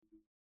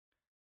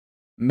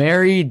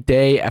merry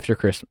day after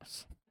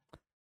Christmas.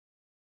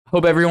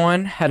 Hope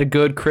everyone had a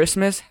good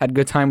Christmas, had a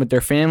good time with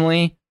their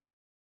family,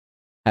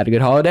 had a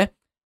good holiday.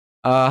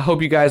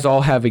 Hope you guys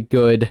all have a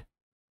good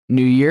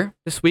New Year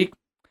this week.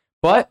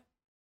 But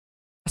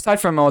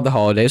aside from all the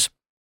holidays,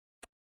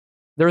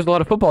 there was a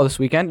lot of football this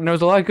weekend, and there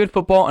was a lot of good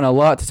football and a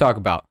lot to talk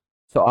about.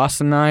 So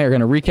Austin and I are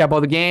going to recap all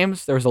the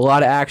games. There was a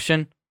lot of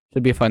action.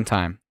 Should be a fun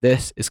time.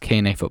 This is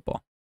K&A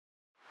Football.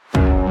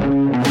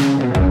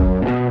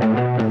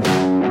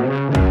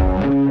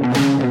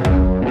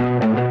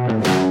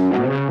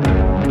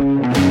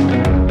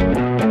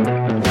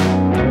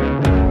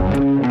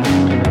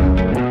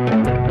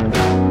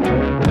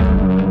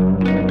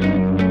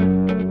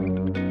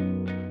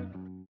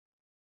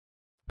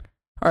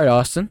 All right,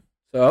 Austin.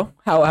 So,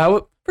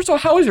 first of all,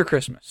 how was your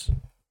Christmas?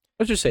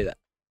 Let's just say that.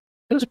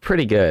 It was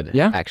pretty good.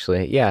 Yeah?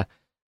 Actually, yeah.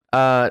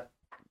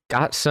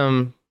 Got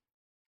some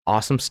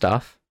awesome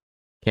stuff.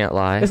 Can't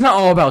lie. It's not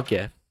all about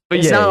gifts. But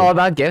It's not all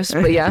about gifts,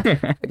 but yeah.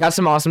 I got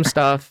some awesome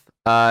stuff.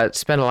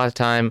 Spent a lot of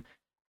time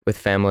with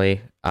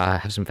family.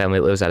 Have some family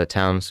that lives out of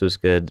town, so it was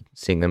good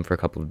seeing them for a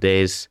couple of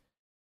days.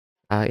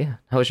 Yeah.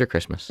 How was your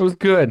Christmas? It was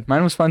good.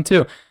 Mine was fun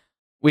too.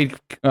 We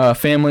had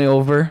family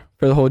over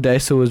for the whole day,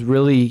 so it was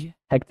really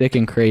hectic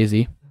and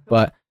crazy,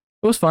 but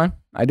it was fun.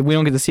 We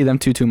don't get to see them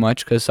too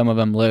much because some of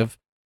them live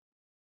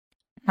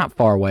not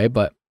far away,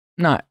 but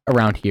not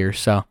around here.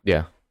 So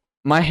Yeah.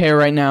 my hair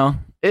right now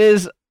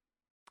there's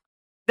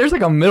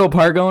like a middle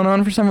part going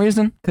on for some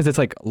reason because it's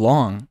like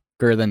longer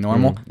than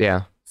normal.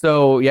 Yeah.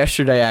 So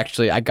yesterday,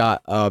 actually, I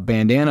got a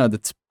bandana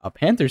that's a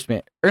Panthers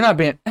band, or not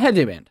band, a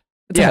headband.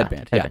 It's a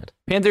headband. Yeah,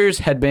 Panthers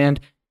headband.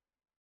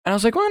 And I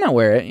was like, why not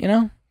wear it? You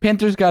know,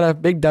 Panthers got a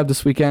big dub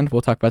this weekend.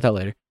 We'll talk about that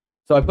later.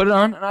 So I put it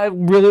on, and I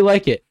really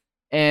like it.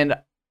 And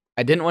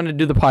I didn't want to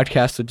do the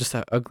podcast with just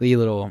an ugly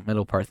little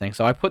middle part thing.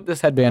 So I put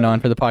this headband on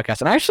for the podcast,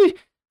 and I think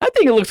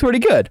it looks pretty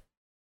good.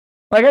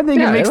 Like, I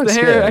think it makes the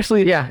hair good.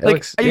 actually, Yeah, it like,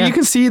 looks, yeah. you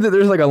can see that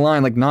there's like a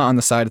line, like not on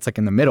the side, it's like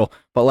in the middle.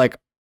 But like,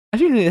 I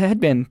think the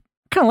headband,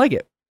 I kind of like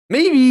it.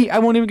 Maybe I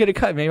won't even get a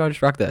cut. Maybe I'll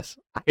just rock this.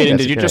 Aiden,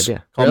 did you just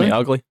call me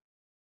ugly?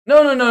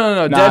 No.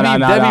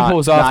 Debbie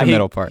pulls off the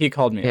middle part. He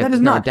called me. Yeah, That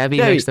is no, not- Debbie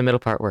Debbie- makes the middle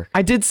part work.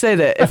 I did say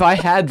that if I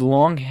had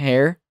long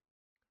hair,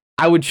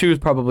 I would choose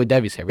probably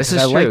Debbie's hair. This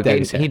because is I true. like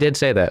Debbie's hair. He did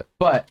say that.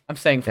 But I'm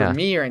saying for Yeah.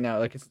 me right now,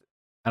 like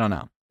I don't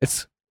know.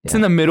 It's Yeah.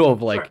 in the middle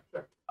of like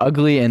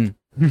ugly and.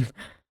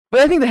 But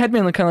I think the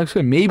headband kind of looks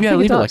good. Maybe I think it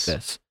leave it like does.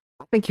 this.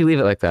 I think you leave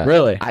it like that.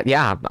 Really?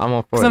 Yeah, I'm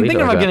all for it. Because I'm Leave it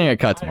thinking like about that. getting a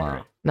cut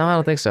tomorrow. No, I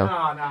don't think so.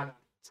 No.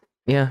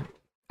 Yeah.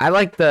 I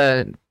like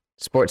the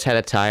sports head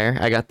attire.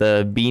 I got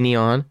the beanie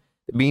on.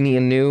 The beanie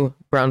and new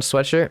brown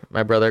sweatshirt.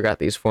 My brother got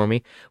these for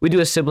me. We do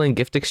a sibling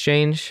gift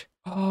exchange.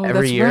 Oh,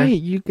 Every that's year.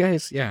 right. You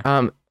guys, yeah.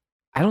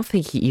 I don't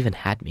think he even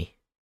had me.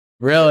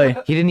 Really?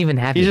 He didn't even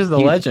have He's me. just a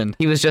legend.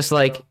 He was just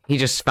like, he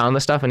just found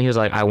the stuff and he was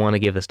like, I want to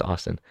give this to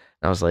Austin.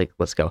 And I was like,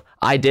 let's go.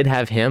 I did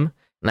have him,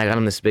 and I got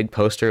him this big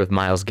poster with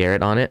Myles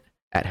Garrett on it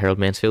at Harold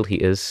Mansfield. He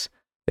is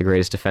the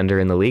greatest defender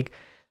in the league.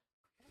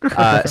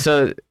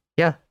 So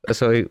yeah,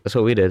 that's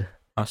what we did.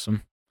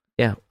 Awesome.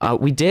 Yeah,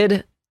 we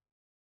did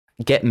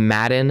get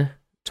Madden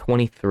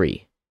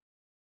 23,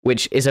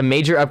 which is a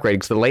major upgrade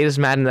because the latest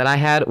Madden that I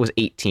had was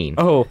 18.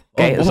 Oh,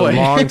 Okay, it was a boy.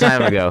 long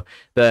time ago.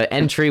 The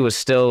entry was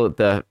still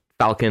the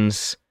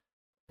Falcons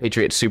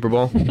Patriots Super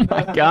Bowl.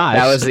 My gosh.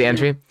 That was the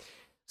entry.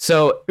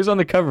 So Who's on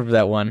the cover of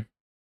that one?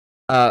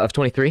 of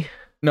 23,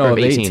 No, Or of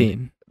 18.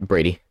 18.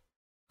 Brady.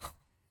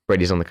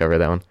 Brady's on the cover of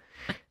that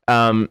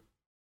one.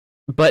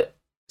 But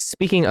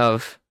speaking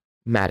of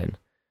Madden,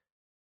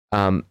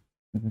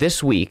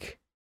 this week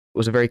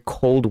was a very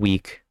cold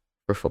week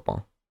for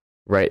football,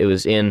 right? It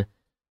was in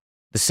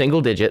the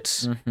single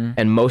digits, Mhm.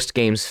 and most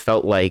games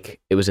felt like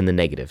it was in the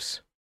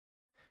negatives.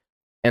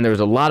 And there was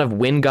a lot of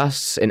wind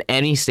gusts in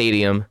any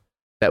stadium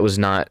that was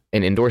not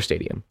an indoor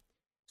stadium.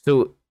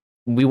 So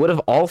we would have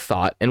all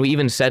thought, and we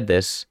even said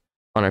this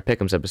on our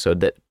Pick'ems episode,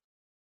 that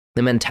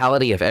the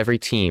mentality of every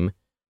team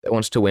that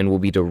wants to win will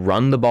be to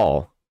run the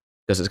ball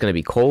because it's going to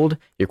be cold.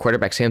 Your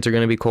quarterback's hands are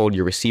going to be cold.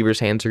 Your receiver's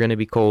hands are going to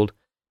be cold.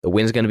 The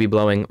wind's going to be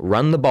blowing.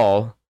 Run the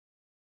ball,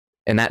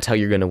 and that's how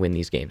you're going to win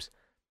these games.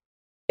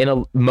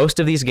 In most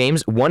of these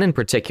games, one in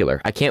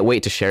particular, I can't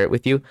wait to share it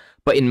with you,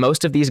 but in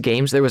most of these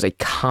games, there was a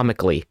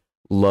comically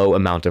low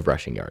amount of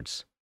rushing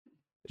yards.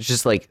 It's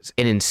just like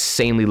an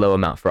insanely low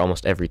amount for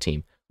almost every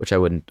team, which I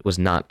was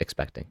not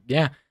expecting.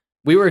 Yeah.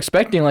 We were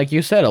expecting, like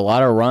you said, a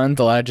lot of runs,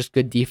 a lot of just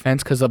good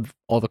defense because of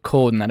all the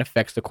cold, and that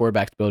affects the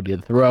quarterback's ability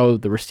to throw,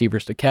 the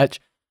receivers to catch.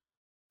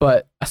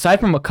 But aside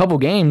from a couple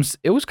games,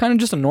 it was kind of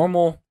just a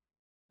normal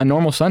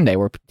Sunday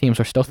where teams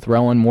are still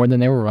throwing more than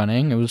they were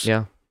running. It was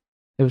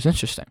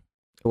interesting.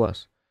 It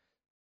was.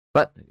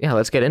 But yeah,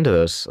 let's get into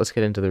those. Let's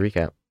get into the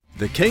recap.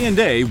 The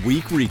K&A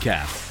Week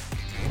Recap.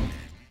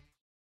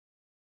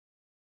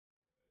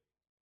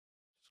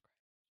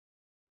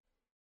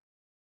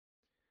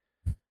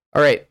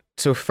 All right.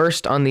 So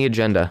first on the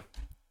agenda,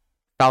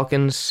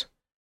 Falcons,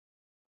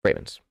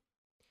 Ravens.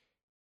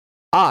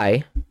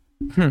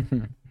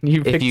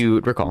 If you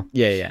recall,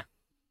 Yeah.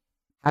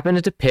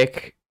 happened to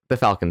pick the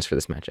Falcons for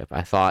this matchup.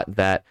 I thought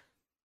that,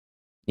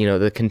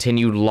 the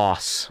continued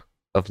loss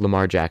of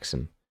Lamar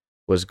Jackson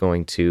was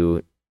going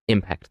to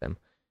impact them.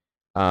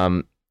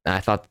 I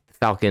thought the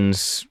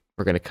Falcons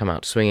were going to come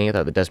out swinging. I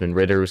thought that Desmond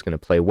Ridder was going to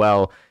play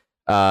well.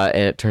 And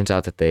it turns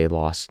out that they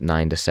lost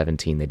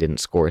 9-17. They didn't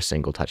score a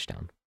single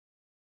touchdown,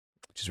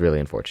 which is really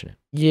unfortunate.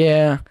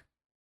 Yeah.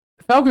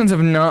 The Falcons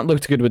have not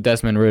looked good with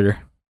Desmond Ridder.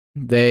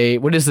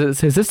 What is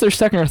this? Is this their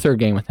second or third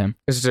game with him?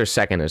 This is their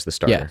second as the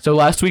starter. Yeah. So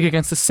last week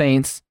against the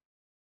Saints,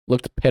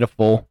 looked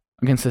pitiful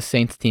against the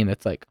Saints team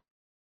that's like,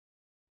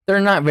 they're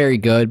not very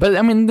good, but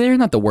I mean, they're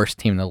not the worst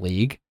team in the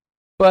league.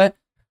 And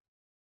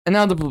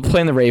now they're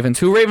playing the Ravens,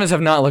 who Ravens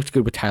have not looked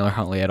good with Tyler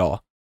Huntley at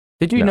all.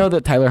 Did you know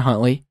that Tyler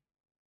Huntley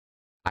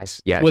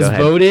was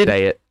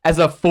voted as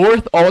a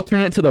fourth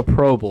alternate to the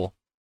Pro Bowl?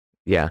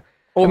 Yeah.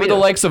 Over the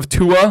likes of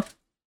Tua,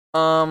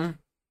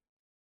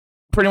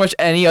 pretty much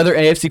any other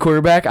AFC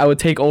quarterback, I would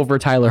take over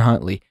Tyler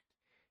Huntley.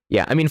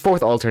 Yeah, I mean,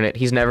 fourth alternate,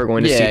 he's never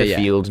going to see the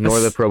field nor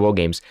the Pro Bowl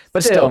games.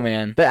 But still,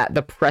 man,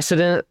 the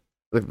precedent,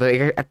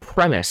 the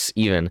premise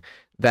even,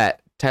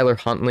 that Tyler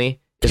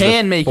Huntley is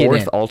the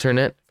fourth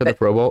alternate for the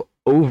Pro Bowl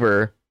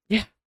over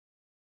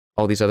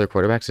all these other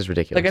quarterbacks is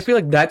ridiculous. Like, I feel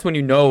like that's when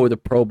you know the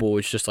Pro Bowl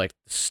is just like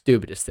the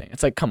stupidest thing.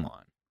 It's like, come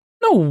on.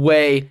 No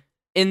way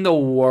in the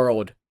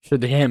world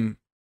should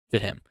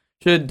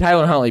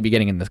Tyler Huntley be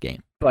getting in this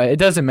game. But it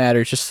doesn't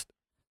matter. It's just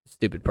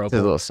stupid Pro Bowl.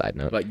 It's a little side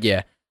note. But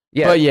yeah.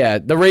 But yeah,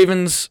 the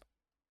Ravens,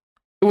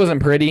 it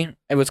wasn't pretty.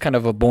 It was kind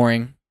of a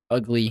boring,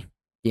 ugly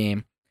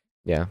game.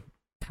 Yeah.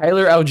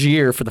 Tyler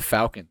Algier for the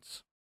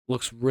Falcons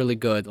looks really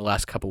good the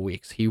last couple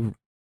weeks.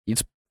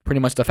 He's pretty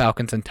much the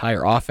Falcons'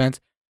 entire offense.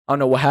 I don't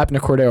know what happened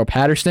to Cordero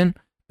Patterson,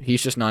 but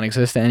he's just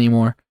non-existent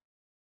anymore.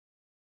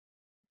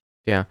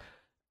 Yeah.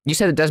 You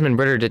said that Desmond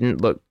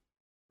Ridder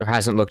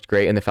hasn't looked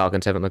great, and the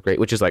Falcons haven't looked great,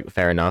 which is like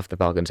fair enough. The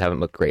Falcons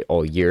haven't looked great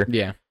all year.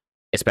 Yeah.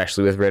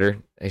 Especially with Ridder.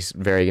 He's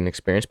very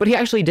inexperienced. But he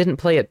actually didn't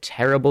play a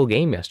terrible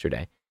game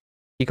yesterday.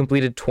 He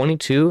completed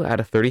 22 out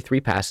of 33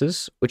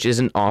 passes, which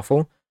isn't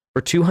awful,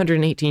 for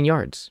 218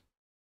 yards.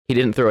 He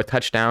didn't throw a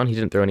touchdown. He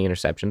didn't throw any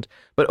interceptions.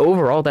 But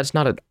overall, that's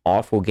not an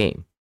awful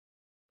game.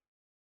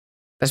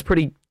 That's a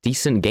pretty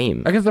decent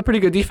game. I guess a pretty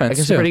good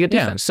defense.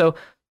 Yeah. So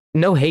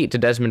no hate to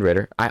Desmond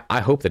Ridder. I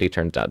hope that he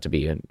turns out to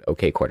be an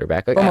okay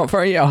quarterback. Like,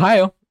 for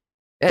Ohio.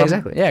 Yeah,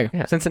 exactly.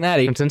 Yeah,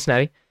 Cincinnati. From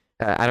Cincinnati.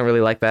 I don't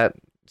really like that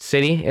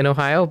city in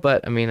Ohio,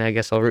 but I mean, I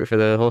guess I'll root for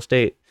the whole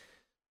state.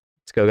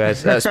 Let's go,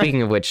 guys.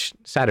 Speaking of which,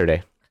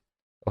 Saturday,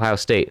 Ohio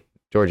State,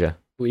 Georgia.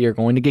 We are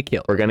going to get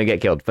killed. We're going to get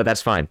killed, but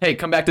that's fine. Hey,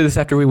 come back to this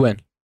after we win.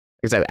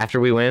 Exactly. After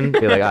we win,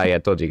 be like, oh yeah, I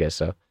told you guys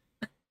so.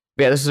 But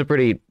yeah, this is a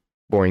pretty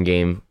boring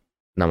game.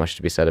 Not much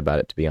to be said about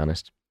it, to be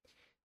honest.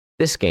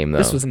 This game, though.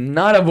 This was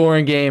not a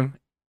boring game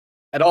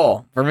at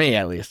all, for me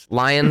at least.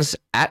 Lions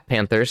at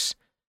Panthers.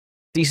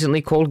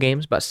 Decently cold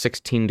games, about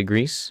 16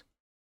 degrees.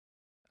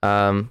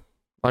 Why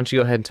don't you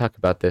go ahead and talk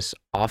about this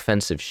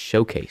offensive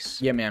showcase?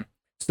 Yeah, man.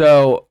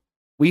 So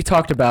we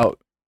talked about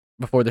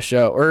before the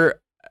show, or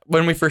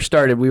when we first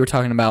started, we were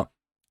talking about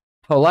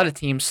how a lot of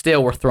teams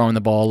still were throwing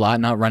the ball a lot,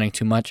 not running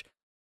too much.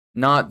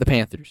 Not the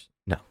Panthers.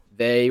 No.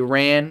 They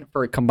ran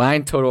for a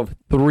combined total of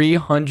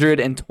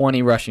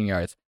 320 rushing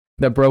yards.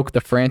 That broke the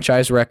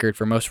franchise record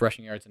for most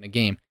rushing yards in a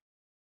game.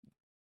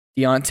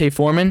 Deontay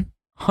Foreman,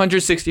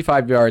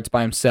 165 yards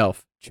by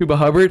himself. Chuba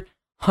Hubbard,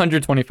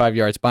 125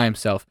 yards by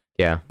himself.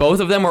 Yeah. Both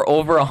of them were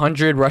over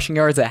 100 rushing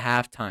yards at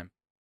halftime.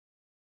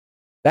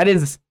 That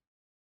is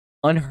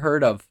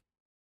unheard of.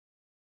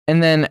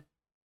 And then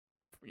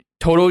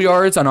total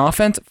yards on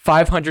offense,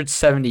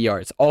 570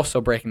 yards,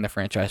 also breaking the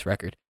franchise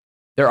record.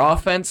 Their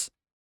offense,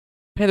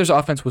 Panthers'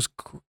 offense was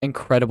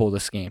incredible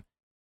this game.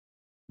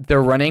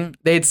 They're running.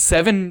 They had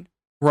 7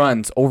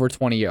 runs over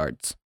 20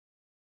 yards.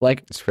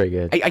 Like, it's pretty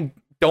good. I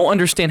don't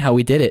understand how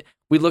we did it.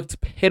 We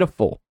looked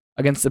pitiful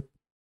against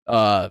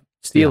the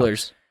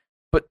Steelers.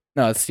 But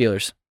no, the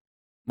Steelers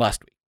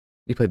last week.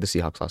 You played the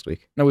Seahawks last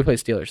week. No, we played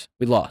Steelers.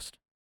 We lost.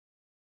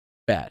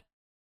 Bad.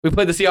 We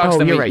played the Seahawks.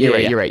 Oh,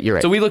 you're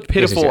right. So we looked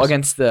pitiful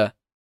against the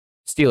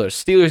Steelers.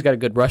 Steelers got a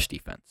good rush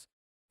defense.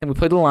 And we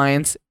played the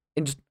Lions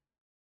and just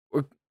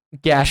we're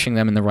gashing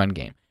them in the run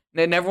game.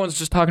 And everyone's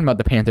just talking about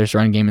the Panthers'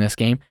 run game in this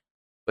game.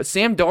 But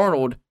Sam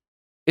Darnold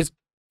is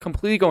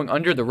completely going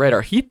under the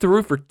radar. He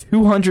threw for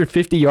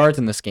 250 yards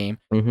in this game,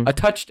 a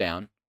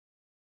touchdown.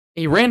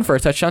 He ran for a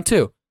touchdown,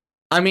 too.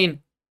 I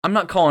mean, I'm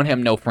not calling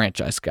him no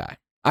franchise guy.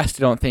 I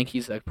still don't think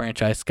he's a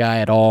franchise guy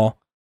at all.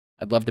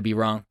 I'd love to be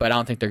wrong, but I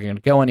don't think they're going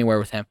to go anywhere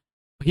with him.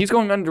 But he's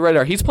going under the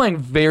radar. He's playing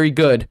very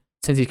good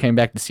since he came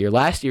back this year.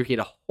 Last year, he had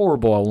a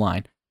horrible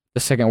O-line,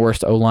 the second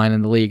worst O-line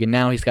in the league, and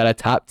now he's got a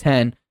top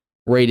 10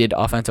 rated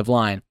offensive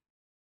line.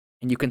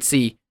 And you can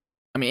see,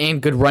 I mean,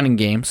 and good running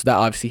game, so that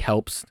obviously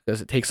helps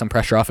because it takes some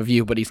pressure off of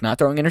you, but he's not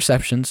throwing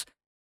interceptions.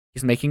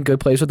 He's making good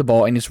plays with the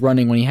ball, and he's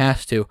running when he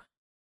has to.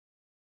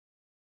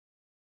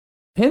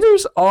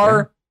 Panthers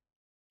are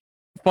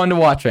fun to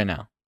watch right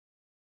now.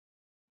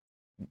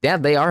 Yeah,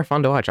 they are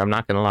fun to watch. I'm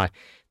not going to lie.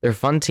 They're a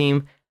fun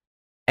team,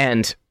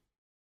 and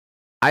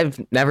I've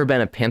never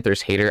been a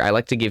Panthers hater. I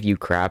like to give you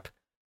crap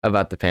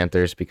about the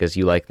Panthers because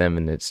you like them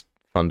and it's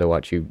fun to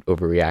watch you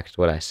overreact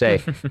to what I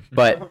say.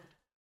 But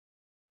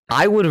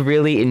I would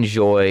really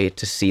enjoy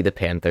to see the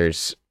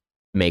Panthers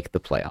make the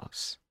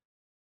playoffs.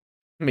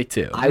 Me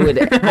too.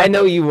 I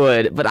know you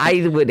would, but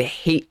I would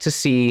hate to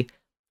see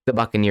the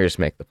Buccaneers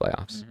make the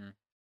playoffs. Mhm.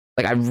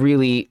 Like, I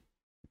really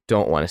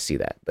don't want to see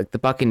that. Like, the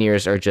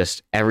Buccaneers are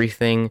just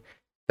everything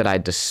that I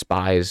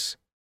despise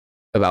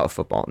about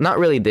football. Not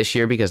really this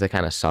year because they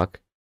kind of suck,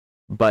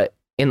 but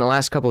in the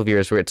last couple of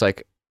years where it's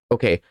like,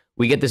 okay,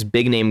 we get this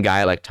big name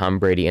guy like Tom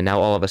Brady, and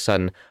now all of a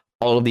sudden,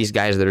 all of these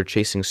guys that are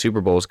chasing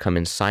Super Bowls come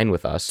and sign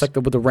with us. It's like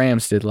what the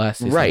Rams did last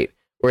season. Right.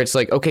 Where it's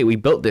like, okay, we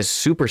built this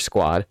super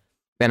squad,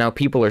 and now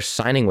people are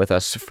signing with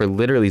us for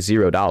literally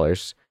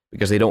 $0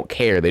 because they don't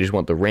care. They just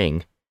want the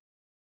ring.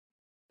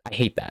 I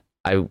hate that.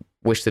 I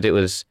wish that it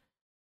was,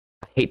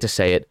 I hate to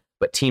say it,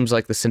 but teams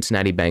like the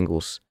Cincinnati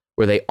Bengals,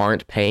 where they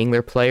aren't paying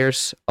their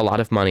players a lot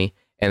of money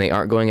and they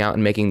aren't going out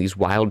and making these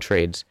wild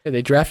trades. Yeah,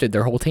 they drafted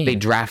their whole team. They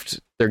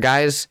draft their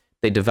guys,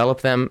 they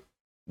develop them.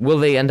 Will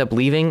they end up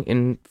leaving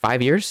in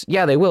 5 years?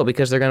 Yeah, they will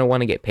because they're going to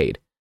want to get paid.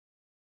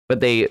 But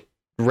they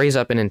raise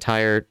up an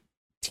entire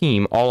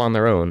team all on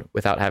their own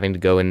without having to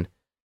go and,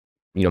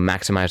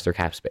 maximize their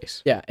cap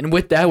space. Yeah, and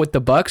with that, with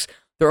the Bucks,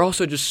 they're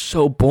also just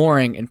so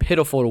boring and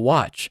pitiful to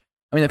watch.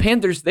 I mean, the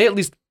Panthers,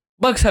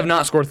 Bucks have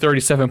not scored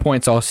 37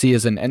 points all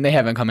season, and they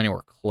haven't come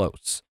anywhere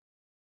close.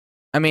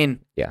 I mean,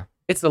 yeah,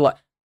 it's a lot.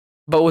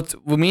 But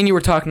what me and you were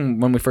talking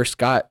when we first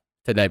got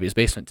to Debbie's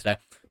basement today,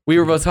 we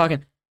were both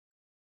talking.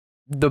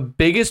 The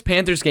biggest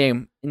Panthers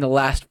game in the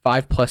last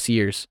 5+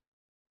 years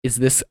is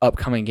this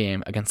upcoming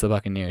game against the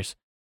Buccaneers.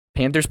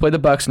 Panthers play the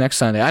Bucks next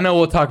Sunday. I know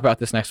we'll talk about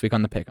this next week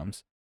on the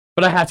Pick'ems,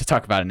 but I have to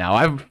talk about it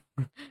now.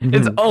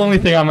 It's the only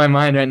thing on my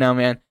mind right now,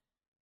 man.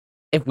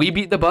 If we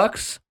beat the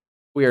Bucks,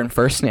 we are in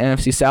first in the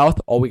NFC South.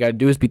 All we got to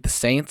do is beat the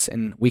Saints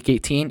in Week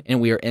 18,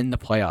 and we are in the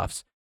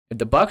playoffs. If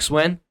the Bucks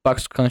win,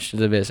 Bucks clinch the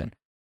division.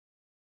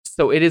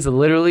 So it is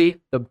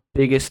literally the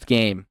biggest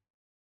game.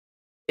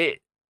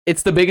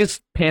 It's the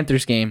biggest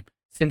Panthers game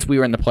since we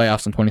were in the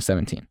playoffs in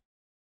 2017.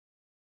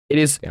 It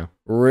is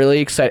really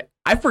exciting.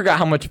 I forgot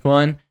how much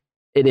fun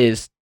it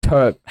is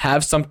to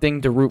have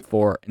something to root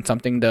for and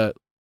something to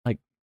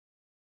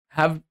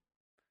have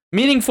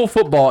meaningful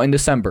football in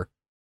December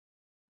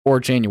or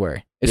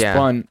January. It's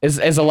fun.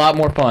 It's a lot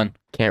more fun.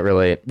 Can't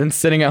relate. Than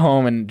sitting at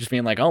home and just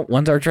being like, oh,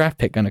 when's our draft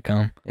pick going to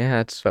come? Yeah,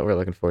 that's what we're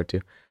looking forward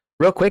to.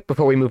 Real quick,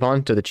 before we move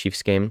on to the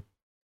Chiefs game,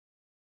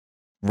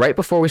 right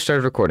before we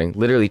started recording,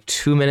 literally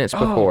 2 minutes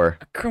before.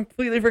 I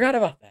completely forgot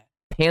about that.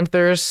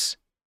 Panthers,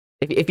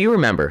 if you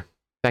remember,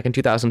 back in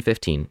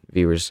 2015,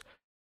 viewers,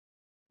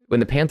 when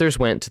the Panthers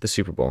went to the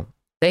Super Bowl,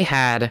 they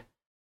had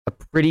a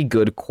pretty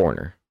good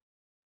corner.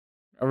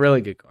 A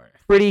really good corner.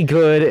 Pretty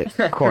good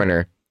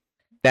corner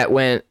that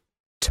went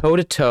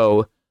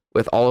toe-to-toe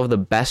with all of the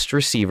best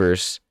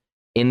receivers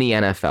in the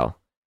NFL.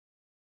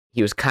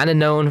 He was kind of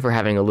known for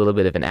having a little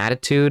bit of an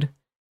attitude.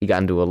 He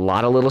got into a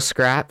lot of little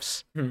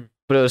scraps,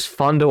 but it was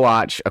fun to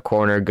watch a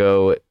corner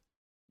go,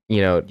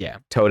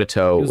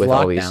 toe-to-toe with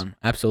all these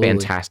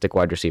fantastic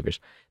wide receivers.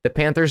 The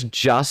Panthers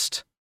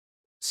just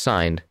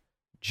signed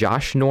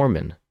Josh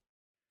Norman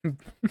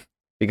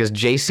because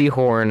J.C.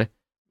 Horn,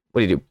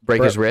 what did he do,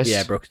 break his wrist?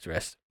 Yeah, broke his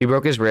wrist. He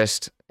broke his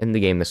wrist in the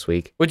game this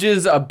week. Which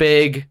is a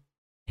big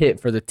hit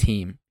for the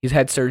team. He's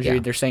had surgery.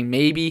 Yeah. They're saying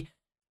maybe,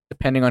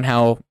 depending on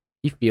how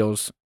he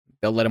feels,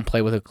 they'll let him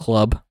play with a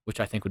club, which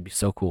I think would be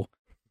so cool.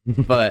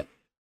 But,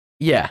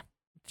 yeah,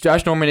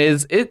 Josh Norman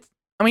he's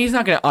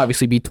not going to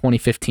obviously be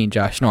 2015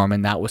 Josh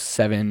Norman. That was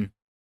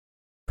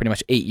pretty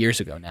much 8 years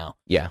ago now.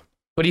 Yeah.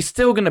 But he's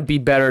still going to be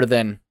better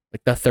than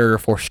like the third or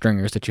fourth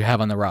stringers that you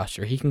have on the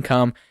roster. He can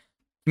come.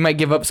 He might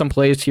give up some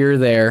plays here or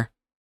there,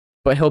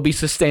 but he'll be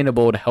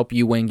sustainable to help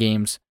you win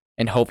games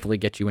and hopefully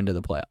get you into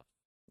the playoffs.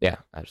 Yeah,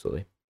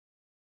 absolutely.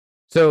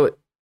 So,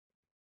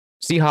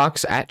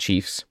 Seahawks at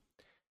Chiefs.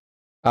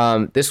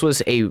 This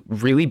was a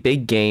really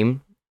big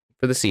game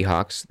for the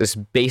Seahawks. This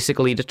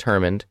basically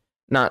determined,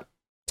 not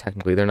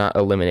technically, they're not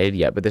eliminated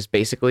yet, but this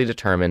basically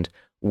determined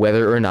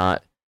whether or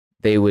not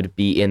they would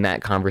be in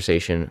that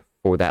conversation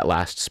for that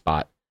last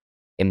spot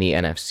in the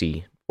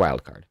NFC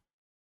wildcard.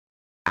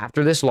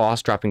 After this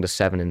loss, dropping to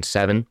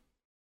 7-7,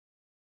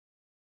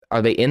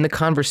 are they in the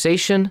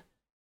conversation?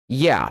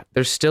 Yeah,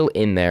 they're still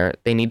in there.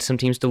 They need some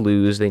teams to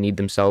lose. They need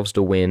themselves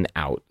to win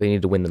out. They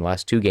need to win the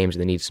last 2 games,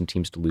 and they need some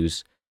teams to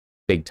lose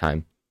big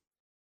time.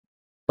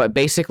 But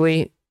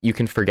basically, you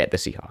can forget the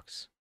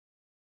Seahawks.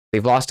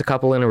 They've lost a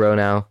couple in a row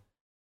now.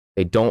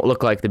 They don't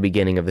look like the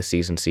beginning of the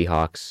season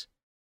Seahawks.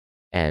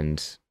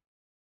 And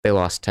they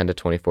lost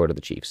 10-24 to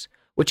the Chiefs,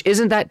 which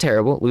isn't that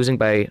terrible. Losing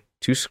by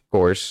 2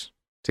 scores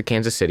to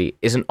Kansas City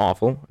isn't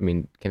awful. I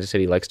mean, Kansas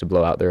City likes to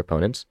blow out their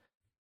opponents.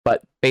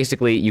 But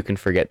basically, you can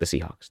forget the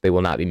Seahawks. They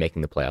will not be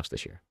making the playoffs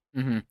this year.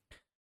 Mm-hmm.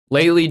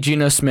 Lately,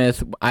 Geno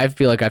Smith, I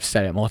feel like I've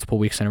said it multiple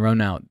weeks in a row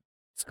now,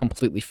 it's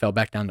completely fell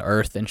back down to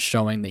earth and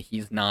showing that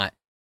he's not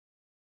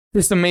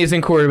this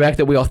amazing quarterback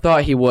that we all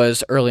thought he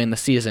was early in the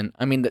season.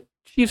 I mean, the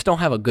Chiefs don't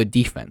have a good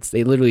defense.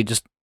 They literally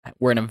just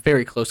were in a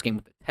very close game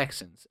with the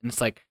Texans. And it's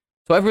like,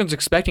 So everyone's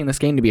expecting this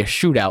game to be a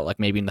shootout, like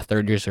maybe in the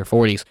 30s or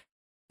 40s.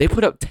 They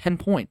put up 10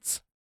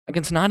 points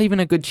against not even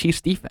a good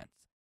Chiefs defense.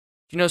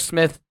 Geno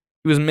Smith,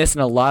 he was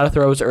missing a lot of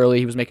throws early.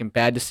 He was making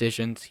bad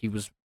decisions. He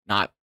was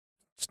not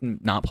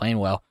playing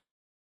well.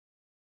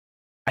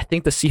 I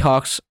think the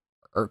Seahawks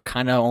are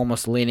kind of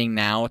almost leaning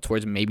now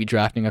towards maybe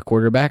drafting a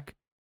quarterback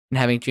and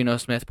having Geno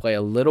Smith play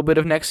a little bit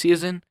of next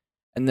season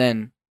and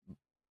then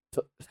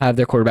have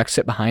their quarterback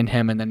sit behind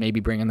him and then maybe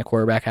bring in the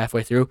quarterback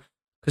halfway through.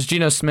 Because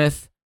Geno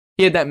Smith,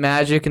 he had that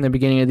magic in the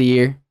beginning of the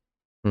year.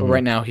 But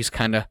right now, he's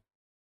kind of...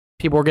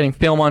 People are getting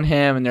film on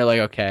him, and they're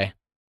like, okay,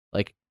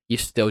 like,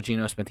 he's still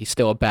Geno Smith. He's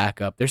still a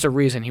backup. There's a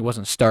reason he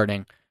wasn't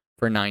starting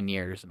for 9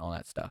 years and all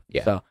that stuff.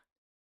 Yeah. So,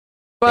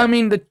 but, I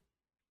mean,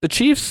 the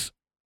Chiefs,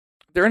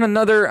 they're in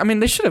another... I mean,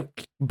 they should have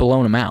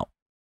blown them out.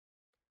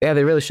 Yeah,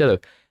 they really should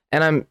have.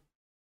 And I'm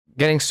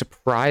getting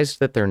surprised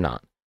that they're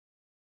not.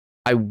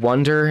 I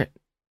wonder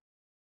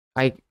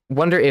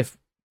if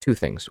two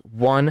things.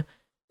 One,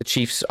 the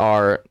Chiefs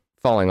are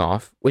falling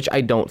off, which I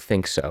don't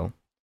think so.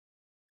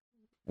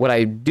 What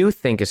I do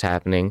think is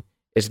happening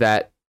is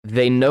that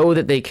they know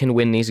that they can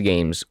win these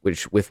games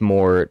with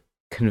more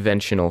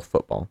conventional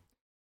football.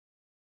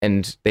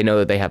 And they know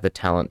that they have the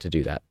talent to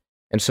do that.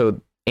 And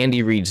so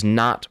Andy Reid's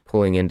not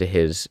pulling into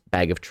his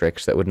bag of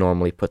tricks that would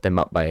normally put them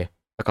up by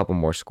a couple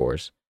more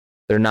scores.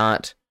 They're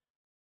not,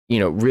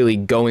 really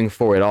going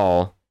for it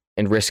all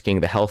and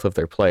risking the health of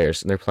their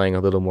players. And they're playing a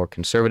little more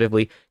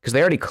conservatively because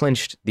they already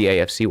clinched the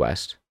AFC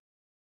West.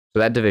 So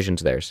that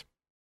division's theirs.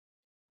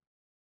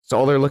 So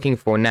all they're looking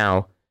for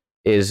now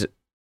is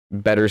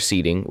better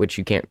seeding, which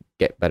you can't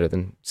get better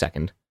than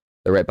second.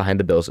 They're right behind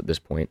the Bills at this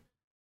point.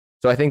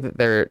 So I think that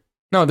they're...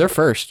 No, they're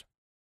first.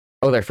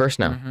 Oh, they're first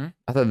now. Mm-hmm.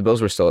 I thought the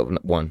Bills were still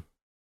at 1.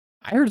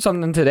 I heard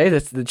something today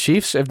that the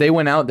Chiefs, if they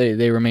went out,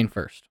 they remain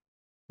first.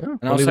 Oh,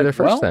 and I was like, they're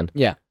first then.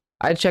 Yeah.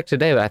 I checked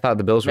today, but I thought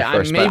the Bills were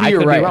first. Maybe but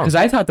you're right, because because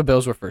I thought the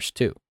Bills were first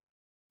too.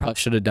 Probably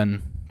should have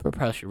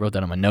wrote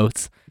that on my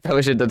notes.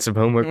 Probably should have done some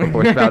homework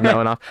before spouting that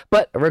one off.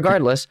 But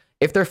regardless,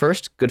 if they're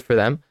first, good for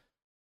them.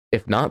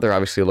 If not, they're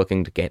obviously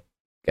looking to get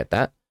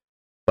that.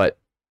 But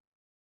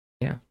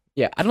yeah.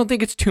 Yeah, I don't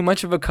think it's too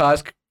much of a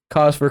cause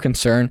for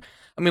concern.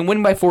 I mean,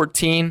 winning by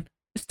 14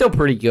 is still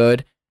pretty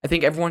good. I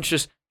think everyone's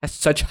just has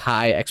such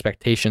high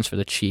expectations for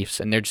the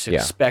Chiefs, and they're just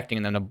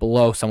expecting them to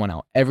blow someone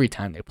out every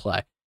time they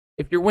play.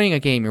 If you're winning a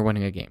game, you're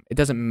winning a game. It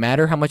doesn't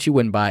matter how much you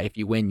win by. If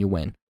you win, you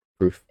win.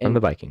 Proof from the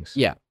Vikings.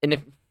 Yeah, and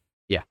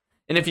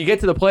if you get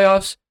to the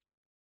playoffs,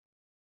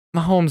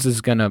 Mahomes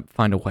is gonna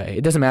find a way.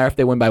 It doesn't matter if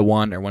they win by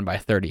 1 or win by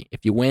 30.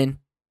 If you win,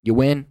 you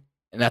win,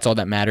 and that's all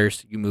that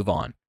matters. You move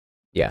on.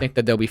 Yeah, I think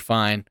that they'll be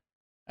fine.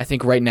 I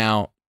think right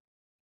now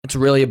it's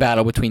really a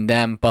battle between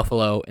them,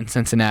 Buffalo, and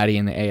Cincinnati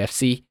in the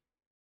AFC.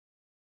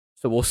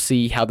 So we'll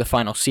see how the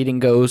final seeding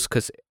goes,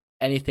 because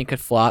anything could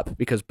flop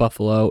because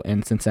Buffalo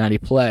and Cincinnati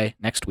play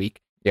next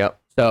week. Yep.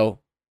 So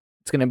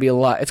it's gonna be a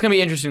lot. It's gonna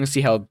be interesting to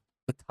see how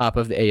the top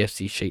of the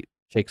AFC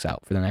shakes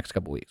out for the next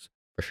couple weeks.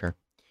 For sure.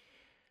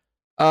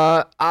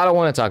 I don't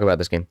want to talk about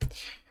this game.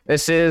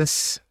 This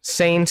is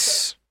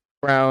Saints,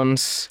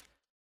 Browns.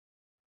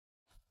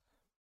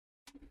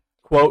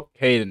 Quote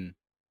Hayden.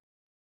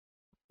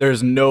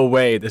 There's no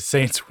way the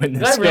Saints win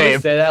this Did I really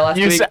game. say that last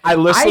week? I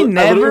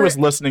literally was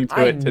listening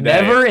to it today.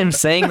 I never am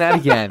saying that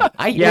again.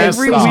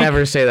 Every week,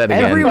 never say that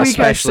again. Every week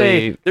I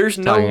say there's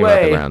no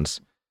way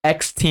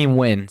X team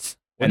wins.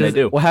 And they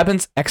do. What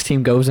happens? X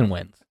team goes and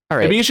wins. All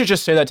right. Maybe you should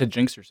just say that to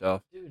jinx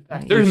yourself.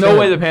 There's no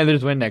way the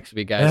Panthers win next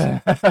week,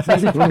 guys.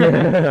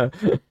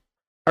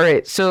 All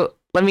right, so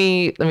let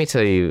me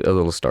tell you a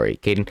little story,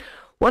 Caden.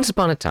 Once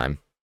upon a time,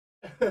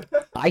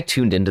 I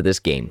tuned into this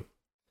game,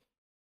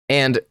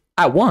 and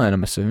at 1,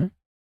 I'm assuming.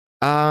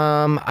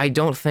 I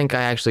don't think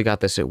I actually got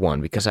this at 1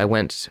 because I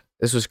went.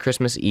 This was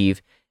Christmas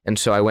Eve, and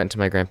so I went to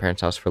my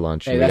grandparents' house for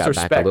lunch. Hey, and we that's got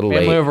respect. back a little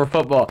family late. Over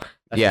football.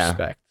 That's Yeah.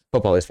 respect.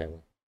 Football is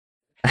family.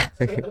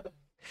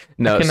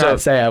 No, I cannot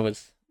say I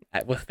was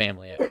with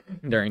family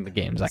during the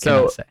games. I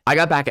cannot say. I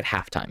got back at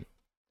halftime.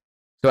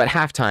 So at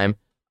halftime,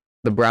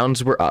 the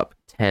Browns were up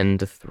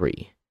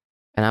 10-3,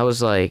 and I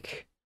was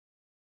like,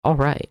 "All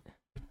right,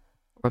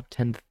 we're up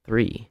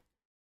 10-3.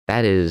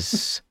 That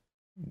is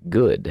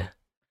good."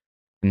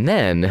 And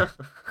then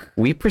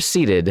we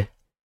proceeded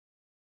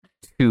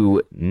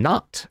to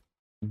not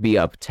be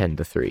up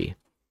 10-3.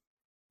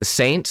 The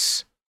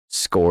Saints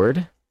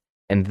scored,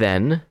 and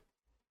then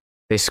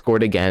they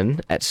scored again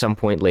at some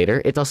point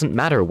later. It doesn't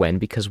matter when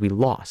because we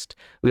lost.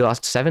 We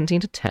lost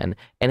 17-10,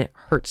 and it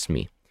hurts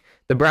me.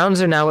 The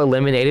Browns are now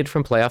eliminated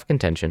from playoff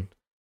contention.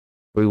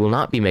 We will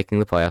not be making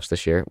the playoffs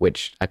this year,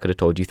 which I could have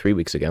told you 3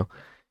 weeks ago.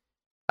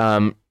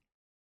 And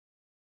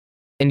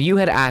you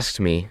had asked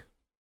me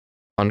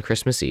on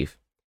Christmas Eve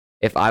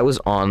if I was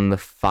on the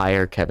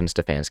fire Kevin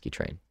Stefanski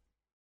train.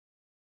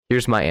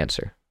 Here's my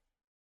answer.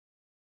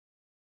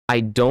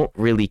 I don't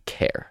really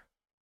care.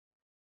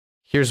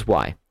 Here's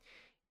why.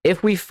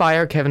 If we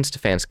fire Kevin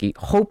Stefanski,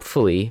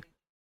 hopefully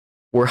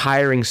we're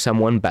hiring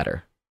someone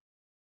better.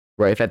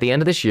 Right? If at the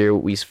end of this year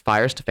we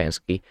fire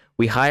Stefanski,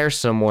 we hire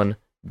someone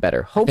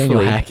better.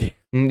 Hopefully. Hackett.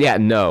 Yeah,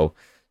 no.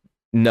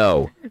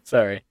 No.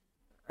 Sorry.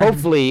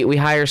 Hopefully, we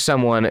hire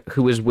someone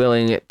who is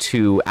willing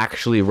to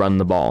actually run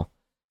the ball.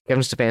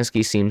 Kevin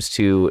Stefanski seems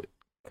to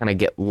kind of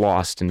get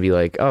lost and be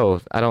like, oh,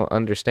 I don't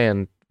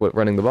understand what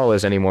running the ball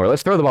is anymore.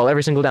 Let's throw the ball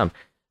every single down.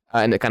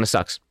 And it kind of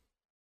sucks.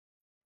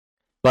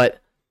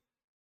 But,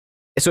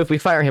 so if we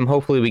fire him,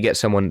 hopefully we get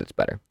someone that's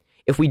better.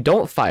 If we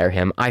don't fire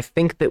him, I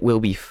think that we'll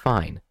be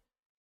fine.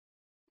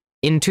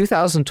 In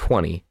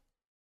 2020,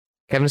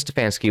 Kevin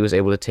Stefanski was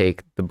able to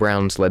take the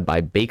Browns, led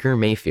by Baker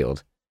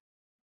Mayfield,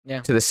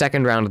 to the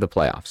second round of the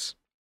playoffs.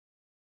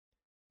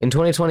 In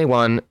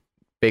 2021,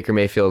 Baker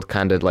Mayfield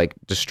kind of like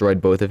destroyed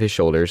both of his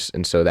shoulders,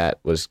 and so that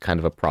was kind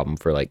of a problem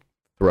for like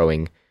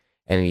throwing.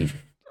 And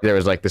there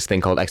was like this thing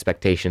called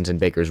expectations, and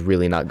Baker's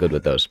really not good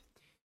with those.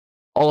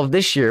 All of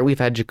this year, we've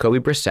had Jacoby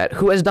Brissett,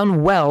 who has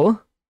done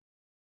well,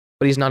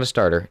 but he's not a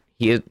starter.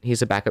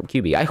 He's a backup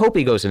QB. I hope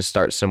he goes and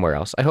starts somewhere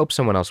else. I hope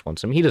someone else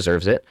wants him. He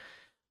deserves it.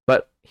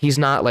 But he's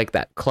not like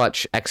that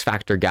clutch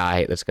X-factor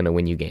guy that's going to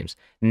win you games.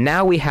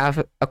 Now we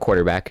have a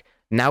quarterback.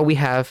 Now we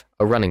have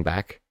a running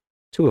back.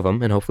 2 of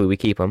them, and hopefully we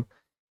keep them.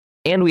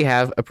 And we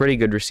have a pretty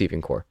good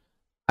receiving core.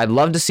 I'd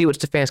love to see what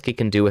Stefanski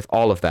can do with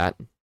all of that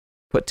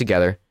put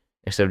together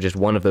instead of just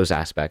one of those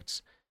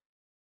aspects.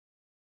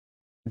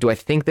 Do I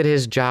think that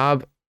his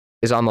job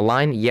is on the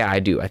line? Yeah, I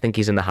do. I think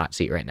he's in the hot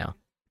seat right now.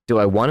 Do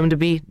I want him to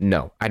be?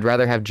 No. I'd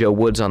rather have Joe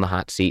Woods on the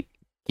hot seat,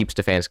 keep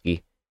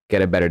Stefanski,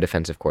 get a better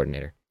defensive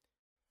coordinator.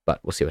 But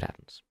we'll see what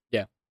happens.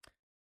 Yeah.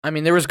 I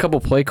mean, there was a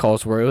couple play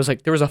calls where it was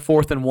like there was a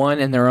 4th and 1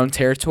 in their own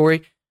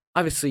territory.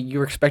 Obviously, you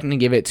were expecting to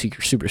give it to your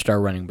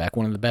superstar running back,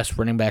 one of the best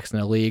running backs in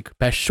the league,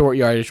 best short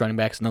yardage running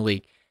backs in the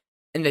league,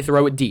 and they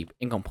throw it deep,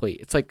 incomplete.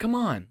 It's like, come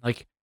on.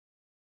 Like,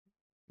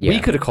 we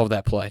could have called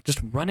that play.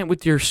 Just run it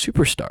with your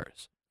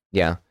superstars.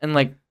 Yeah. And,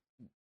 like,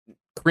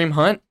 Kareem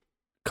Hunt,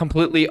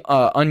 completely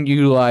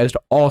unutilized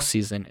all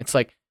season. It's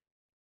like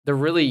they're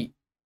really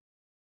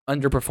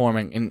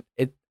underperforming,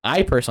 and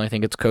I personally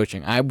think it's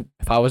coaching.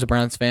 If I was a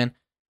Browns fan,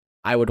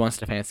 I would want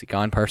Stefanski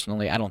gone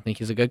personally. I don't think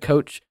he's a good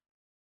coach.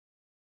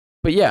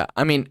 But yeah,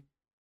 I mean,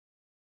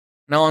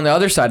 now on the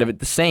other side of it,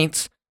 the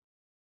Saints,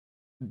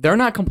 they're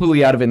not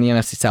completely out of it in the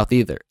NFC South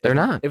either. They're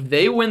not. If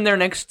they win their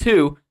next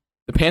 2,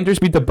 the Panthers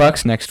beat the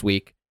Bucks next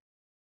week,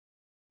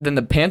 then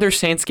the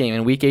Panthers-Saints game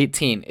in Week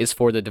 18 is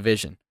for the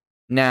division.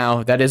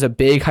 Now, that is a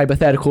big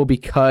hypothetical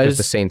because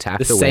the Saints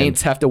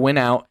have to win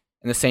out,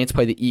 and the Saints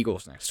play the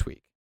Eagles next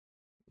week.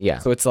 Yeah.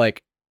 So it's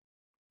like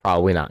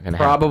probably not going to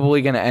happen.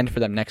 Probably going to end for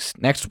them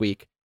next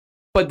week.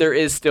 But there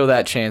is still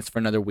that chance for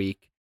another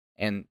week.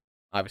 And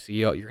obviously,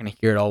 you're going to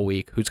hear it all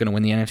week. Who's going to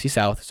win the NFC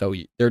South? So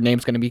their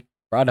name's going to be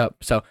brought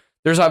up. So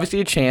there's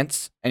obviously a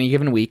chance any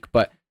given week,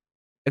 but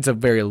it's a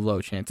very low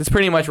chance. It's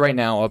pretty much right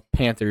now a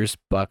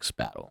Panthers-Bucks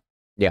battle.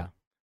 Yeah,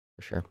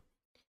 for sure.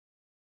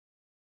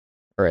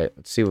 All right,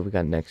 let's see what we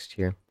got next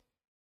here.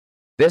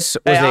 This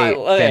was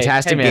a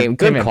fantastic game.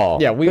 Good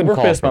call. Yeah, we're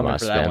fist bumping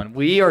for that man. one.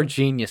 We are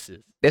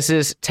geniuses. This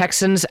is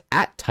Texans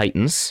at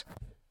Titans.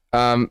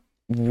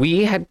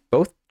 We had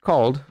both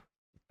called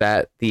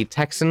that the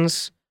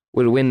Texans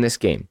would win this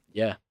game.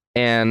 Yeah.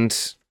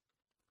 And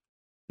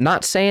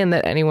not saying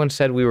that anyone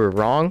said we were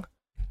wrong,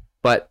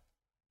 but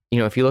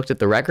if you looked at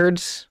the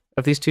records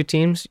of these two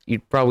teams,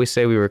 you'd probably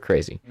say we were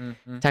crazy.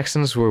 Mm-hmm.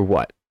 Texans were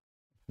what?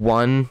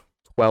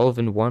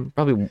 1-12-1?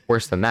 Probably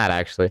worse than that,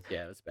 actually.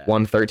 Yeah, that's bad.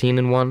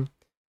 1-13-1?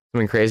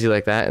 Something crazy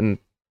like that. And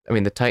I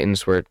mean, the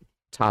Titans were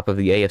top of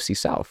the AFC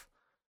South.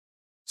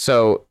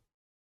 So,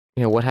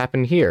 what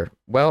happened here?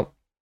 Well,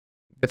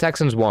 the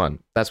Texans won.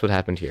 That's what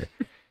happened here.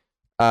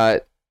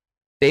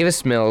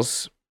 Davis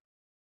Mills,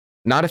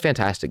 not a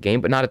fantastic game,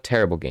 but not a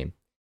terrible game.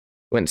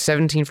 Went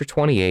 17 for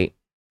 28,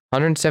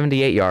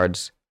 178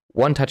 yards,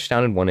 1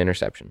 touchdown and 1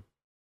 interception.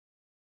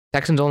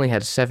 Texans only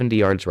had 70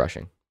 yards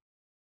rushing.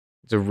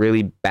 It's a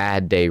really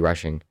bad day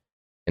rushing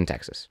in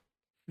Texas.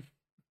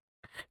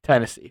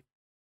 Tennessee.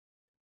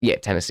 Yeah,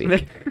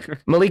 Tennessee.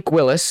 Malik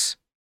Willis,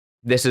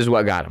 this is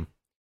what got him.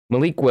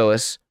 Malik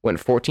Willis went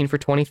 14 for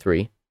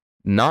 23,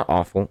 not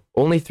awful,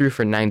 only threw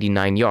for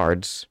 99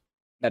 yards.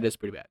 That is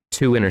pretty bad.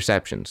 2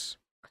 interceptions.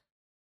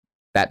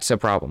 That's a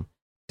problem.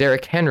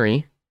 Derrick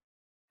Henry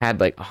had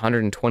like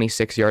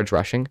 126 yards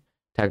rushing.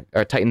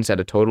 Titans had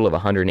a total of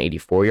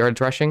 184 yards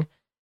rushing,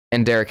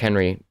 and Derrick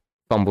Henry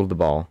fumbled the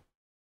ball,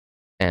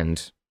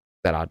 and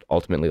that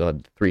ultimately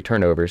led to 3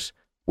 turnovers,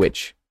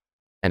 which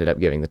ended up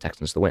giving the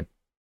Texans the win.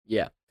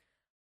 Yeah.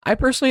 I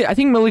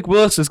think Malik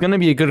Willis is going to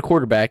be a good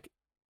quarterback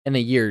in a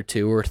year or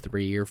 2 or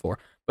 3 or 4,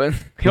 but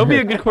he'll be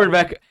a good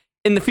quarterback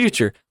in the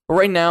future. But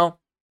right now,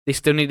 they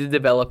still need to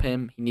develop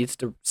him. He needs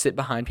to sit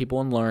behind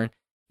people and learn.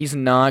 He's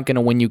not going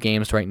to win you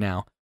games right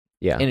now.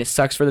 Yeah. And it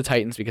sucks for the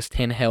Titans because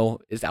Tannehill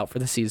is out for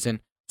the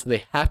season, so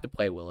they have to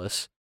play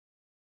Willis.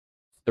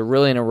 They're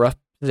really in a rough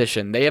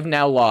position. They have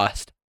now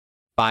lost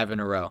 5 in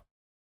a row.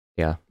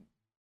 Yeah.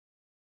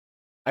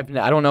 I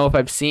don't know if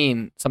I've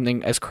seen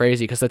something as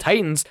crazy because the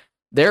Titans,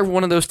 they're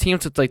one of those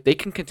teams that's like they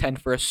can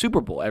contend for a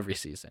Super Bowl every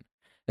season.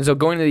 And so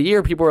going into the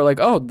year, people were like,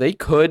 oh, they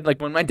could.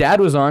 Like when my dad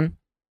was on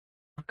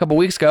a couple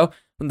weeks ago,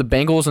 when the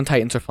Bengals and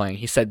Titans are playing,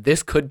 he said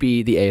this could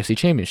be the AFC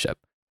Championship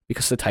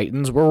because the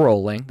Titans were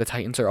rolling. The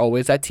Titans are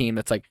always that team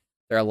that's like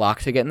they're a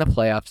lock to get in the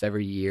playoffs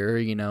every year.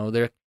 You know,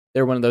 they're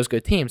one of those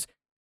good teams.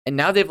 And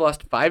now they've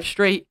lost 5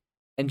 straight,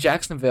 and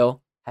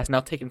Jacksonville has now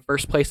taken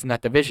first place in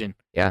that division.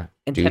 Yeah,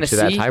 and due to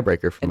that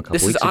tiebreaker from a couple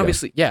weeks ago. This is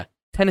obviously,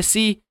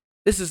 Tennessee,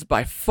 this is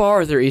by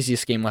far their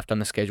easiest game left on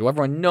the schedule.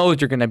 Everyone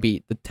knows you're going to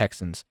beat the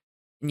Texans,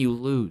 and you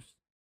lose.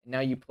 Now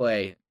you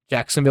play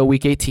Jacksonville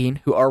Week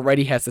 18, who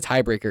already has the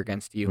tiebreaker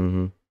against you,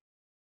 Mm-hmm.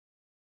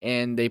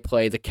 and they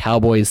play the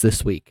Cowboys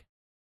this week.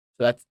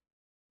 So that's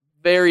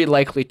very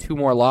likely 2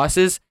 more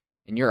losses,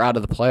 and you're out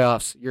of the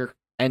playoffs. You're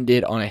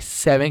ended on a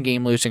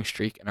 7-game losing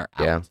streak and are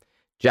out. Yeah.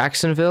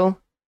 Jacksonville,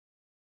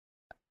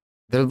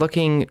 they're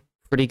looking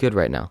pretty good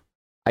right now.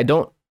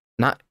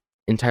 Not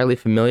entirely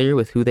familiar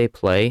with who they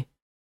play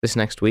this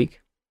next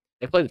week.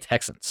 They play the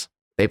Texans.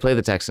 They play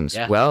the Texans.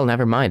 Yeah. Well,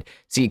 never mind.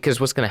 See, because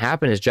what's going to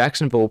happen is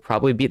Jacksonville will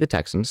probably beat the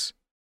Texans,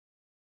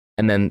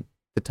 and then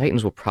the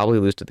Titans will probably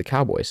lose to the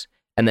Cowboys.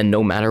 And then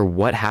no matter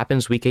what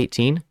happens week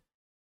 18,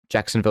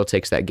 Jacksonville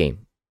takes that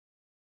game.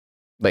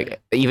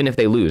 Like, even if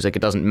they lose, like,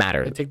 it doesn't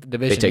matter. They take the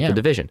division. They take the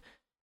division.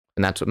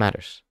 And that's what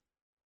matters.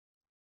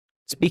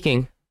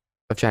 Speaking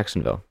of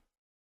Jacksonville,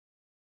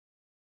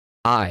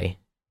 I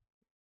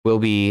will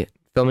be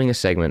filming a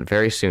segment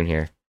very soon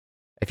here.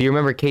 If you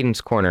remember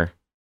Caden's Corner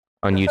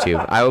on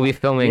YouTube, I will be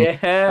filming a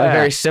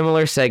very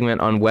similar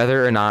segment on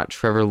whether or not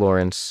Trevor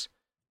Lawrence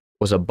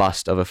was a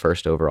bust of a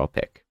first overall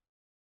pick.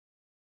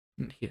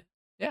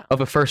 Yeah.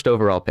 Of a first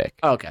overall pick.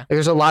 Oh, okay.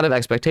 There's a lot of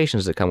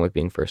expectations that come with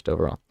being first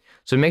overall.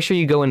 So make sure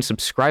you go and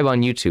subscribe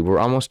on YouTube. We're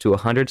almost to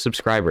 100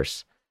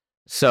 subscribers.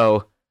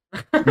 So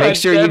make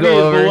sure you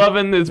go over.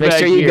 Loving this make back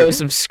sure you here. go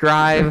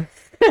subscribe.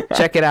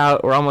 Check it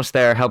out. We're almost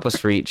there. Help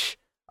us reach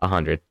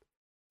 100.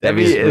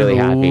 Debbie's is really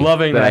happy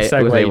loving that that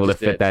I was segue able you to just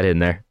fit did. that in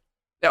there.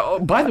 Oh,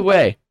 by the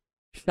way,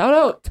 shout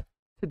out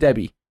to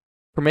Debbie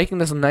for making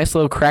this a nice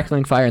little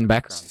crackling fire in the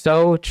background.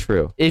 So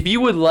true. If you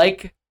would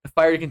like the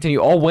fire to continue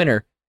all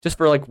winter, just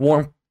for like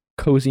warm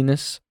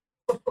coziness,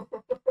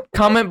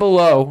 comment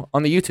below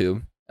on the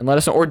YouTube and let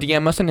us know, or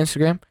DM us on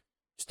Instagram.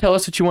 Just tell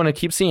us that you want to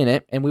keep seeing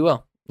it, and we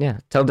will. Yeah.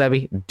 Tell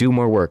Debbie, do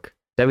more work.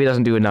 Debbie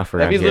doesn't do enough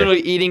around Debbie's here.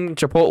 literally eating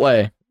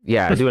Chipotle.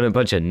 Yeah, doing a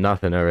bunch of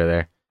nothing over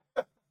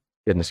there.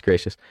 Goodness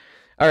gracious.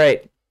 All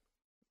right.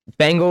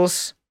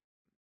 Bengals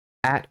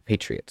at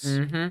Patriots.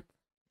 Mm-hmm.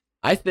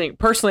 I think,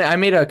 personally, I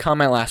made a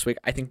comment last week.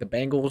 I think the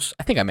Bengals,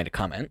 I think I made a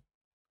comment.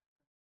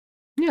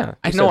 Yeah.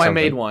 I you know said I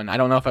made something. one. I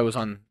don't know if I was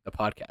on the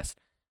podcast.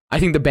 I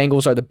think the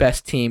Bengals are the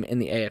best team in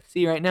the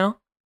AFC right now.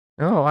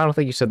 Oh, I don't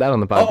think you said that on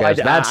the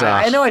podcast.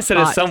 I know I said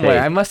it hot somewhere.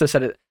 take. I must have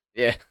said it.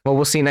 Yeah. Well,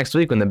 we'll see next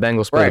week when the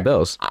Bengals play the Right.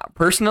 Bills.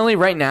 Personally,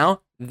 right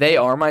now, they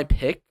are my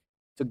pick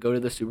to go to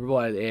the Super Bowl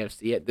out of the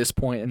AFC at this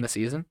point in the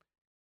season.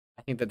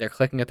 I think that they're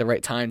clicking at the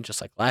right time,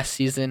 just like last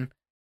season.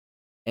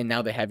 And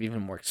now they have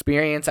even more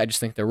experience. I just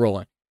think they're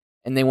rolling.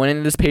 And they went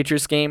into this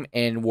Patriots game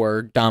and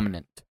were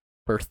dominant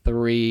for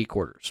 3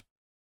 quarters.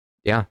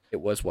 Yeah.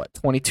 It was what,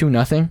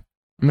 22-0?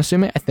 I'm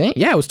assuming. I think.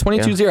 Yeah, it was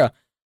 22-0.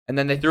 And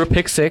then they threw a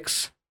pick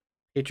 6.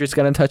 Patriots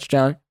got a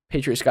touchdown.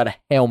 Patriots got a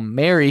Hail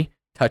Mary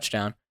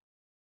touchdown.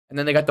 And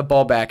then they got the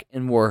ball back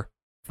and were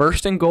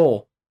first and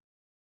goal,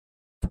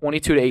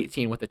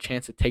 22-18, with a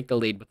chance to take the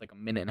lead with like a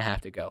minute and a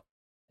half to go.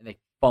 And they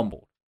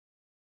fumbled.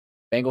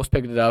 Bengals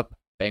picked it up.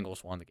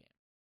 Bengals won the game.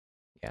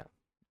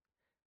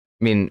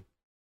 I mean,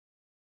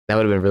 that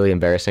would have been really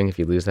embarrassing if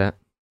you lose that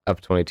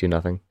up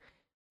 22-0.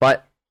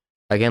 But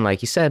again,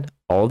 like you said,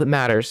 all that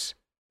matters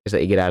is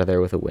that you get out of there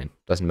with a win.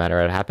 Doesn't matter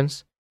how it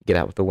happens, you get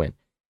out with a win.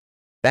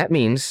 That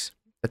means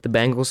that the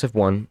Bengals have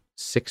won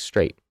 6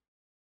 straight,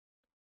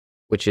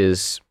 which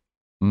is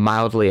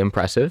mildly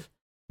impressive.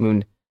 I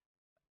mean,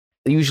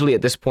 usually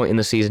at this point in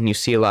the season, you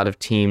see a lot of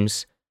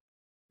teams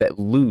that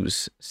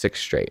lose 6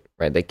 straight,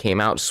 right? They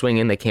came out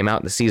swinging, they came out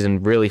in the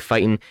season really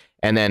fighting,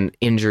 and then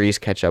injuries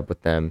catch up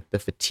with them. The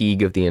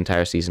fatigue of the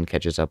entire season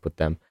catches up with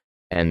them,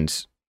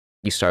 and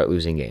you start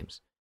losing games.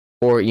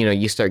 Or,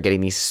 you start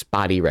getting these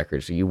spotty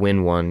records. You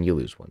win 1, you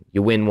lose 1.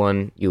 You win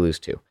 1, you lose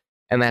 2.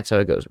 And that's how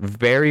it goes.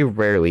 Very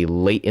rarely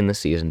late in the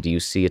season do you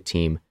see a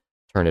team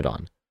turn it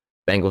on.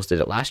 Bengals did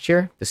it last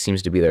year. This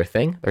seems to be their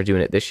thing. They're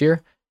doing it this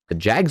year. The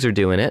Jags are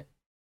doing it.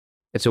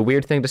 It's a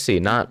weird thing to see.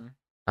 Not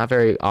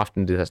very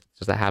often does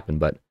that happen,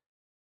 but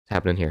it's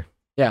happening here.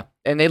 Yeah,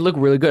 and they look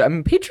really good. I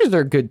mean, Patriots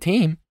are a good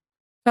team.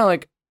 It's not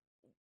like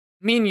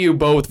me and you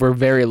both were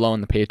very low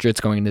on the Patriots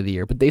going into the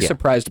year, but they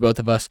surprised both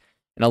of us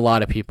and a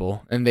lot of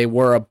people, and they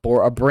were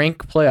a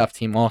brink playoff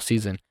team all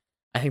season.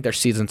 I think their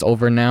season's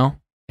over now.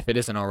 If it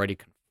isn't already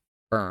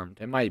confirmed,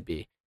 it might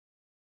be.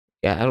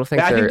 Yeah, I don't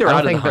think they're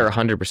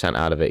 100%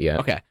 out of it yet.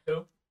 Okay.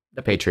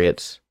 The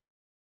Patriots.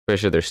 Pretty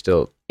sure they're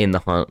still in the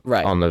hunt,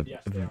 Right. on the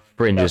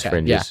fringes.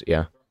 Okay,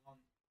 Yeah.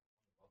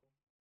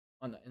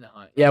 In the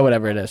hunt. Yeah,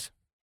 whatever it is.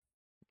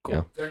 Cool.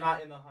 Yeah. They're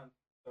not in the hunt.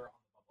 They're on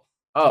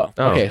Oh,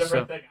 Oh. okay. the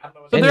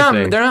bubble. So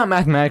Interesting. they're not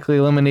mathematically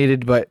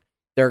eliminated, but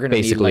they're gonna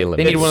Basically need,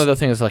 they need eliminated. one of those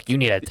things like you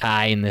need a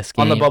tie in this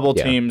game. On the bubble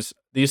Yeah. teams,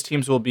 these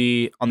teams will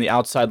be on the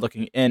outside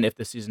looking in if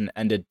the season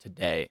ended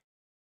today.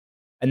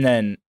 And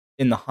then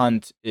in the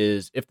hunt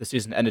is if the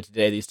season ended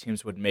today, these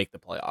teams would make the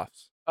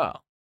playoffs. Oh,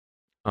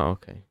 Oh,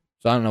 okay.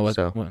 so I don't know what.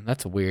 So-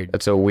 That's a weird.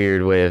 That's a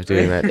weird way of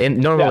doing that. And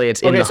normally Yeah.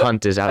 it's in Okay, the so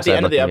hunt is At the outside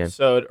end of the looking in.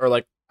 episode, or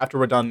like after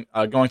we're done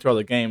going through all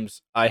the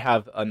games, I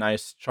have a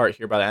nice chart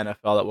here by the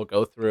NFL that we'll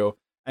go through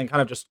and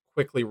kind of just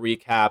quickly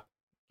recap,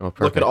 Oh, look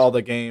perfect. at all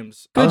the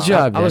games. Good Oh,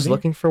 job, I was Debbie.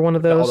 looking for one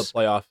of All the those,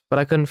 playoff. but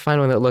I couldn't find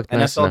one that looked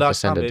nice enough to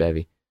send to NFL.com,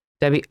 Debbie.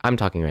 Debbie, I'm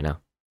talking right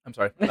now. I'm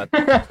sorry.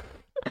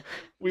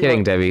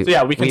 Kidding, Debbie. So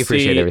yeah, we can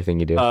appreciate see, everything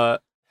you do.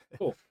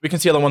 Cool. We can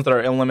see all the ones that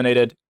are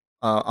eliminated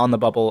on the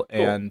bubble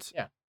and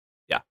Yeah.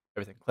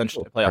 everything clinched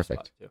Cool. the playoff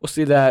Perfect. spot too. We'll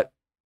see that.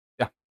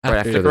 Yeah. Right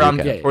after Stick the around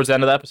recap. towards the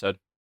end of the episode.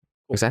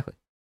 Exactly.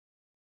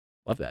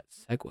 Love that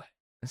segue.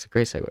 That's a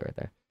great segue right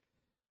there.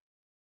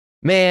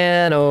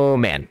 Man, oh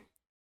man.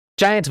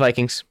 Giants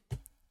Vikings.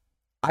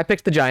 I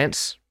picked the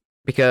Giants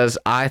because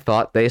I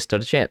thought they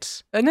stood a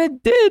chance. And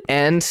it did.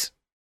 And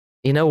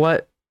you know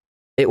what?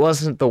 It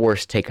wasn't the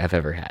worst take I've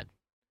ever had.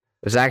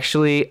 It was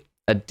actually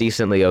a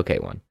decently okay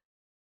one.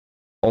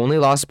 Only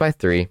lost by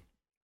 3.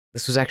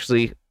 This was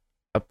actually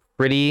a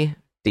pretty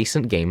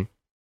decent game.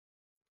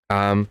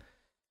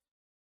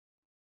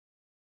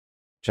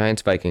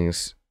 Giants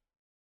Vikings.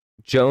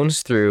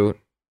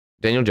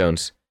 Daniel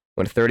Jones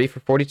went 30 for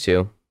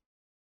 42,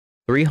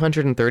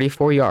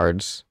 334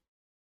 yards,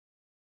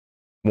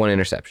 1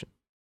 interception.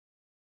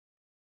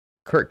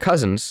 Kirk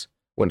Cousins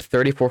went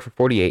 34 for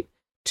 48,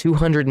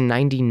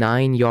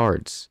 299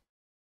 yards.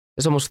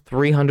 That's almost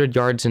 300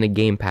 yards in a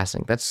game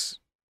passing. That's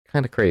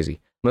kind of crazy.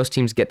 Most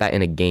teams get that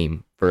in a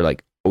game for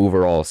like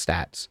overall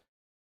stats,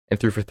 and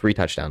threw for 3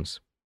 touchdowns.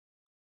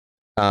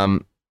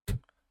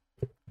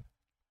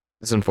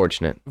 It's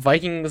unfortunate.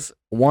 Vikings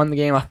won the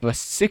game off of a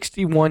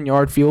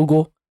 61-yard field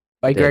goal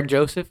by They did. Greg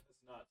Joseph.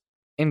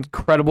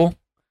 Incredible.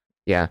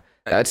 Yeah,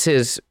 that's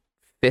his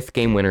 5th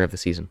game winner of the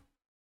season.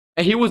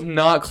 And he was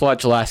not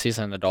clutch last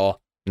season at all.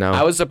 No,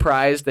 I was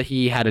surprised that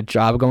he had a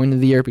job going into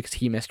the year because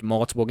he missed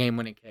multiple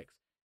game-winning kicks.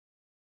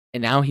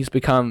 And now he's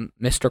become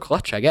Mr.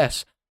 Clutch, I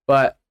guess.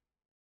 But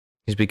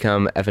he's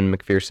become Evan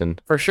McPherson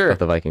for sure, of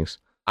the Vikings.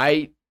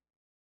 I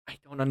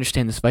don't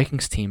understand this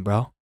Vikings team,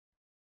 bro.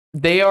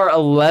 They are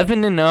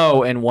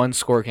 11-0 in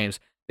one-score games.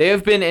 They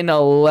have been in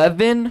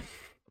 11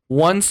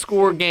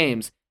 one-score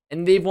games,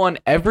 and they've won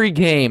every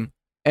game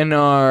and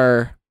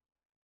are,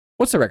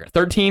 what's the record?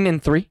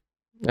 13-3?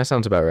 That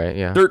sounds about right.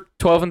 Yeah. They're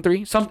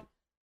 12-3?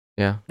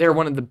 Yeah. They're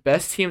one of the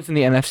best teams in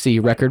the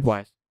NFC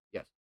record-wise.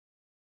 Yes.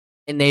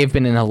 And they have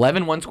been in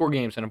 11 one-score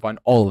games and have won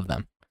all of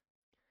them.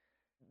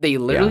 They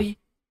literally,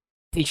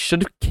 they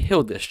should have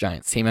killed this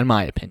Giants team, in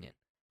my opinion.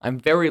 I'm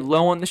very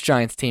low on this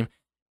Giants team,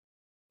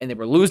 and they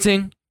were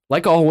losing,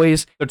 like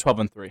always. They're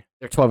 12-3.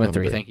 They're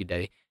 12-3. Thank you,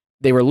 Daddy.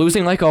 They were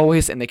losing like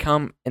always, and they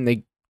come and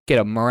they get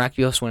a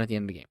miraculous win at the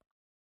end of the game.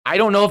 I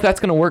don't know if that's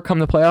going to work come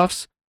the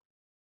playoffs,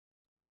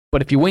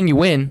 but if you win, you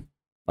win,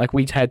 like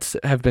we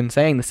have been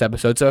saying this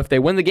episode. So if they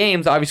win the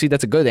games, obviously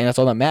that's a good thing. That's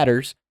all that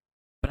matters.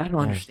 But I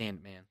don't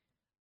understand, man.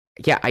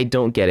 Yeah, I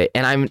don't get it.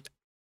 And I'm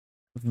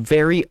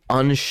very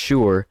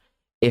unsure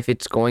if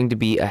it's going to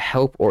be a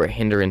help or a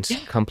hindrance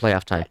come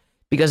playoff time.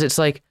 Because it's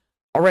like,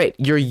 all right,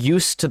 you're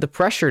used to the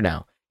pressure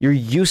now. You're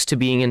used to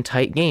being in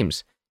tight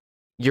games.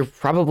 You're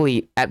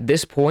probably, at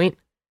this point,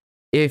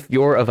 if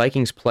you're a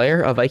Vikings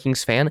player, a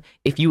Vikings fan,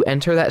 if you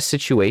enter that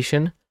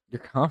situation You're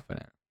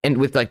confident. and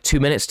with like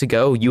 2 minutes to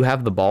go, you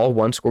have the ball,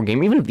 1-score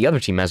game, even if the other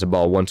team has a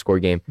ball, 1-score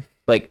game,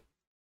 like,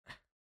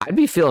 I'd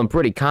be feeling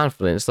pretty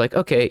confident. It's like,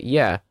 okay,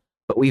 yeah,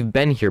 but we've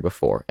been here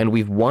before and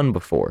we've won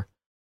before.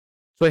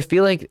 So I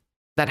feel like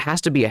that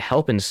has to be a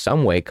help in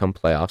some way come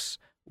playoffs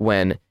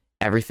when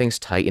everything's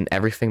tight and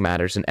everything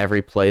matters and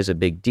every play is a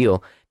big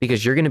deal,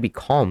 because you're going to be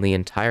calm the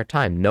entire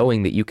time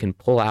knowing that you can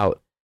pull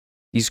out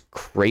these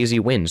crazy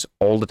wins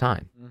all the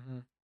time. Mm-hmm.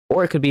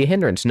 Or it could be a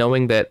hindrance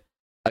knowing that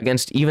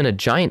against even a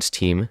Giants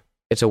team,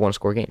 it's a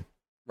 1-score game.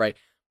 Right.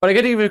 But I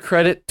got to give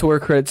credit to where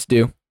credit's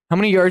due. How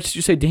many yards did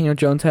you say Daniel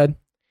Jones had?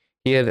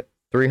 He had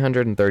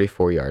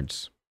 334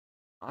 yards.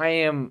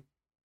 I'm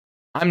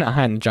not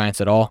high on the Giants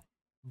at all,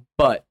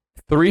 but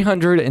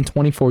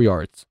 324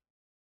 yards.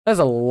 That's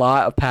a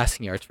lot of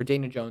passing yards for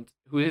Daniel Jones,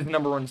 who is his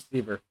number one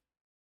receiver.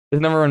 His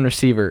number one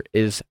receiver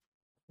is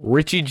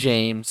Richie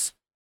James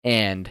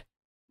and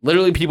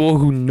literally people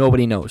who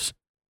nobody knows.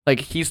 Like,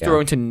 he's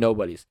throwing to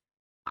nobodies.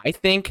 I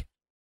think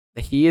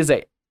that he is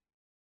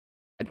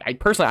I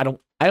personally,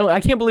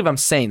 I can't believe I'm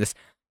saying this,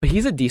 but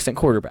he's a decent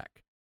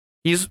quarterback.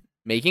 He's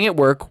making it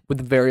work with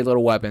very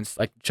little weapons,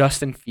 like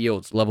Justin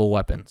Fields level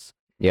weapons.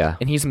 Yeah.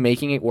 And he's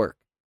making it work.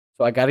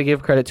 So I got to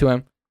give credit to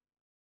him.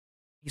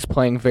 He's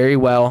playing very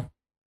well,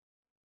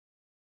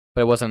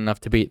 but it wasn't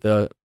enough to beat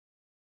the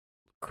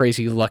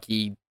crazy,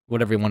 lucky,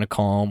 whatever you want to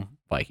call them,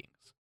 Vikings.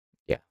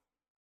 Yeah.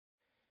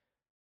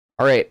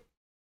 All right.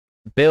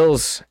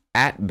 Bills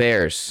at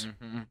Bears.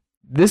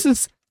 This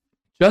is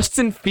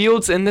Justin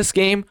Fields in this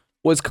game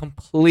was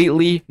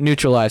completely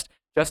neutralized.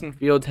 Justin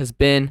Fields has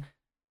been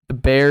the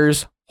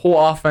Bears' whole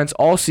offense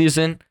all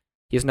season.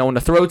 He has no one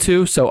to throw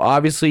to, so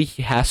obviously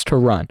he has to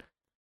run.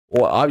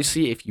 Well,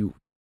 obviously, if you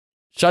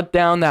shut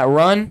down that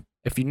run,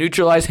 If you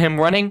neutralize him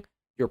running,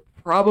 you're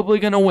probably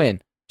going to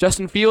win.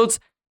 Justin Fields,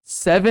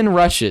 7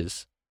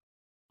 rushes,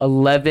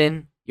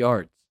 11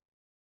 yards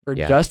for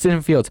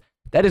Justin Fields.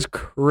 That is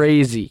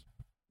crazy.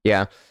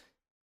 Yeah.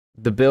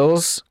 The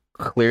Bills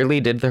clearly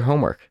did their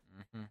homework.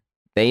 Mm-hmm.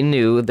 They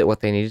knew that what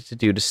they needed to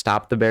do to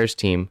stop the Bears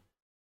team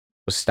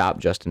was stop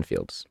Justin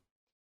Fields.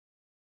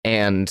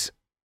 And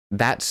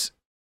that's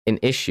an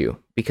issue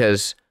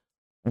because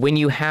when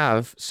you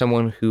have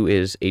someone who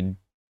is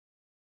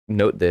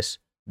note this,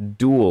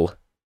 dual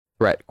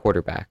threat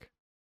quarterback,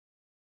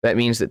 that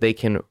means that they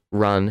can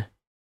run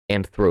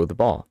and throw the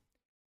ball.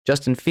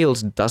 Justin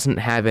Fields doesn't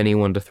have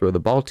anyone to throw the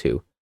ball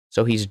to,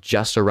 so he's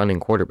just a running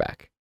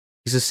quarterback.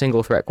 He's a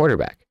single threat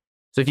quarterback.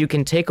 So if you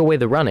can take away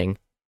the running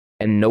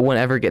and no one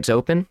ever gets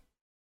open,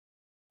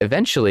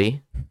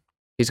 eventually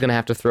he's going to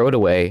have to throw it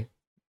away.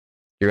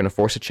 You're going to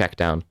force a check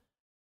down,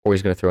 or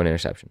he's going to throw an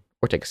interception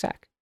or take a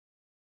sack.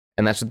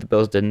 And that's what the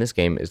Bills did in this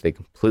game, is they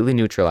completely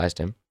neutralized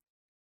him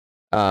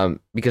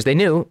because they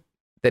knew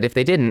that if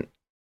they didn't,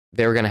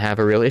 they were going to have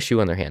a real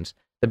issue on their hands.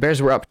 The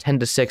Bears were up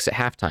 10-6 at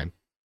halftime.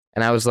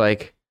 And I was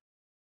like,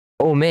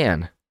 oh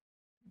man,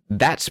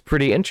 that's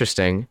pretty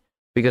interesting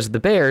because the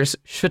Bears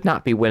should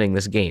not be winning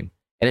this game.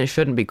 And it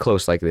shouldn't be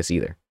close like this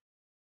either.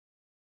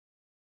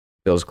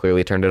 Bills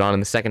clearly turned it on in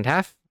the second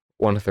half,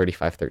 won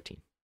 35-13.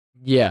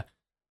 Yeah.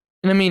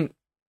 And I mean,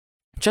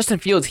 Justin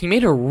Fields, he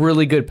made a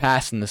really good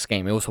pass in this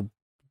game. It was a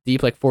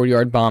deep,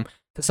 40-yard bomb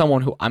to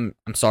someone who I'm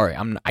sorry,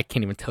 I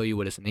can't even tell you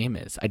what his name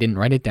is. I didn't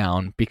write it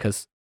down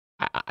because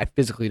I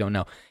physically don't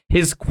know.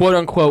 His quote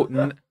unquote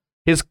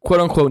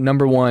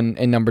number 1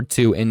 and number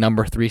 2 and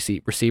number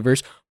 3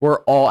 receivers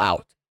were all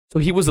out. So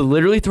he was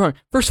literally throwing.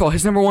 First of all,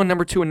 his number 1,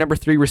 number 2, and number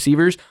 3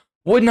 receivers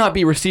would not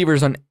be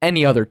receivers on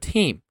any other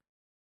team,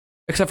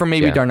 except for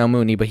maybe Darnell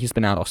Mooney, but he's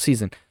been out all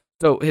season.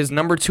 So his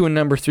number 2 and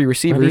number 3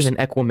 receivers. Not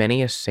even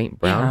Equimanius St.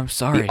 Brown. Yeah, I'm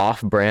sorry. The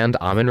off-brand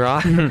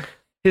Amon-Ra.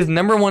 His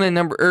number 1 and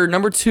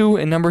number 2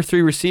 and number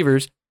 3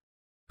 receivers,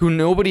 who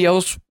nobody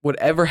else would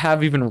ever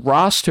have even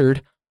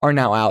rostered, are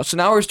now out. So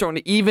now we're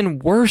starting to even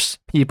worse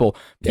people.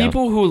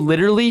 People who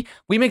literally,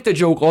 we make the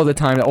joke all the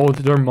time that,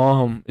 their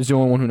mom is the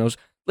only one who knows.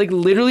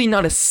 Literally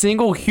not a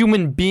single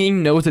human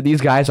being knows that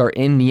these guys are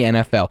in the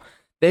NFL.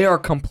 They are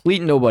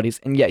complete nobodies,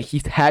 and yet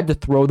he had to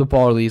throw the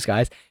ball to these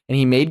guys, and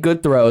he made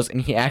good throws,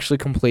 and he actually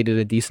completed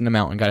a decent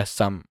amount and got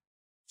us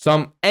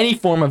any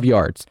form of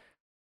yards.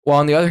 While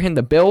on the other hand,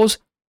 the Bills,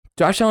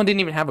 Josh Allen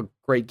didn't even have a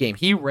great game.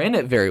 He ran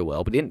it very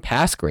well, but didn't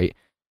pass great.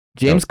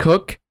 James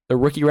Cook, the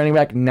rookie running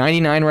back,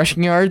 99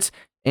 rushing yards,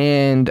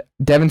 and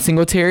Devin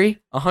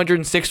Singletary,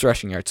 106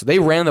 rushing yards. So they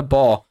ran the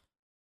ball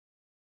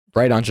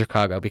right on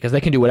Chicago because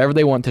they can do whatever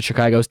they want to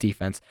Chicago's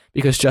defense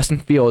because Justin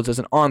Fields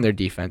isn't on their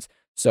defense.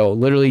 So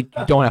literally,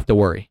 you don't have to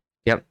worry.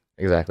 Yep,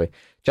 exactly.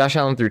 Josh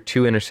Allen threw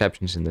 2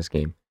 interceptions in this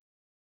game,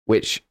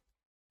 which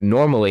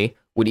normally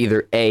would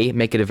either A,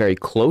 make it a very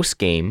close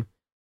game,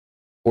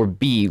 or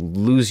B,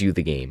 lose you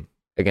the game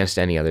against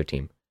any other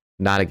team.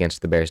 Not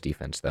against the Bears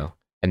defense, though,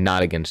 and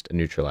not against a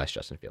neutralized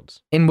Justin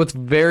Fields. And what's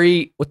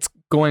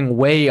going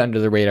way under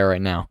the radar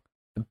right now,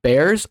 the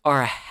Bears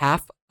are a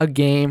half a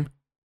game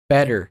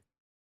better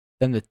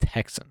than the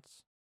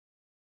Texans.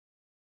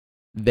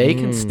 They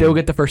can still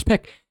get the first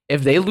pick.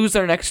 If they lose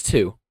their next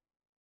 2,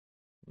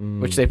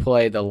 which they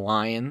play the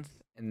Lions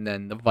and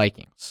then the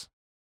Vikings,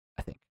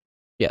 I think.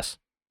 Yes,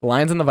 the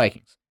Lions and the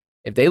Vikings.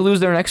 If they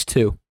lose their next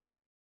 2,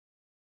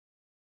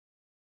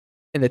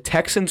 and the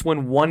Texans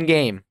win 1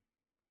 game,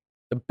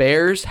 the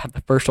Bears have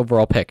the first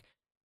overall pick.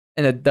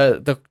 And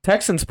the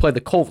Texans play the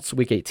Colts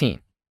week 18.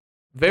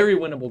 Very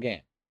winnable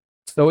game.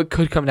 So it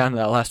could come down to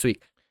that last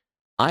week.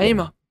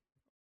 I'm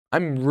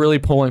really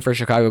pulling for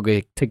Chicago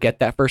to get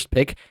that first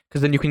pick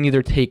because then you can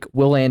either take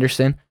Will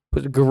Anderson,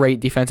 who's a great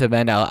defensive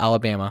end out of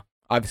Alabama.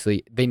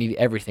 Obviously, they need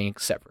everything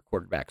except for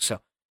quarterback, so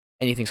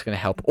anything's going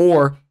to help.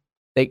 Or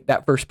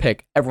that first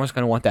pick, everyone's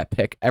going to want that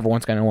pick.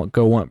 Everyone's going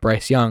to want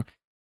Bryce Young.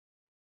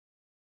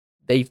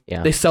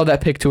 They sell that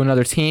pick to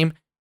another team,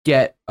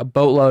 get a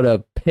boatload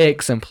of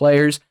picks and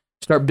players,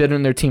 start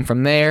building their team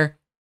from there.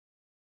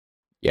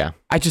 Yeah.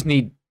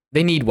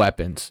 They need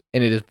weapons,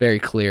 and it is very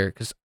clear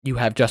because you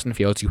have Justin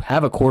Fields, you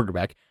have a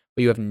quarterback,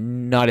 but you have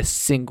not a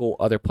single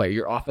other player.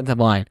 Your offensive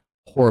line,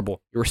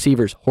 horrible. Your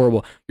receivers,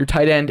 horrible. Your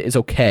tight end is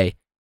okay.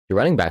 Your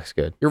running back's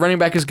good. Your running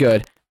back is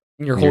good.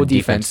 And your whole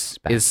defense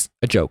is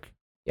a joke.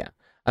 Yeah.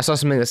 I saw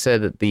something that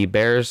said that the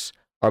Bears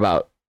are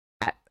about,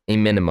 at a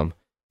minimum,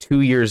 2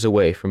 years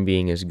away from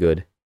being as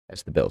good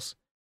as the Bills.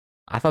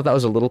 I thought that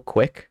was a little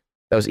quick.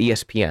 That was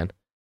ESPN.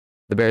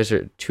 The Bears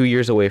are 2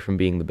 years away from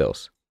being the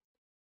Bills.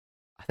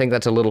 I think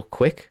that's a little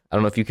quick. I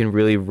don't know if you can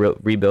really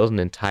rebuild an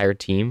entire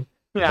team.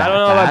 Yeah, I don't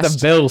know about the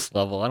Bills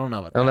level. I don't know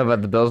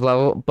about the Bills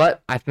level,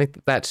 but I think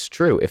that's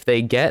true. If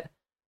they get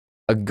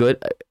a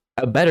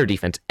better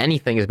defense,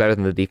 anything is better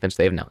than the defense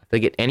they have now. If they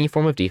get any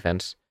form of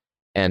defense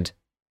and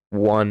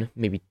 1,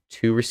 maybe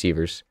 2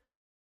 receivers,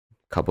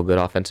 a couple good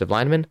offensive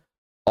linemen,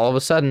 all of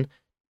a sudden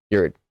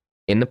you're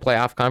in the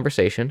playoff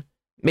conversation.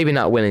 Maybe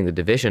not winning the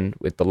division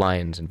with the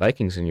Lions and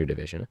Vikings in your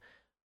division,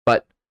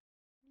 but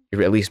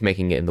you're at least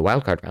making it in the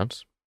wild card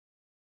rounds.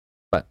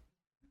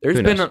 There's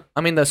Who been, knows?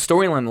 the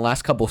storyline the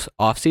last couple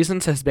off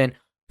seasons has been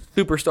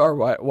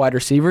superstar wide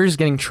receivers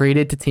getting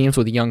traded to teams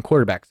with young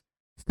quarterbacks.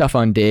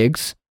 Stephon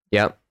Diggs,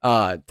 Yep.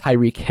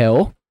 Tyreek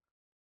Hill,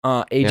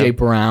 AJ Yep.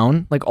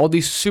 Brown, like all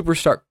these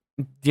superstar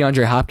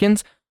DeAndre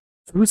Hopkins.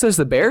 Who says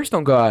the Bears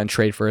don't go out and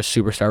trade for a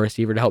superstar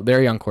receiver to help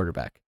their young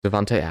quarterback?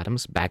 Devontae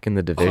Adams back in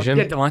the division.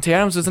 Oh, yeah, Devontae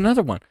Adams is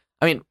another one.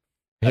 I mean,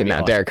 that'd be Now,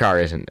 awesome. Derek Carr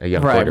isn't a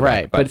young right,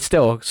 quarterback. but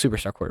still a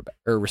superstar quarterback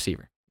or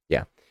receiver.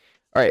 All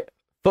right,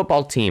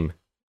 football team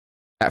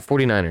at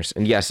 49ers.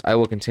 And yes, I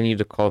will continue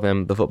to call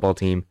them the football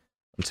team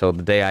until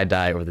the day I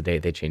die or the day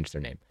they change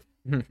their name,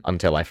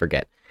 until I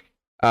forget.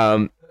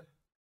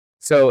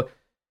 So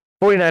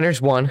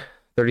 49ers won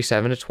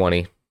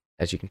 37-20,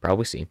 as you can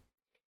probably see.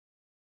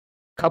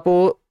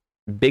 Couple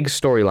big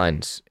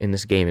storylines in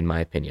this game, in my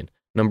opinion.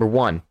 Number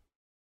one,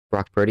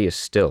 Brock Purdy is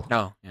still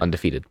No, yeah.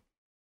 undefeated.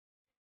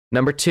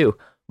 Number two,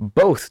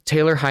 both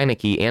Taylor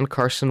Heineke and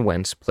Carson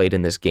Wentz played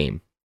in this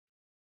game.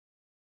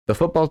 The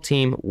football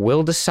team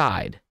will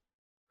decide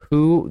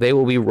who they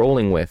will be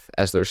rolling with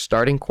as their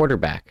starting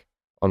quarterback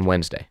on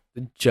Wednesday.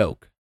 The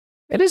joke.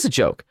 It is a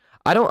joke.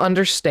 I don't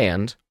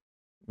understand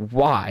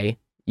why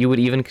you would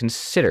even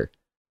consider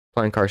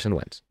playing Carson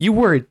Wentz. You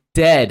were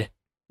dead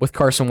with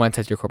Carson Wentz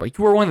as your quarterback.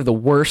 You were one of the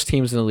worst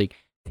teams in the league.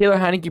 Taylor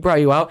Heineke brought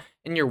you out,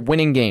 and you're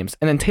winning games.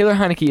 And then Taylor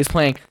Heineke is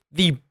playing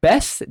the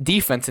best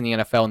defense in the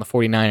NFL in the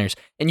 49ers,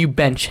 and you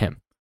bench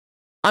him.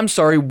 I'm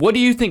sorry, what do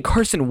you think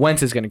Carson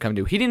Wentz is going to come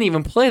do? He didn't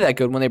even play that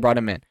good when they brought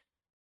him in.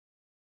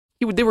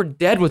 They were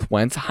dead with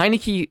Wentz.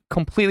 Heineke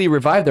completely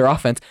revived their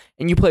offense,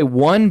 and you play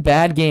one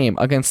bad game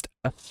against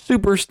a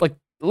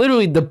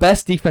literally the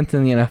best defense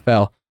in the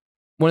NFL,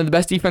 one of the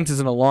best defenses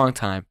in a long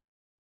time,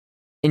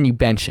 and you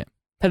bench him.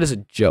 That is a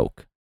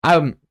joke.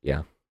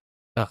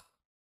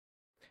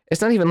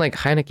 It's not even like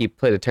Heineke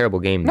played a terrible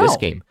game this No.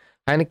 game.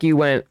 Heineke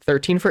went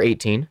 13 for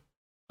 18,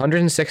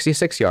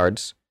 166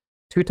 yards,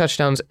 2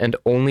 touchdowns, and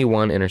only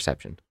 1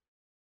 interception.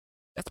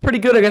 That's pretty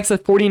good against the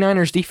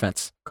 49ers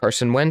defense.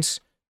 Carson Wentz,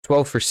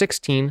 12 for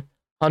 16,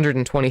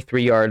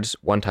 123 yards,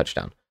 1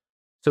 touchdown.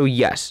 So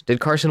yes, did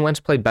Carson Wentz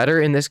play better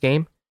in this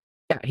game?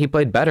 Yeah, he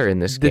played better in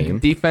this The game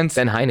defense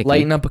than Heineke.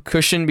 lighten up a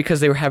cushion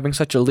because they were having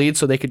such a lead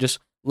so they could just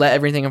let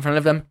everything in front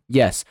of them?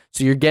 Yes.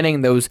 So you're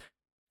getting those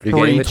You're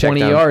getting the 20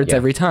 check down, yards yeah.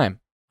 every time.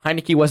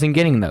 Heineke wasn't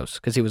getting those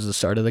because he was the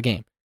start of the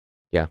game.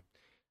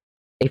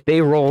 If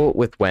they roll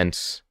with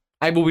Wentz,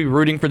 I will be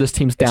rooting for this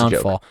team's It's a joke.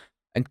 downfall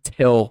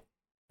until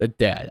the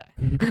day I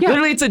die.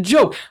 Literally, it's a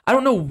joke. I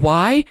don't know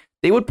why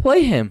they would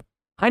play him.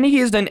 Heineke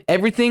has done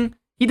everything.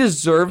 He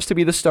deserves to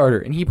be the starter,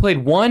 and he played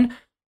one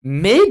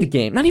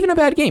mid-game, not even a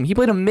bad game. He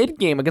played a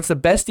mid-game against the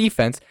best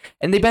defense,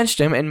 and they benched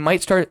him and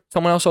might start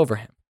someone else over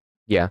him.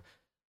 yeah.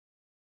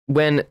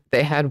 When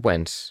they had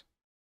Wentz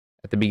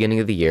at the beginning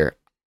of the year,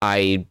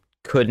 I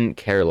couldn't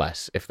care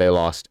less if they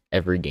lost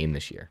every game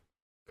this year.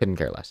 Couldn't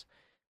care less.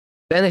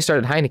 Then they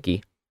started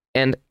Heineke,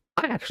 and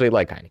I actually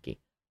like Heineke.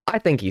 I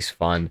think he's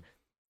fun.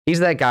 He's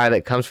that guy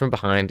that comes from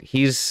behind.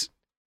 He's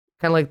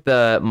kind of like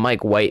the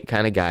Mike White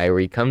kind of guy where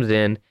he comes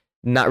in,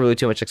 not really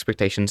too much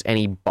expectations, and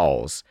he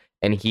balls.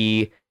 And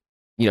he's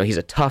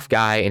a tough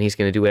guy, and he's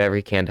going to do whatever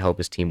he can to help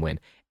his team win.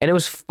 And it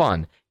was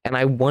fun, and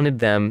I wanted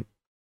them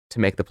to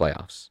make the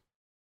playoffs.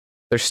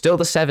 They're still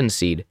the 7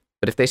 seed,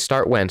 but if they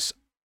start Wentz,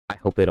 I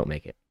hope they don't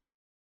make it.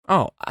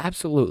 Oh,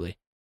 absolutely.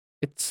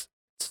 It's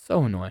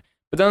so annoying.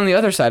 But then on the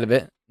other side of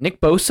it, Nick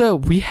Bosa,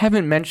 we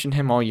haven't mentioned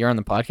him all year on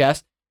the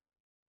podcast.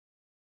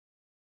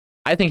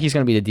 I think he's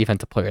going to be the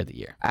defensive player of the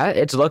year.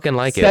 It's looking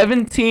like it.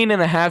 17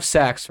 and a half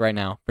sacks right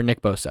now for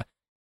Nick Bosa.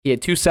 He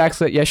had 2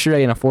 sacks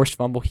yesterday and a forced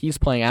fumble. He's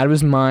playing out of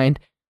his mind,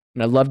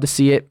 and I'd love to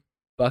see it.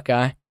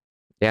 Buckeye,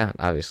 Yeah,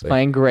 obviously.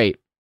 playing great.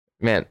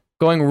 Man,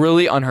 Going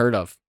really unheard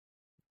of.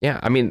 yeah,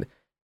 I mean,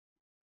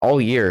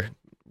 all year,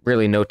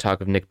 really no talk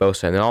of Nick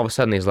Bosa. And then all of a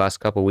sudden, these last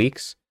couple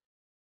weeks,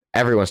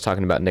 everyone's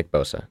talking about Nick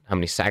Bosa. How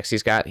many sacks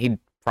he's got. He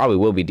probably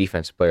will be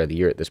Defensive Player of the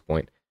Year at this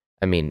point.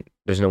 I mean,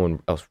 there's no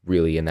one else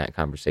really in that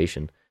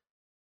conversation.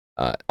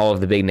 All of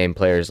the big name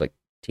players like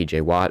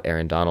TJ Watt,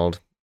 Aaron Donald,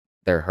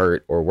 they're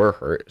hurt or were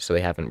hurt, so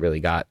they haven't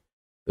really got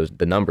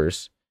the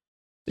numbers.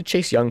 Did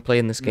Chase Young play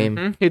in this game?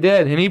 Mhm, he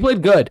did, and he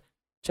played good.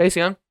 Chase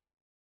Young.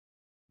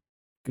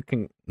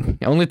 It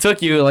only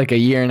took you like a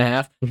year and a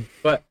half,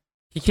 but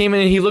he came in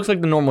and he looks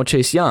like the normal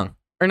Chase Young.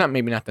 Or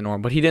maybe not the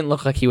normal, but he didn't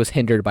look like he was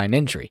hindered by an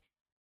injury.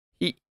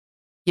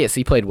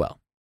 He played well.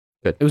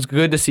 Good. It was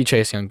good to see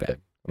Chase Young back.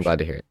 Good. I'm glad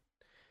to hear it.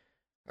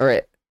 All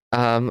right.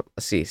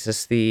 Let's see. Is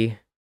this the...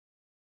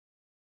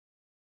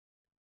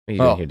 What are you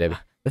doing here, Debbie?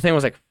 The thing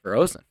was like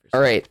frozen.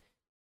 All right.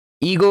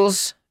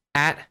 Eagles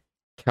at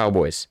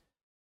Cowboys.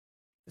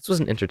 This was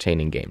an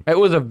entertaining game. It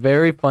was a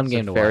very fun It's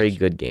game a to very watch.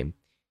 good game.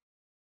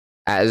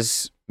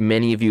 As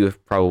many of you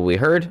have probably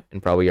heard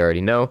and probably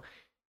already know,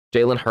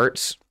 Jalen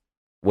Hurts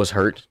was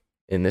hurt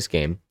in this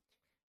game.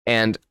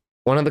 And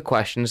one of the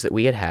questions that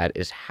we had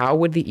is how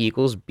would the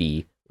Eagles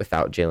be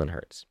without Jalen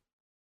Hurts?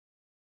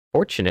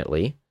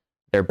 Fortunately,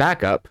 their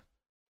backup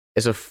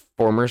is a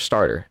former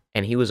starter,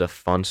 and he was a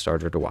fun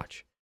starter to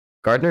watch.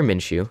 Gardner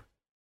Minshew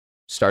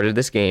started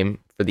this game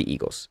for the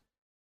Eagles.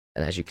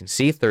 And as you can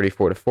see,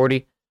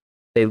 34-40,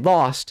 they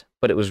lost,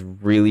 but it was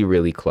really,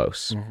 really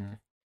close.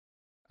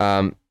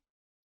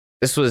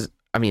 This was,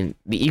 the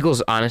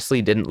Eagles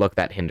honestly didn't look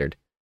that hindered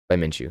by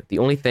Minshew. The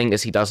only thing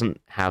is he doesn't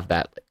have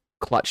that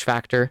clutch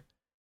factor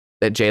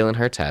that Jalen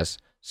Hurts has.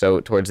 So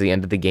towards the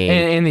end of the game,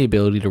 and the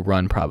ability to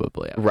run,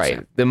 probably. Right.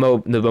 Say. The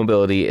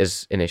mobility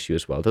is an issue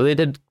as well. Though they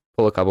did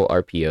pull a couple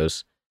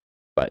RPOs,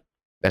 but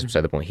that's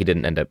beside the point. He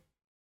didn't end up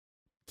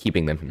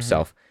keeping them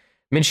himself.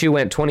 Minshew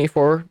went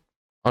 24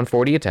 on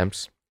 40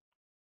 attempts,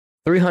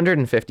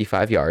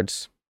 355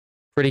 yards,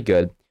 pretty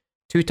good.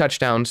 2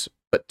 touchdowns,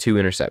 but 2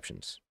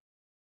 interceptions.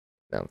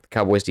 Now, the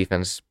Cowboys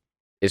defense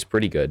is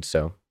pretty good,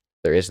 so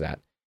there is that.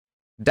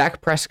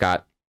 Dak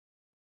Prescott,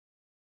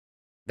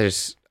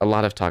 there's a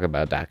lot of talk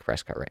about Dak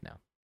Prescott right now.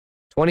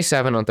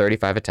 27 on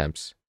 35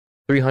 attempts,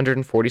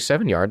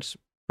 347 yards,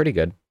 pretty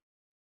good.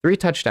 3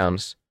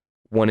 touchdowns,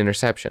 1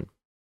 interception.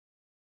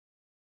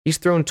 He's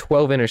thrown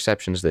 12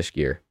 interceptions this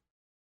year.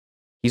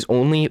 He's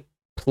only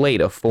played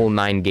a full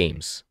 9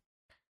 games.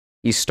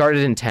 He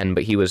started in 10,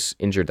 but he was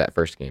injured that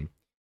first game.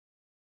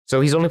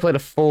 So he's only played a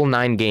full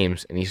 9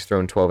 games, and he's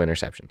thrown 12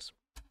 interceptions.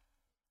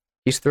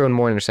 He's thrown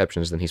more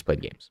interceptions than he's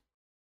played games.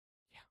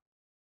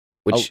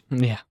 Which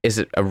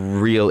is a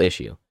real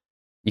issue.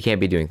 You can't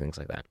be doing things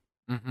like that.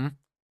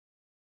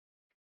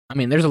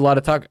 There's a lot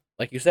of talk.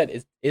 Like you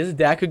said, is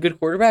Dak a good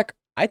quarterback?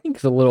 I think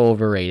he's a little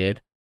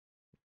overrated.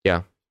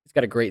 Yeah. He's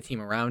got a great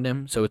team around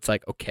him, so it's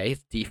like, okay,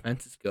 his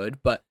defense is good,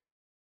 but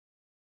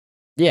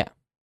yeah,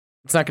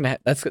 it's not gonna.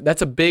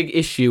 That's a big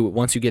issue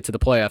once you get to the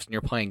playoffs and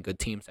you're playing good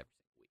teams every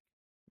week.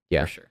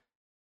 Yeah, for sure.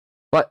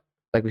 But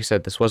like we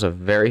said, this was a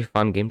very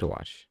fun game to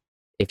watch.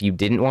 If you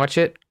didn't watch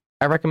it,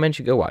 I recommend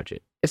you go watch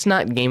it. It's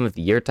not game of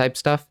the year type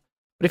stuff,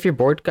 but if you're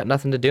bored, got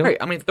nothing to do, right?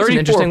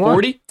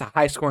 34-40, it's a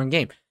high scoring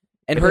game.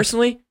 And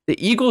personally, the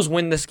Eagles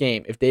win this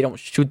game if they don't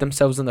shoot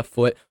themselves in the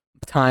foot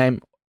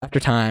time after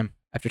time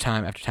after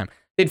time after time.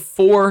 They had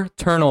 4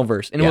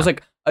 turnovers, and it was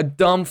like a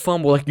dumb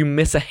fumble, like you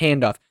miss a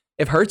handoff.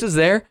 If Hurts is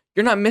there,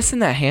 you're not missing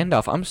that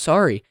handoff. I'm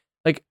sorry.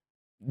 Like,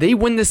 they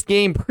win this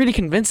game pretty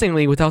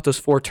convincingly without those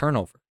 4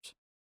 turnovers.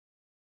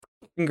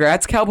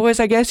 Congrats, Cowboys,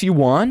 I guess. You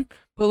won.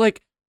 But,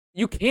 like,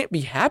 you can't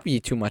be happy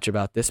too much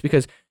about this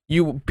because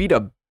you beat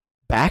a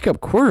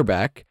backup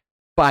quarterback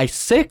by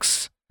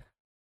 6,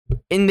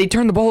 and they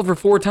turned the ball over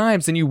 4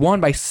 times, and you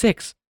won by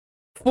 6.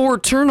 4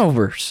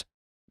 turnovers.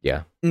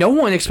 Yeah. No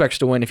one expects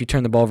to win if you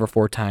turn the ball over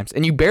 4 times,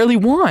 and you barely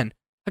won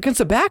against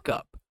a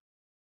backup.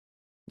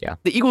 Yeah.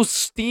 The Eagles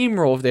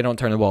steamroll if they don't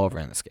turn the ball over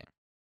in this game.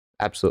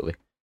 Absolutely.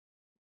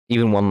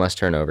 Even 1 less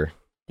turnover.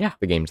 Yeah.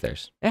 The game's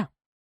theirs. Yeah.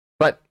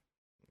 But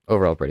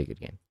overall, pretty good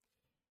game.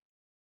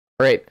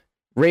 All right.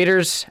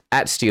 Raiders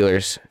at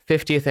Steelers,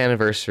 50th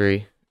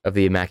anniversary of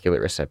the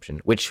Immaculate Reception,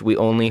 which we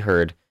only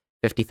heard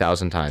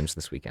 50,000 times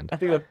this weekend. I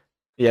think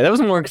that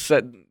was more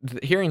exciting.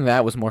 Hearing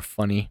that was more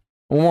funny,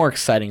 more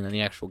exciting than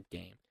the actual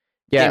game.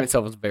 The game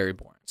itself was very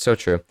boring. So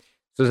true.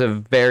 So it was a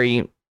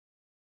very,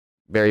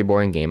 very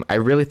boring game. I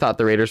really thought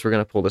the Raiders were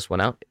going to pull this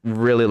one out. It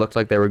really looked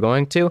like they were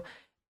going to,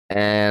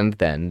 and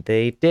then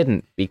they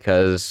didn't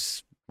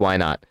because why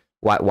not?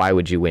 Why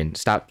would you win?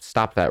 Stop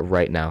that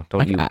right now.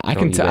 I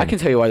can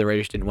tell you why the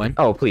Raiders didn't win.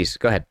 Oh, please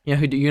go ahead. You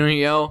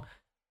know,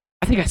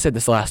 I think I said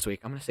this last week.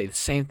 I'm going to say the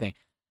same thing.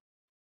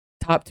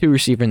 Top 2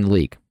 receiver in the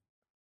league.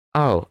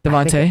 Oh,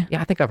 Devontae?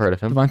 I think I've heard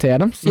of him. Devontae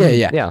Adams?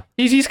 Mm-hmm. Yeah.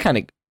 He's kind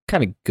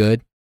of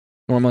good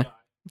normally.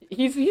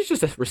 He's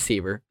just a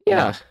receiver.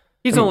 Yeah.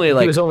 He was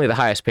only the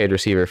highest paid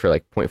receiver for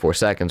like 0.4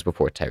 seconds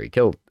before Tyreek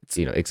Hill,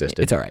 existed.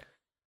 It's all right.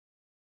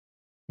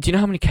 Do you know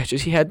how many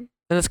catches he had in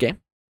this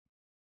game?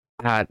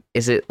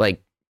 Is it like,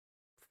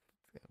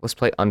 let's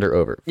play under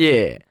over.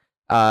 Yeah.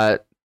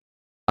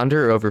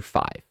 Under or over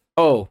 5.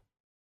 Oh.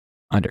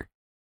 Under.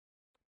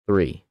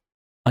 3.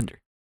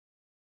 Under.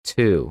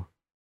 2.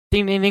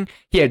 Ding, ding, ding.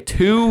 He had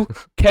 2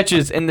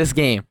 catches in this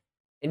game.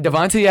 And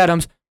Devontae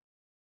Adams,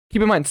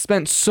 keep in mind,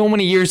 spent so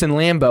many years in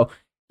Lambeau.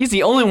 He's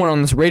the only one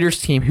on this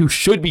Raiders team who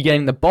should be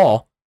getting the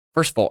ball,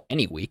 first of all,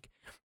 any week,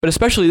 but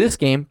especially this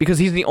game because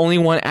he's the only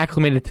one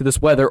acclimated to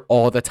this weather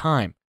all the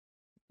time.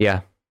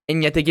 Yeah.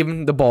 And yet they give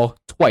him the ball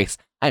twice.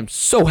 I'm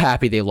so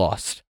happy they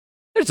lost.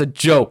 There's a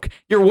joke.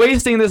 You're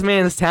wasting this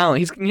man's talent.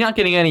 He's not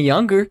getting any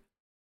younger.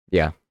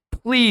 Yeah.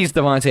 Please,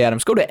 Devontae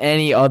Adams, go to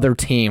any other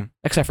team,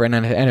 except for an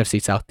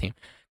NFC South team.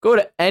 Go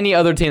to any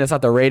other team that's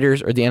not the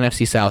Raiders or the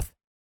NFC South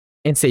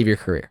and save your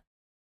career.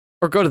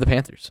 Or go to the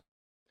Panthers.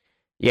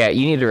 Yeah,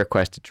 you need to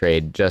request a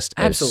trade just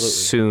Absolutely. as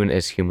soon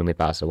as humanly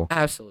possible.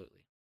 Absolutely.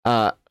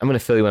 I'm going to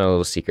fill you in on a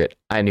little secret.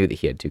 I knew that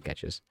he had 2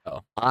 catches.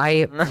 Oh.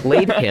 I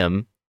played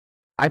him.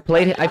 I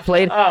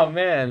played. Oh,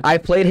 man. I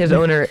played his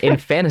owner in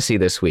fantasy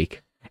this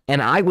week,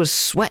 and I was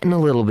sweating a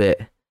little bit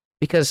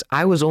because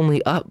I was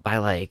only up by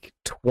like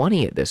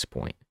 20 at this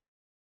point.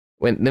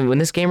 When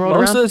this game rolled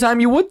around, most of the time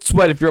you would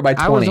sweat if you're up by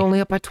 20. I was only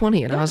up by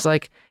 20, and I was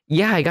like,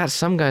 yeah, I got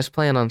some guys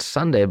playing on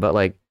Sunday, but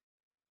like,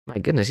 my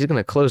goodness, he's going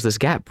to close this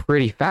gap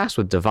pretty fast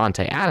with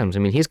Devontae Adams. I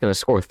mean, he's going to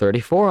score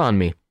 34 on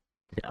me.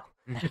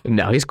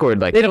 No, he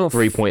scored like They don't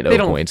 3.0 They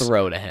don't points.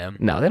 throw to him.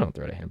 No, they don't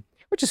throw to him,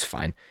 which is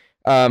fine.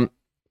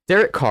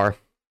 Derek Carr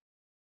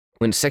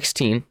went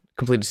 16,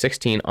 completed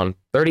 16 on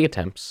 30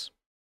 attempts.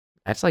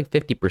 That's like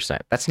 50%.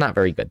 That's not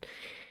very good.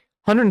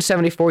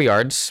 174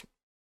 yards.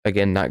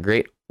 Again, not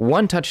great.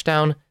 1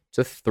 touchdown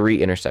to 3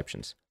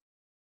 interceptions.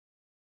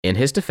 In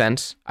his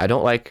defense, I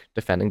don't like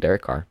defending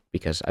Derek Carr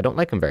because I don't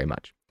like him very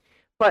much.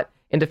 But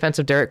in defense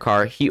of Derek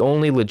Carr, he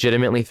only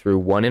legitimately threw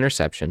 1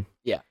 interception.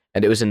 Yeah.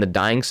 And it was in the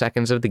dying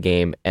seconds of the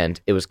game,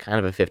 and it was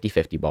kind of a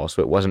 50-50 ball,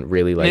 so it wasn't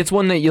really like... And it's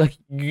one that you like.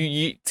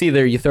 It's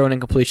either you throw an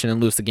incompletion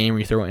and lose the game, or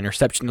you throw an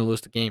interception to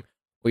lose the game,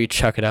 or you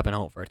chuck it up and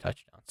hope for a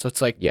touchdown. So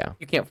it's like, yeah,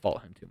 you can't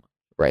fault him too much.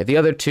 Right. The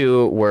other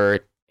 2 were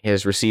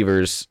his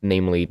receivers,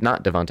 namely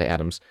not Devontae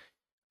Adams.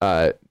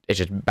 It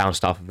just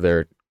bounced off of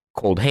their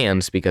cold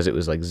hands because it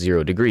was like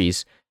 0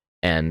 degrees,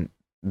 and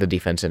the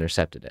defense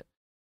intercepted it.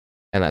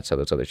 And that's how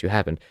those other 2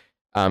 happened.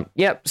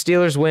 Yep,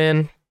 Steelers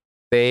win.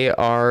 They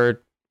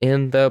are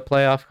in the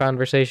playoff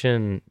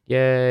conversation.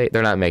 Yay.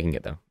 They're not making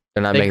it, though.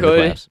 They're not making the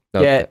playoffs.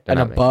 No, get they're an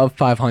not above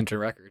 500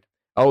 record.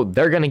 Oh,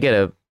 they're going to get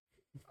a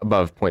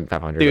above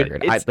 .500 Dude,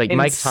 record. it's Like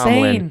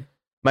insane.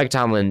 Mike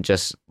Tomlin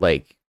just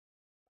like,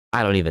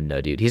 I don't even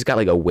know, dude. He's got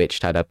like a witch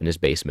tied up in his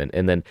basement.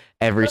 And then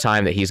every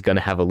time that he's going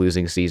to have a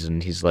losing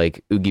season, he's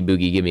like, oogie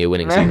boogie, give me a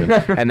winning season.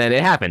 And then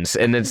it happens.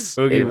 And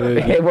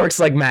it works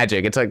like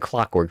magic. It's like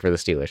clockwork for the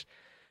Steelers.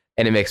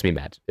 And it makes me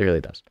mad. It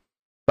really does.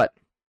 But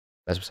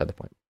that's beside the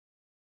point.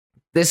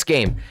 This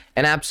game,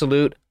 an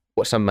absolute,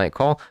 what some might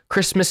call,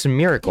 Christmas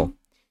miracle.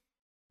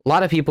 A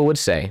lot of people would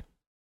say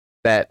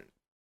that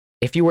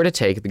if you were to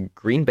take the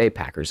Green Bay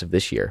Packers of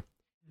this year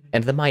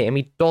and the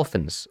Miami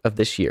Dolphins of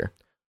this year,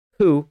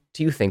 who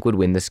do you think would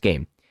win this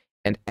game?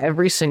 And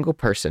every single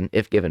person,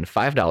 if given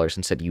 $5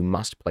 and said you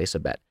must place a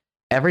bet,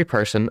 every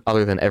person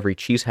other than every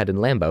cheesehead in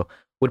Lambeau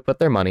would put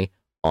their money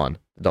on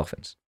the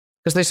Dolphins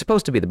because they're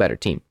supposed to be the better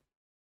team.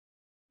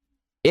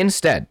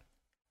 Instead,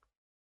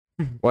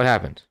 what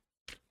happened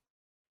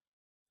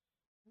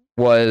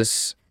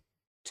was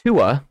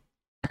Tua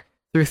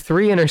threw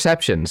 3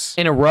 interceptions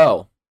In a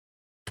row.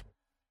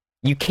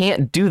 You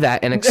can't do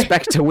that and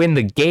expect to win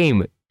the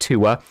game,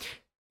 Tua.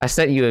 I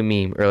sent you a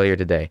meme earlier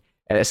today,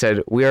 and it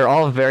said, we are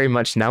all very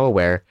much now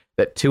aware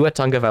that Tua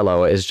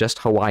Tagovailoa is just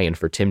Hawaiian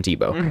for Tim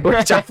Tebow,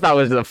 which I thought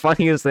was the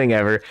funniest thing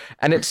ever,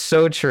 and it's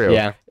so true.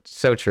 Yeah. It's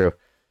so true.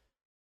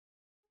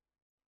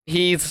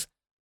 Me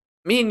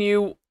and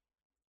you,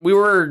 we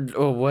were,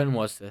 when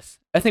was this?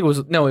 I think it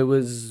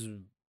was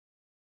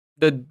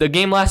the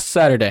game last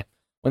Saturday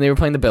when they were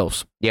playing the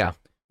Bills. Yeah.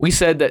 We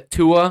said that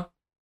Tua,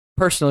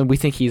 personally, we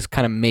think he's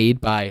kind of made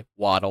by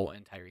Waddle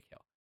and Tyreek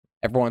Hill.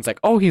 Everyone's like,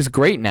 oh, he's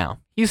great now.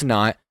 He's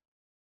not.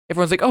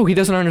 Everyone's like, oh, he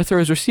doesn't underthrow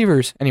his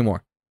receivers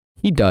anymore.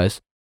 He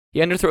does. He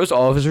underthrows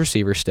all of his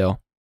receivers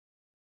still.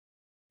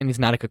 And he's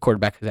not a good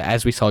quarterback,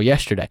 as we saw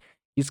yesterday.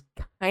 He's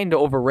kind of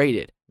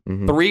overrated.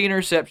 Mm-hmm. 3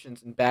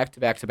 interceptions in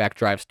back-to-back-to-back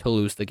drives to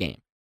lose the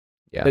game.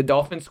 Yeah. The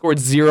Dolphins scored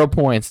 0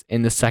 points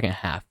in the second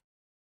half.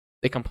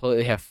 They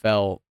completely have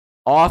fell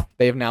off.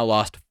 They've now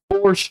lost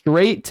 4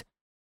 straight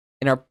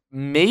and are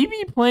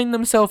maybe playing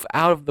themselves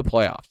out of the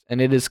playoffs.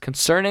 And it is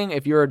concerning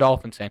if you're a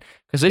Dolphins fan,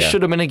 because this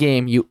should have been a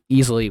game you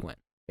easily win.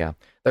 Yeah.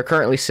 They're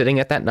currently sitting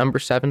at that number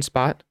 7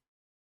 spot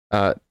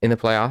in the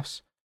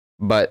playoffs,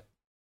 but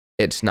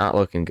it's not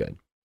looking good.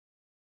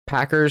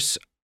 Packers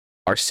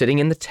are sitting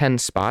in the 10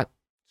 spot,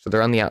 so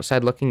they're on the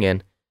outside looking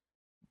in.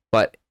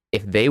 But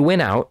if they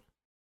win out,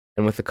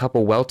 and with a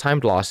couple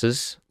well-timed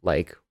losses,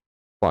 like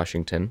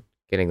Washington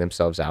getting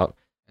themselves out,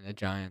 And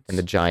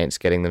the Giants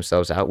getting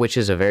themselves out, which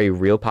is a very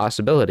real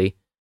possibility,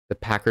 the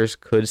Packers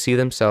could see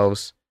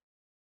themselves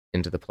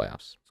into the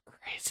playoffs. It's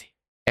crazy.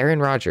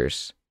 Aaron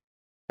Rodgers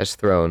has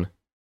thrown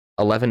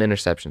 11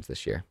 interceptions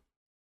this year.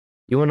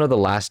 You want to know the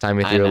last time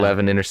he threw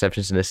 11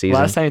 interceptions in a season?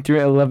 Last time he threw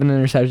 11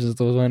 interceptions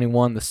was when he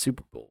won the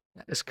Super Bowl.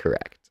 That is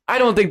correct. I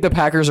don't think the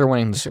Packers are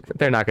winning the Super Bowl.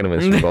 They're not going to win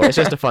the Super Bowl. It's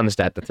just a fun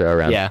stat to throw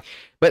around. Yeah.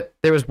 But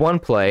there was one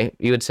play,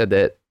 you had said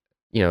that,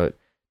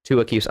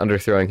 Tua keeps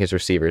underthrowing his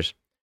receivers.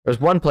 There was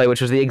one play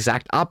which was the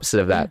exact opposite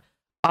of that.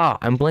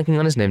 I'm blanking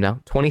on his name now.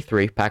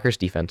 23, Packers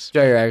defense.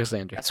 Jair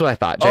Alexander. That's what I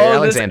thought. Jair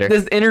Alexander.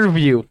 This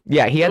interview.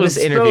 Yeah, he had was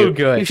this interview. so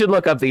good. You should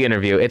look up the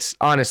interview. It's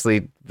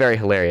honestly very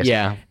hilarious.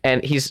 Yeah.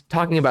 And he's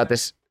talking about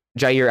this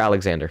Jair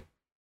Alexander.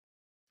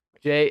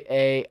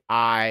 Jaire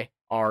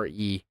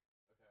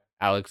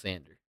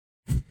Alexander.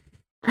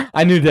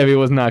 I knew Debbie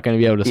was not going to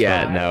be able to spell.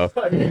 Yeah,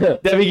 no.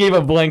 Debbie gave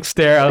a blank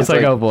stare. I was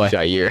like, oh boy.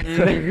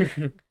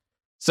 Jair.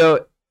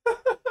 So,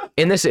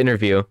 in this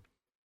interview,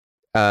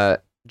 Jair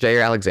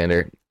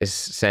Alexander is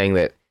saying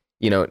that,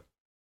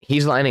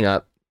 he's lining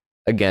up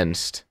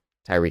against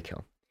Tyreek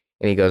Hill.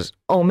 And he goes,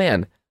 oh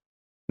man,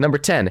 number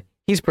 10,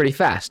 he's pretty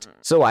fast.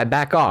 So I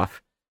back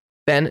off.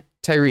 Then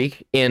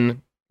Tyreek,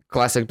 in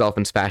classic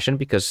Dolphins fashion,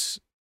 because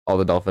all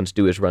the Dolphins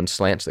do is run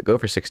slants that go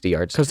for 60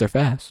 yards. Because they're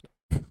fast.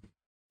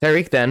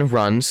 Tyreek then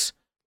runs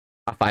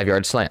a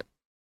 5-yard slant.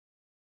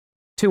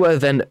 Tua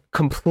then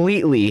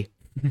completely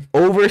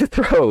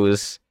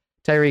overthrows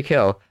Tyreek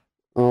Hill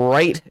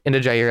right into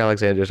Jair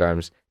Alexander's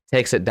arms,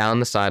 takes it down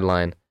the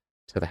sideline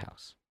to the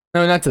house.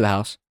 No, not to the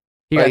house.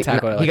 He got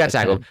tackled. He got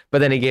tackled, but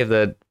then he gave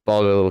the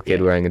ball to a little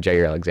kid wearing a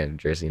Jair Alexander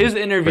jersey. His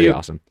Pretty interview,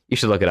 awesome. You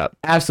should look it up.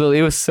 absolutely,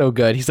 it was so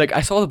good. He's like,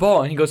 I saw the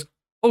ball, and he goes,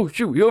 oh,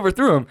 shoot, you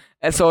overthrew him.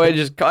 And so I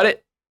just caught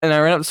it, and I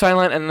ran up the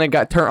sideline, and then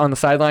got turned on the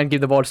sideline,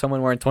 gave the ball to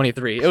someone wearing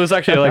 23. It was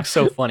actually, like,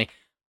 so funny.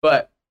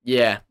 But,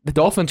 yeah, the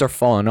Dolphins are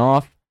falling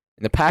off,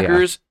 and the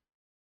Packers,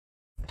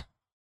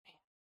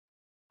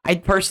 I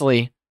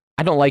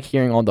don't like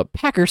hearing all the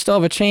Packers still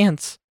have a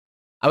chance.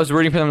 I was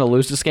rooting for them to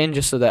lose this game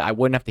just so that I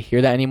wouldn't have to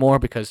hear that anymore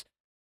because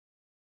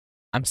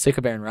I'm sick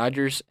of Aaron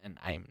Rodgers, and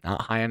I'm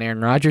not high on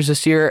Aaron Rodgers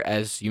this year,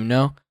 as you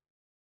know.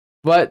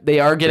 But they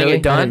are getting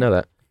it done. I didn't know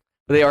that.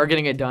 But they are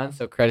getting it done,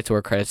 so credit to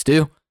where credit's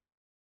due.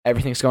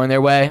 Everything's going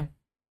their way.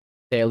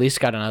 They at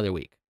least got another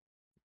week.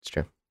 It's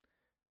true.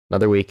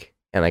 Another week,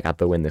 and I got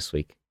the win this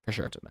week. For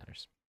sure. That's what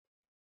matters.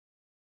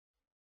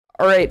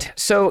 All right,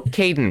 so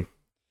Caden,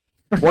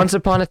 once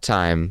upon a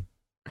time,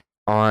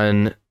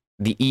 on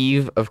the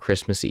eve of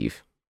Christmas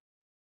Eve,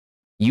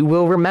 you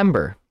will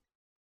remember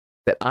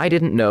that I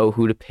didn't know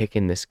who to pick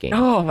in this game.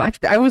 Oh,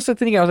 I was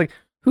thinking, I was like,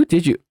 who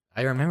did you?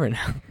 I remember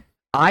now.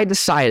 I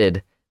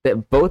decided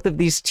that both of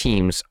these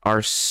teams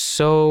are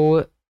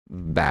so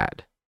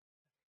bad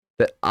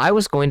that I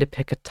was going to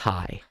pick a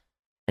tie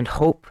and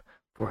hope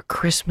for a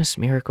Christmas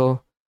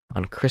miracle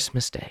on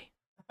Christmas Day.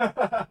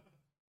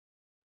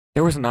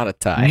 There was not a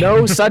tie.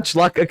 No such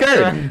luck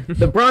occurred.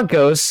 The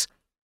Broncos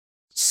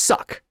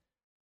suck.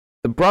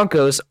 The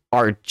Broncos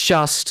are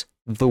just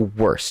the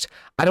worst.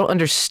 I don't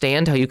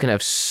understand how you can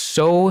have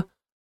so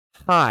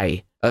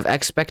high of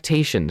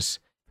expectations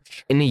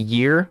in a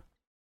year.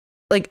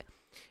 Like,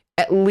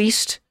 at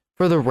least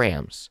for the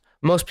Rams,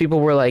 most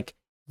people were like,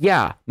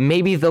 yeah,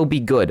 maybe they'll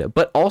be good,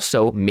 but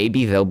also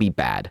maybe they'll be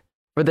bad.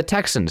 For the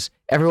Texans,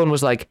 everyone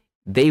was like,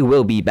 they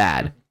will be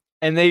bad.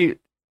 And they were.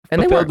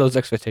 fulfilled those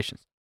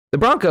expectations. The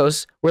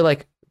Broncos were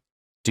like,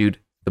 dude,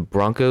 the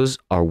Broncos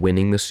are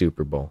winning the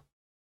Super Bowl.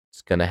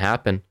 It's going to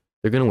happen.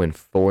 They're going to win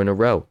 4 in a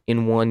row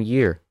in 1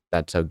 year.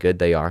 That's how good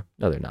they are.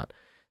 No, they're not.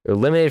 They're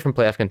eliminated from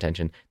playoff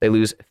contention. They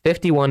lose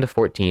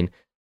 51-14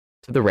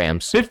 to the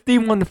Rams.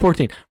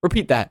 51-14.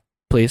 Repeat that,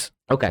 please.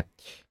 Okay.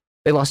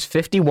 They lost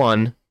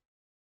 51-14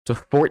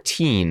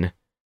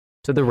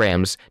 to the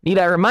Rams. Need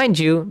I remind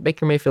you,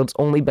 Baker Mayfield's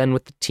only been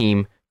with the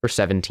team for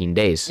 17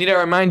 days. Need I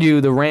remind you,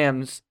 the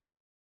Rams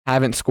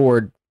haven't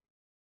scored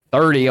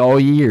 30 all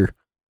year.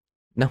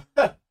 No,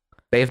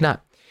 they have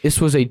not.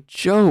 This was a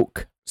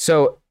joke.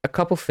 So, a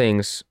couple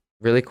things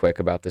really quick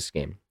about this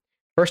game.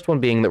 First one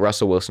being that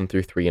Russell Wilson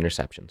threw 3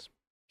 interceptions.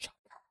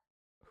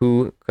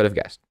 Who could have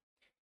guessed?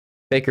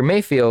 Baker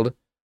Mayfield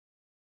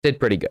did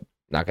pretty good,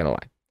 not going to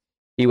lie.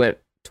 He went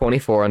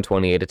 24 on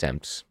 28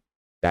 attempts.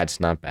 That's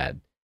not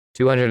bad.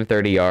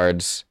 230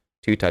 yards,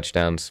 2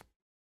 touchdowns.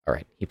 All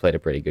right, he played a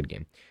pretty good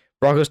game.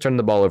 Broncos turned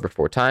the ball over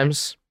 4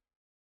 times.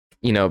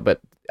 But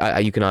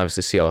you can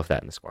obviously see all of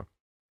that in the score.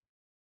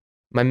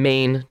 My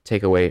main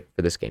takeaway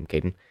for this game,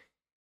 Caden,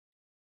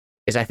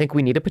 is I think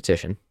we need a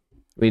petition.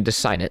 We need to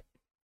sign it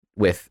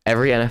with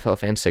every NFL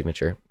fan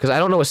signature, because I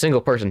don't know a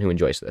single person who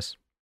enjoys this.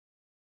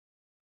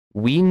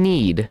 We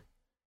need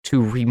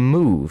to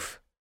remove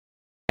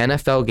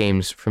NFL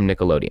games from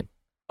Nickelodeon.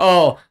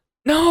 Oh,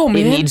 no,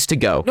 man. It needs to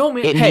go. No,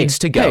 man. It needs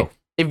to go.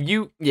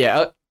 Hey,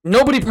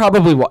 nobody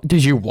probably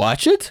did you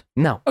watch it?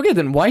 No. Okay,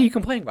 then why are you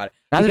complaining about it?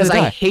 Neither Because did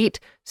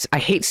I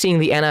hate seeing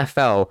the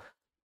NFL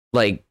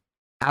like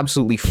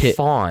absolutely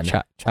fawn.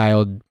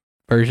 Child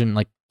version,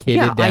 like kidded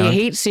Yeah, down. I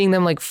hate seeing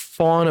them like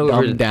fawn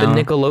over the down.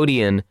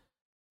 Nickelodeon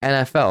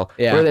NFL.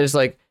 Yeah. Where there's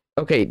like,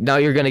 okay, now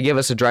you're gonna give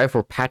us a drive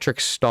where Patrick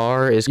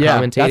Starr is Yeah,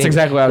 commentating. that's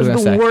exactly what I was It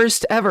gonna say. the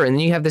worst ever, and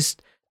then you have this.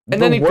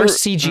 And the then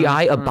worst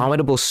CGI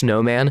abominable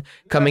snowman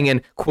coming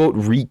in, quote,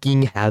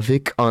 wreaking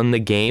havoc on the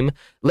game.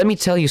 Let me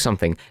tell you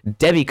something.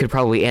 Debbie could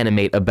probably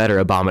animate a better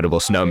abominable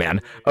snowman.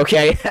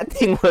 Okay? That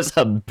thing was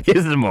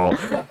abysmal.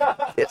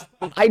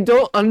 I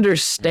don't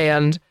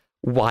understand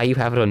why you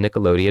have it on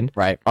Nickelodeon.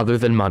 Right. Other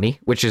than money,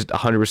 which is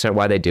 100%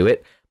 why they do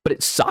it. But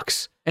it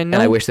sucks. And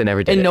I wish they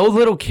never did and it. no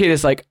little kid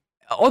is like,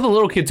 all the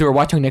little kids who are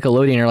watching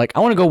Nickelodeon are like,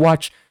 I want to go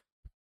watch,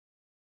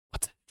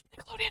 what's a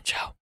Nickelodeon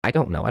show? I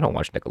don't know. I don't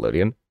watch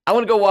Nickelodeon. I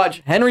want to go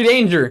watch Henry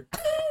Danger.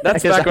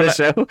 That's Is back that when a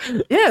show?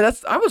 Yeah,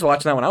 I was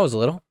watching that when I was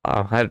little.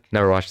 Oh, I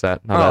never watched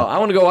that. Not Oh, bad. I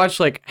want to go watch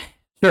a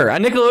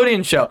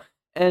Nickelodeon show.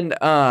 And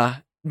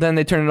then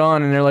they turn it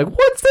on and they're like,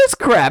 what's this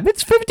crap?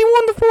 It's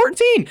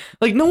 51-14.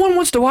 Like, no one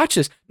wants to watch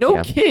this.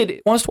 No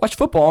kid wants to watch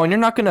football, and you're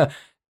not going to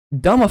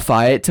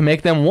dumbify it to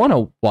make them want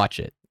to watch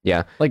it.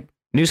 Yeah. Like,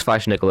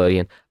 newsflash,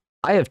 Nickelodeon.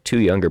 I have 2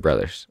 younger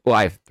brothers. Well,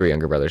 I have 3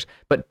 younger brothers.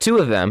 But 2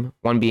 of them,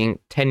 one being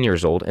 10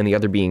 years old and the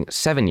other being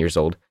 7 years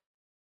old,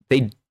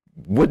 they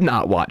would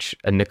not watch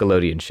a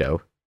Nickelodeon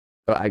show.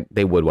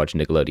 They would watch a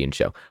Nickelodeon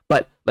show.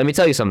 But let me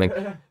tell you something.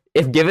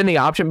 If given the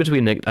option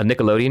between a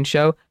Nickelodeon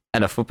show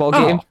and a football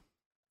game,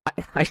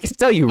 I can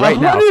tell you right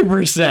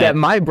 100%. now that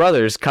my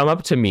brothers come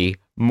up to me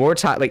more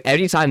time, like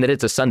every time that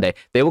it's a Sunday,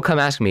 they will come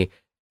ask me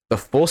the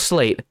full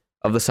slate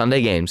of the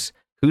Sunday games,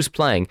 who's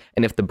playing,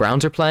 and if the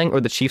Browns are playing or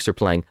the Chiefs are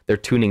playing, they're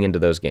tuning into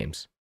those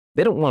games.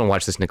 They don't want to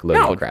watch this Nickelodeon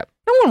No. crap.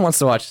 No one wants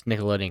to watch this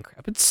Nickelodeon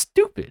crap. It's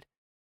stupid.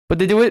 But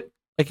they do it,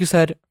 like you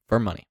said, for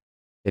money.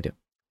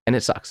 And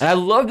it sucks. And I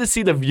love to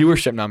see the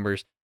viewership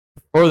numbers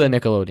for the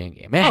Nickelodeon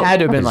game. It had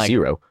to have been like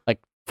 0.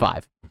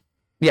 5.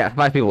 Yeah,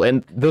 5 people.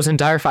 And those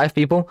entire 5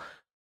 people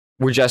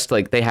were just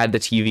like, they had the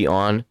TV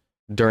on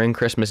during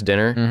Christmas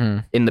dinner Mm-hmm.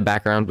 in the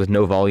background with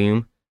no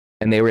volume.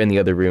 And they were in the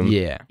other room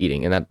Yeah,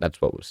 eating. And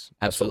that's what was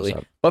absolutely.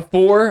 up. But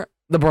for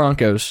the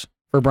Broncos,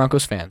 for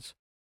Broncos fans,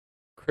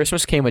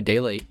 Christmas came a day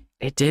late.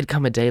 It did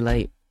come a day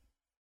late.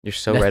 You're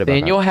so right about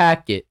Nathaniel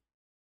Hackett,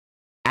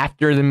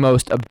 after the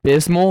most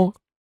abysmal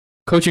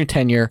coaching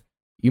tenure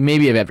you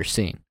maybe have ever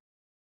seen,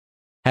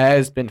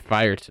 has been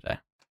fired today.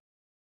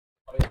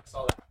 Oh, yeah, I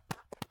saw that.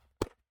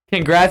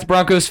 Congrats,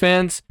 Broncos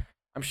fans.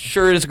 I'm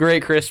sure it's a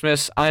great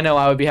Christmas. I know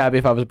I would be happy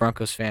if I was a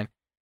Broncos fan.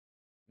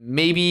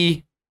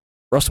 Maybe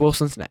Russell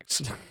Wilson's next.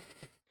 that.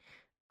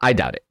 I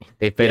doubt it.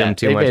 They paid him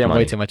too they much paid him money.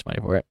 way too much money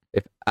for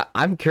it.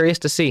 I'm curious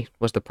to see,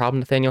 was the problem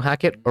Nathaniel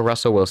Hackett or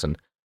Russell Wilson?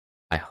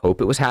 I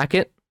hope it was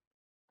Hackett,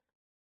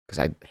 because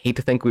I hate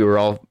to think we were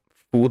all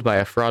fooled by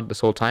a fraud this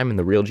whole time and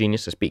the real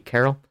genius is Pete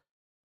Carroll.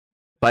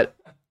 But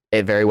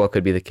it very well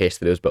could be the case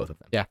that it was both of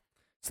them. Yeah.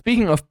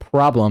 Speaking of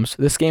problems,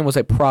 this game was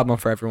a problem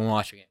for everyone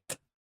watching it.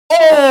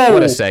 Oh!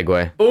 What a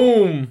segue.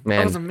 Boom! Man.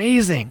 That was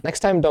amazing.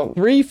 Next time, don't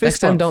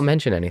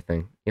mention anything.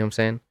 You know what I'm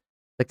saying?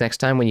 Like next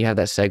time when you have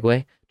that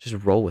segue,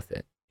 just roll with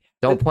it.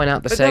 Don't point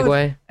out the but that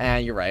was-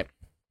 segue. You're right.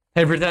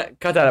 Hey,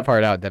 cut that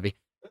part out, Debbie.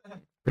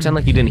 Pretend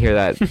like you didn't hear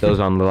that. Those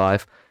on the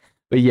live.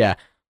 But yeah,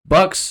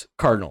 Bucks,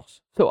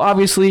 Cardinals. So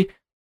obviously,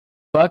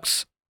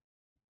 Bucks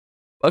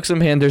and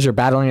Panthers are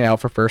battling it out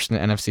for first in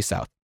the NFC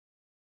South.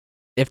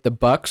 If the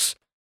Bucks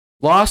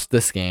lost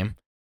this game,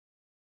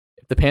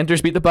 if the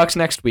Panthers beat the Bucks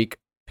next week,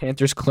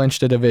 Panthers clinch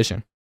the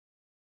division.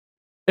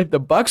 If the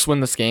Bucks win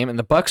this game and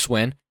the Bucks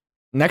win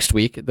next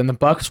week, then the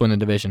Bucks win the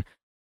division.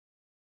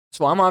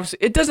 So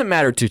it doesn't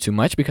matter too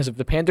much because if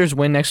the Panthers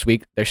win next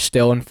week, they're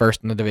still in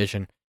first in the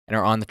division and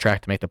are on the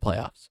track to make the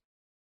playoffs.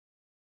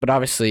 But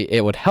obviously,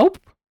 it would help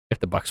if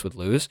the Bucks would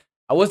lose.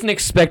 I wasn't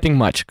expecting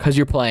much because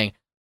you're playing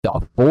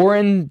the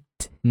 4-9,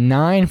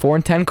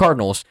 4-10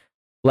 Cardinals,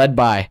 led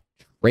by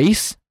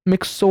Trace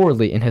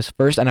McSorley in his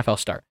first NFL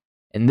start.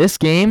 In this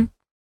game,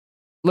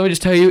 let me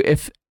just tell you,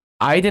 if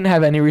I didn't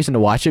have any reason to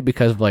watch it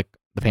because of the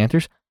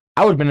Panthers,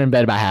 I would have been in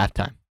bed by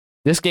halftime.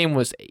 This game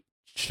was a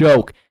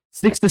joke.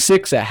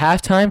 6-6 at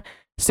halftime,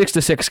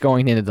 6-6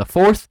 going into the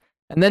fourth,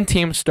 and then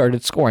teams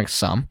started scoring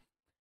some.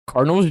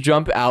 Cardinals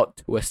jump out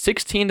to a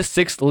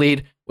 16-6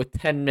 lead with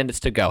 10 minutes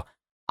to go.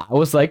 I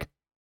was like,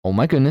 oh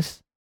my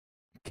goodness.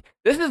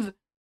 This is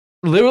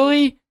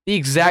literally the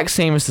exact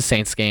same as the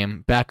Saints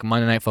game back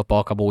Monday Night Football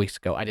a couple weeks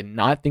ago. I did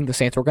not think the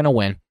Saints were going to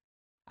win.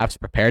 I was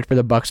prepared for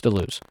the Bucks to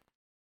lose.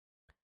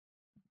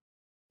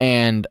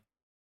 And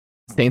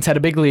Saints had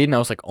a big lead, and I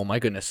was like, oh my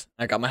goodness.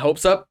 I got my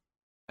hopes up,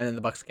 and then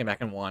the Bucks came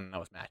back and won, and I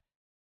was mad.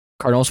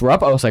 Cardinals were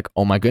up. I was like,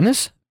 oh my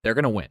goodness, they're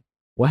going to win.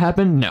 What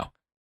happened? No.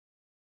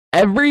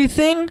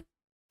 Everything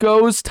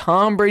goes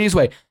Tom Brady's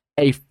way.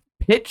 A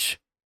pitch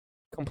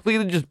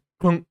completely just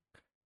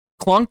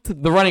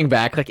clunked the running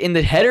back, like in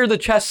the head or the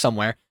chest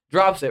somewhere,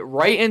 drops it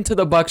right into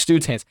the Bucks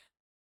dude's hands.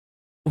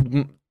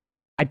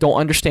 I don't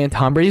understand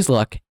Tom Brady's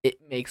luck. It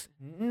makes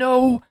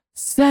no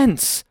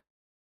sense.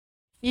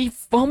 He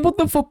fumbled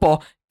the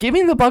football,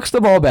 giving the Bucks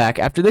the ball back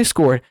after they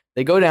scored.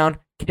 They go down,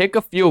 kick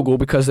a field goal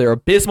because they're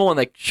abysmal and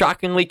they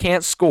shockingly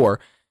can't score.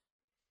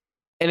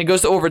 And it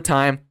goes to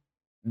overtime.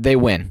 They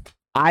win.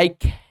 I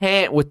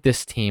can't with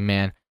this team,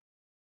 man.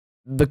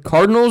 The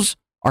Cardinals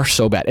are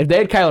so bad. If they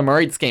had Kyler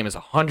Murray, this game is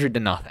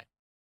 100-0.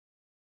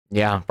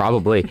 Yeah,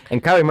 probably.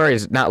 And Kyler Murray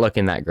is not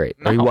looking that great.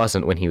 Or he No.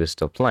 wasn't when he was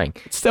still playing.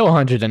 It's still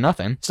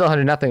 100-0. Still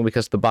 100-0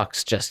 because the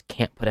Bucks just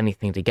can't put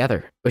anything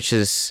together, which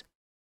is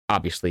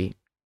obviously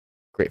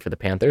great for the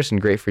Panthers and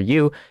great for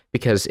you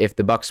because if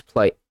the Bucks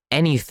play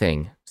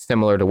anything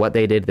similar to what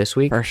they did this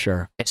week, For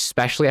sure.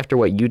 especially after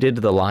what you did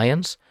to the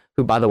Lions,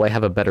 who by the way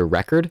have a better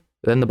record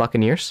than the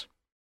Buccaneers,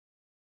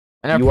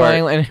 And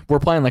we're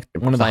playing like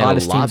one of the playing a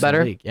hottest lot teams better.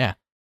 in the league. Yeah.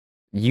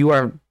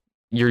 you're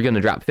going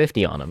to drop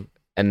 50 on them,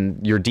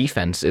 and your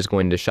defense is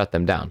going to shut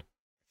them down.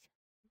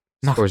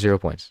 No. Score 0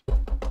 points.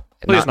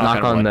 Please Knock knock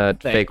on on the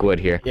wood. fake wood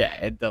here. Yeah,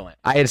 it don't.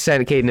 I had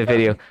sent Caden a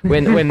video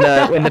when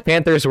the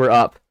Panthers were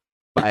up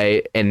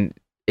by an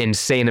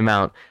insane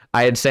amount.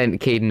 I had sent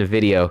Caden a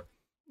video,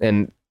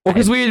 and Well,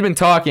 because we had been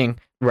talking.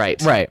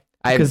 right.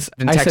 I had 'Cause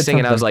been I said texting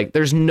and I was something. like,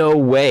 "There's no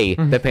way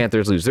the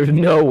Panthers lose. There's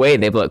no way."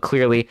 They blow it,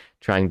 clearly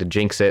trying to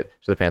jinx it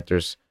so the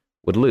Panthers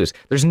would lose.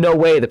 There's no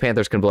way the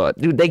Panthers can blow it,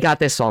 dude. They got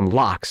this on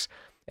locks.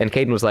 And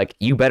Caden was like,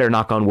 "You better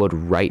knock on wood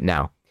right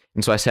now."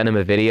 And so I sent him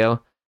a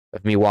video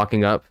of me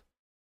walking up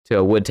to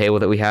a wood table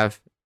that we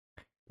have,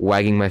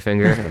 wagging my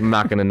finger. I'm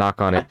not gonna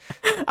knock on it.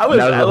 I was,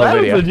 That was the whole I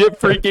was video. legit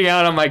freaking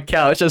out on my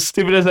couch. As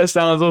stupid as that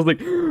sounds, I was like,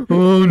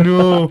 oh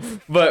no.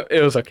 But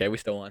it was okay. We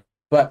still won.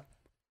 But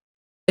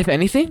if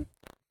anything,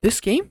 this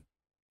game,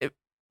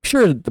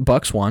 sure, the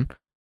Bucks won,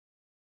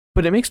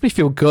 but it makes me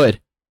feel good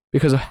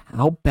because of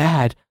how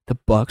bad the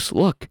Bucks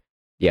look.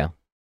 Yeah.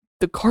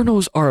 the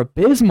Cardinals are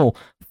abysmal.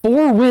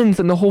 4 wins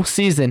in the whole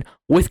season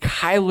with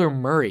Kyler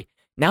Murray.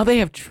 Now they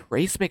have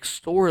Trace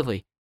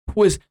McSorley,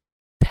 who is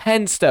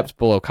 10 steps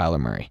below Kyler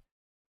Murray.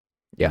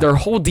 Yeah. Their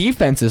whole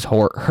defense is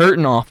hurt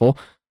and awful.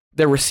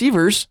 Their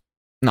receivers,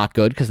 not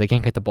good because they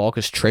can't get the ball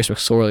because Trace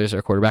McSorley is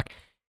their quarterback.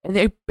 And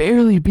they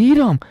barely beat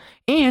them.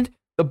 And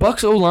the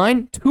Bucs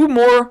O-line, 2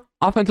 more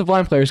offensive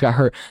line players got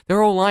hurt.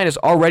 Their O-line is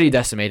already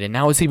decimated.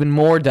 Now it's even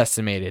more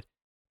decimated.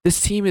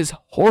 This team is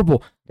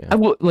horrible. Yeah. I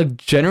will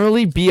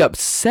generally be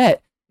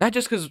upset, not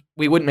just because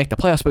we wouldn't make the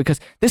playoffs, but because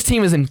this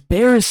team is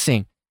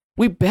embarrassing.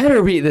 We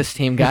better beat this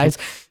team, guys.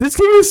 This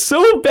team is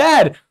so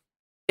bad.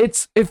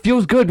 It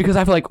feels good because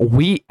I feel like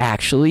we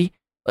actually,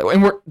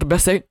 and we're the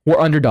best thing, we're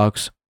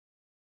underdogs.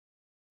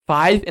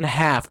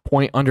 5.5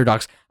 point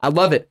underdogs. I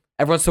love it.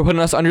 Everyone's still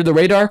putting us under the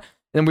radar, and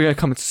then we're gonna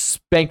come and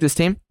spank this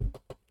team.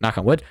 Knock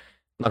on wood.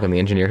 Knock on the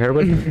engineer here,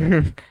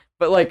 wood.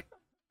 But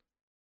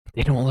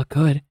they don't look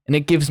good, and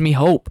it gives me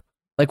hope.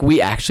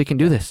 We actually can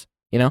do this.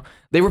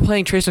 They were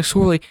playing Trace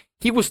McSorley.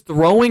 He was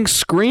throwing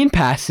screen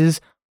passes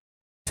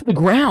to the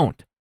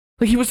ground.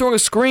 He was throwing a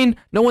screen,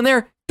 no one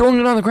there, throwing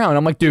it on the ground.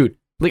 I'm like, dude,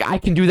 I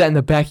can do that in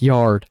the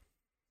backyard.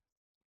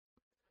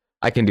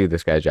 I can do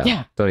this guy's job.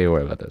 Yeah. Don't even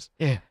worry about this.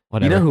 Yeah.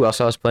 Whatever. You know who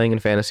else I was playing in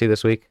fantasy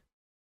this week?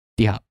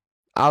 D-Hop.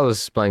 I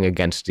was playing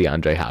against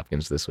DeAndre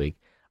Hopkins this week.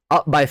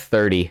 Up by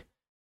 30.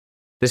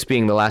 This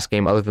being the last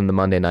game other than the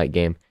Monday night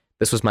game.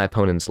 This was my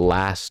opponent's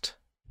last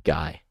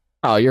guy.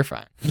 Oh, you're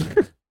fine.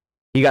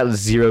 He got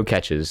 0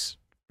 catches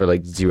for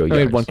 0 yards. I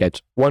had 1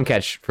 catch. 1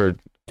 catch for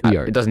 2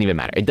 yards. It doesn't even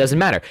matter. It doesn't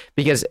matter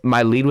because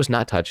my lead was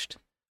not touched.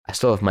 I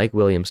still have Mike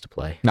Williams to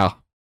play. No.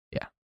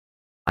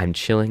 I'm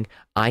chilling.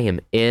 I am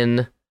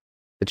in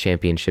the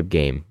championship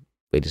game,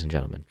 ladies and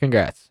gentlemen.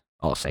 Congrats.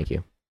 Awesome. Thank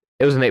you.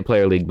 It was an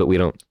 8-player league, but we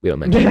don't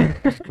mention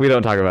it. We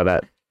don't talk about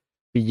that.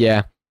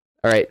 Yeah.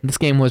 All right. This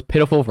game was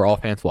pitiful for all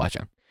fans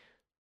watching.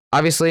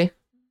 Obviously,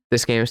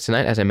 this game is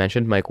tonight, as I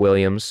mentioned. Mike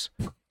Williams.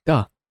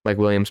 Duh. Mike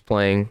Williams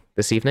playing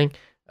this evening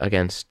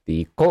against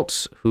the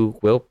Colts, who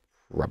will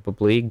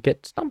probably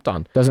get stumped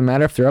on. Doesn't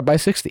matter if they're up by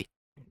 60.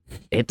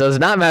 It does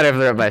not matter if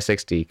they're up by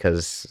 60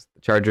 because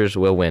the Chargers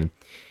will win.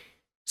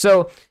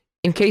 So,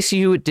 in case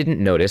you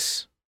didn't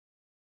notice,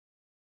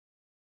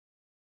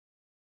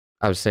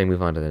 I was saying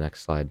move on to the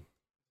next slide.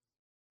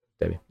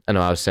 Debbie. I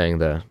know I was saying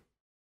the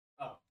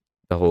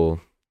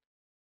whole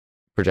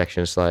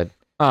projection slide.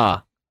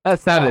 That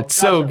sounded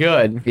so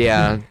good.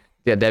 Yeah.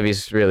 Yeah,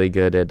 Debbie's really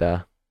good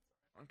at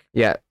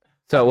yeah.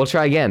 So we'll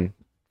try again.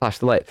 Flash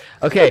the light.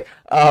 Okay.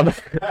 Don't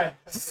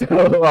give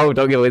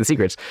away the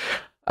secrets.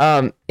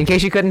 In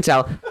case you couldn't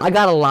tell, I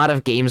got a lot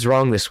of games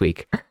wrong this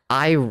week.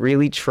 I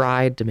really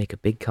tried to make a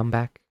big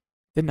comeback.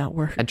 Did not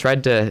work. I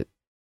tried to.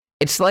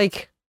 It's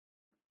like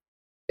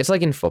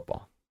in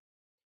football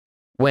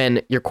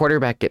when your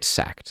quarterback gets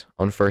sacked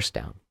on first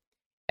down,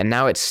 and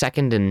now it's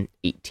 2nd and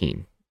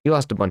 18. You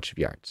lost a bunch of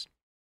yards,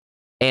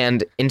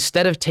 and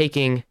instead of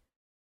taking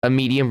a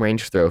medium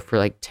range throw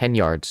for 10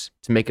 yards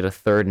to make it a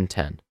 3rd and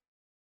 10,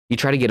 you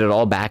try to get it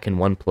all back in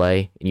one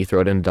play, and you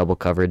throw it in double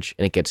coverage,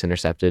 and it gets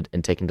intercepted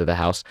and taken to the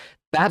house.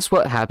 That's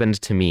what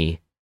happened to me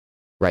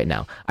right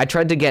now. I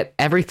tried to get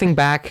everything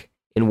back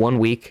in 1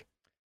 week,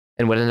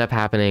 and what ended up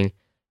happening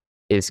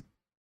is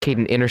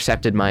Caden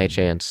intercepted my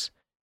chance,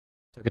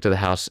 took it to the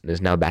house, and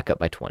is now back up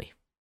by 20.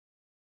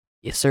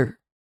 Yes, sir.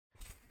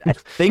 I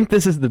think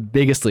this is the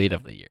biggest lead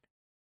of the year.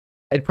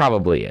 It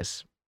probably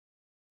is.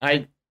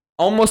 I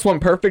almost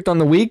went perfect on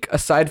the week,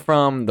 aside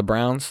from the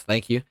Browns,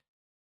 thank you,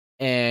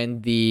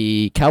 and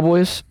the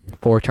Cowboys,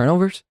 4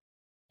 turnovers,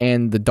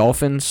 and the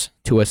Dolphins,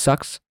 Tua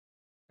sucks.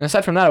 And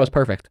aside from that, it was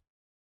perfect.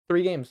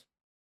 3 games.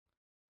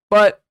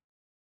 But,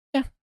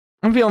 yeah,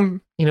 I'm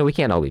feeling... We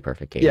can't all be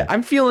perfect, Caden. Yeah,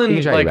 I'm feeling You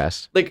can try your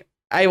best.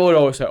 I would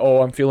always say,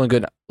 I'm feeling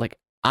good.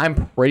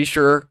 I'm pretty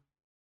sure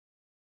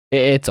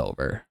it's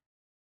over.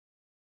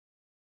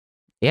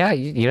 Yeah,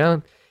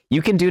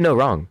 you can do no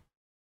wrong.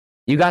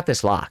 You got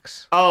this,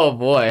 Locks. Oh,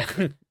 boy.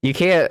 You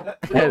can't...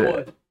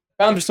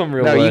 Found some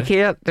real No, wood. you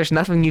can't. There's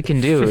nothing you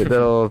can do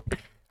that'll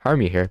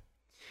harm you here.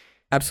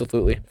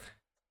 Absolutely.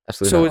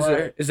 Absolutely So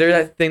not. is there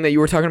that thing that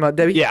you were talking about,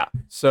 Debbie? Yeah.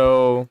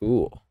 So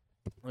Ooh.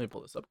 let me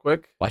pull this up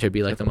quick. Watch it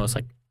be the most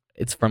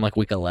it's from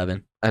week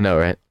 11. I know,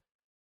 right?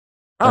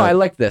 Oh, I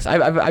like this.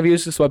 I've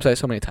used this website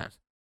so many times.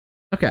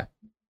 Okay.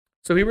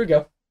 So here we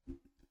go.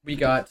 We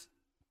got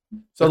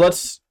So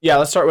let's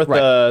start with Right.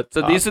 the.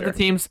 So these are here. the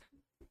teams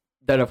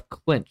that have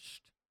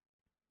clinched.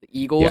 The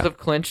Eagles Yeah. have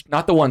clinched,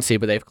 not the 1 seed,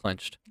 but they've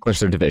clinched.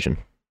 Clinched their division.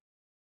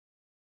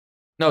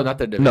 No, not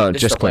the division. No, It's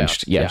just the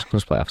clinched. playoffs. Yeah,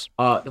 just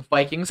playoffs. The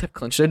Vikings have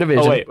clinched their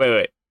division. Oh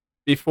wait.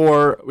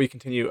 Before we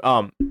continue,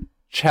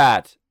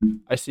 chat.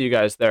 I see you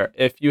guys there.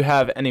 If you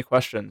have any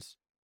questions,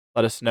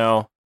 let us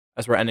know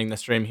as we're ending the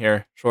stream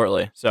here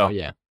shortly. So Oh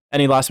yeah.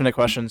 any last minute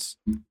questions,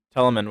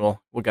 tell them and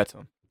we'll get to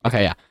them.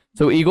 Okay, yeah.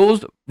 So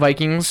Eagles,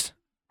 Vikings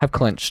have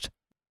clinched.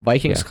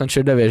 Vikings Yeah. clinched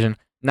their division.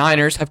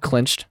 Niners have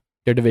clinched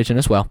their division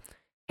as well.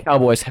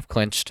 Cowboys have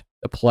clinched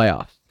the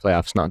playoffs.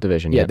 Playoffs, not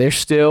division. Yeah, yet. they're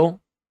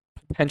still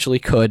potentially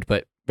could,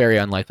 but very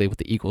unlikely with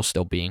the Eagles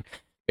still being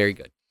very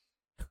good.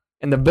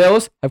 And the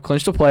Bills have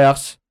clinched the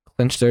playoffs,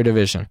 clinched their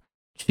division.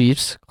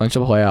 Chiefs clinched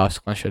the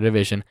playoffs, clinched their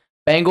division.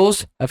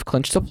 Bengals have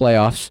clinched the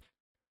playoffs,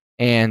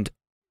 and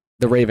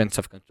the Ravens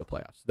have clinched the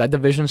playoffs. That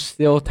division's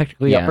still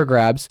technically up for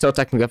grabs. Still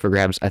technically up for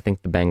grabs. I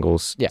think the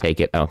Bengals take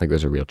it. I don't think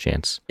there's a real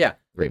chance. Yeah.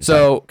 Ravens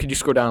So could you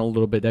scroll down a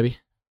little bit, Debbie?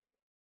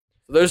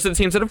 So those are the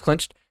teams that have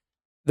clinched.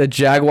 The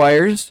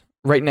Jaguars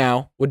right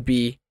now would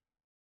be,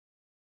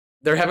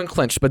 they haven't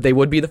clinched, but they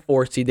would be the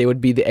 4 seed. They would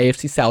be the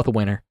AFC South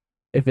winner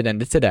if it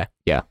ended today.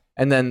 Yeah.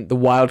 And then the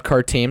wild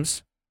card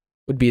teams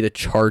would be the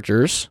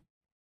Chargers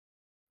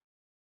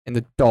and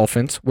the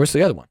Dolphins. Where's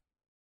the other one?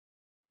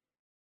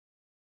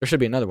 There should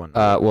be another one.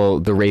 well,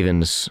 the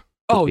Ravens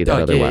would be the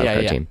other wild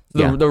card team.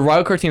 So the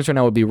wild card teams right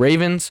now would be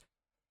Ravens,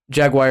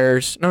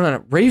 Jaguars.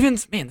 No.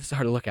 Ravens. Man, this is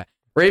hard to look at.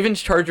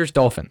 Ravens, Chargers,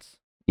 Dolphins.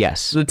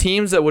 Yes. So the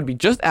teams that would be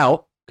just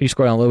out, could you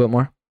scroll down a little bit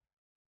more?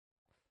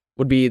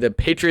 Would be the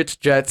Patriots,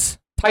 Jets,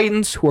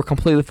 Titans, who are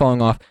completely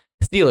falling off.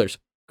 Steelers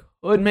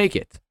could make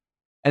it.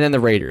 And then the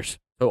Raiders.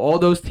 So all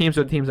those teams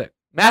are the teams that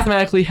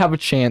mathematically have a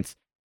chance.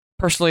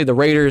 Personally, the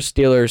Raiders,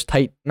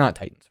 Steelers, not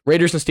Titans.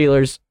 Raiders and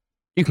Steelers,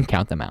 you can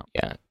count them out.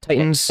 Yeah.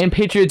 Titans. And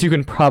Patriots, you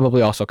can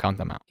probably also count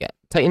them out. Yeah.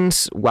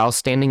 Titans, while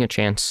standing a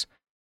chance,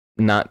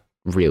 not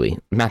really.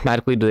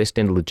 Mathematically, do they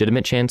stand a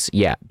legitimate chance?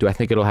 Yeah. Do I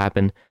think it'll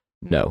happen?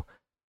 No.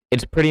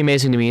 It's pretty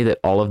amazing to me that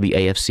all of the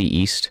AFC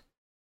East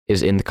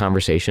is in the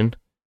conversation,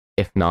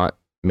 if not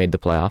made the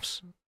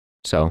playoffs.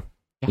 So,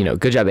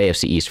 good job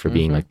AFC East for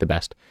being like the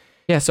best.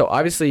 Yeah, so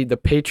obviously the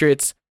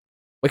Patriots.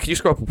 Wait, could you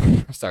scroll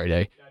up? Sorry,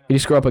 Dave. Could you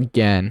scroll up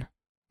again?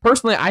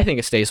 Personally, I think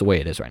it stays the way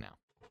it is right now.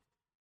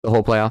 The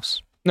whole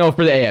playoffs? No,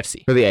 for the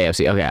AFC. For the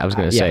AFC. Okay, I was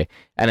going to say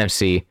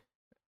NFC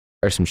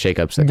or some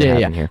shakeups that can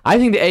happen here. I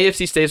think the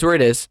AFC stays where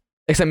it is,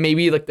 except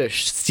maybe like the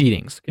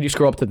seedings. Could you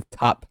scroll up to the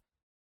top?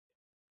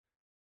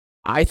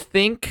 I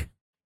think.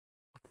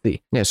 Let's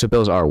see. Yeah, so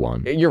Bills are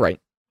 1. You're right.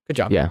 Good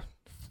job. Yeah.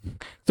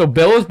 So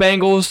Bills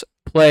Bengals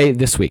play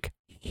this week.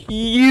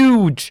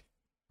 Huge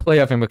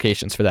playoff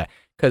implications for that,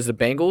 because the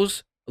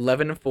Bengals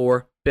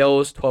 11-4,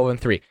 Bills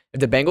 12-3. If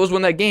the Bengals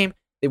win that game,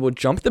 they will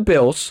jump the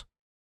Bills.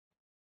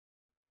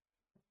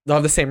 They'll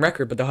have the same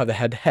record, but they'll have the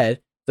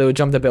head-to-head. They will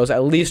jump the Bills,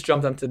 at least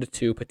jump them to the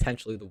 2,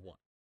 potentially the 1.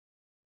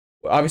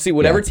 Obviously,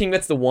 whatever team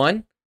gets the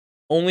 1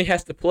 only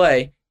has to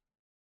play,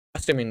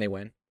 assuming they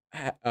win,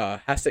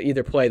 has to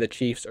either play the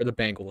Chiefs or the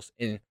Bengals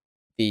in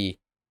the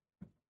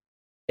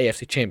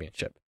AFC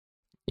Championship.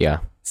 Yeah.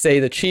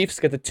 Say the Chiefs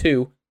get the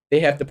 2, they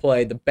have to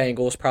play the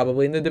Bengals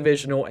probably in the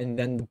divisional and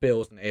then the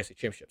Bills in the AFC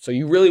Championship. So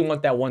you really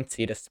want that 1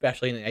 seed,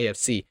 especially in the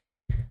AFC,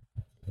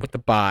 with the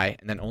bye,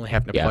 and then only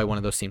having to play one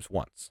of those teams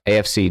once.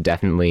 AFC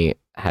definitely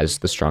has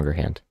the stronger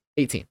hand.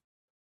 18.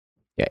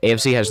 Yeah,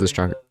 AFC has the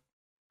stronger.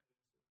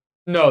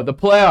 No, the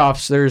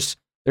playoffs,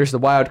 there's the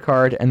wild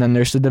card, and then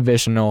there's the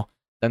divisional,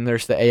 then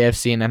there's the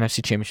AFC and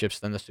NFC championships,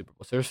 then the Super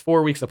Bowl. So there's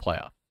 4 weeks of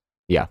playoff.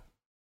 Yeah.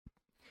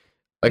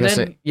 And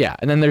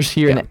then there's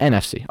here in the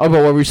NFC. Oh,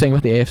 but what were you saying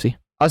with the AFC?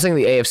 I was saying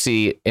the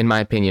AFC, in my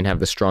opinion, have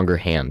the stronger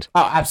hand.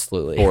 Oh,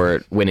 absolutely.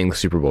 For winning the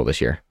Super Bowl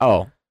this year.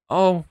 Oh,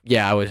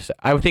 yeah.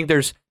 I would think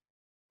there's.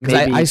 Because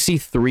I see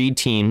 3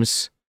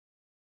 teams.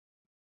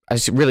 I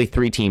see really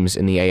 3 teams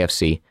in the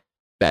AFC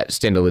that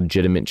stand a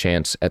legitimate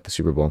chance at the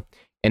Super Bowl,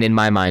 and in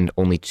my mind,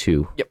 only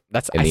 2. Yep,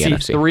 I see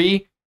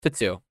NFC.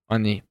 3-2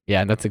 on the.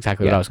 Yeah, that's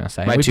exactly what I was gonna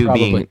say. My 2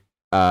 being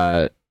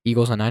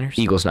Eagles and Niners.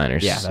 Eagles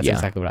Niners. Yeah, that's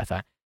exactly what I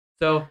thought.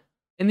 So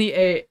in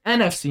the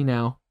NFC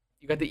now,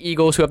 you got the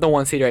Eagles, who have the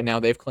 1 seed right now.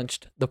 They've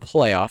clinched the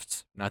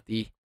playoffs, not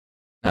the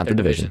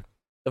division.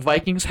 The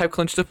Vikings have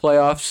clinched the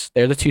playoffs.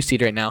 They're the 2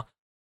 seed right now.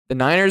 The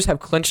Niners have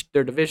clinched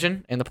their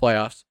division and the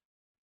playoffs.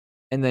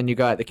 And then you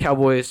got the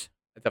Cowboys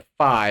at the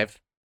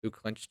 5, who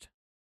clinched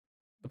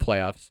the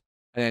playoffs.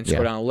 And then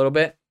scroll down a little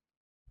bit.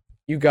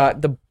 You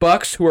got the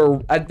Bucks, who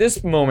are at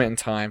this moment in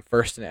time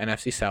first in the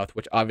NFC South,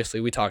 which obviously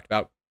we talked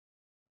about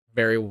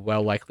very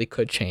well likely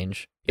could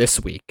change this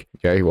week.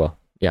 Very well.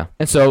 Yeah.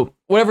 And so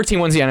whatever team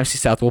wins the NFC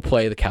South will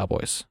play the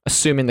Cowboys,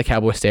 assuming the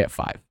Cowboys stay at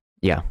 5.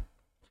 Yeah.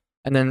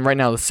 And then right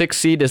now the 6th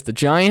seed is the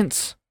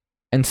Giants,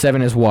 and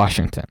 7 is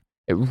Washington.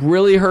 It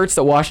really hurts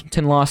that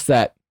Washington lost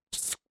that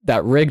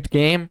rigged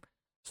game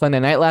Sunday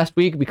night last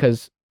week,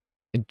 because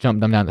it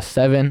jumped them down to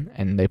 7,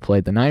 and they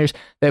played the Niners.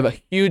 They have a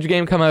huge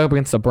game coming up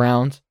against the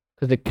Browns,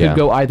 because it could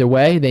go either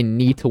way. They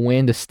need to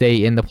win to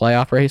stay in the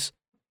playoff race.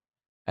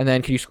 And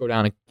then can you scroll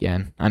down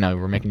again? I know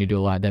we're making you do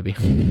a lot, Debbie.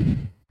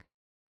 And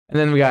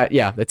then we got,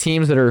 the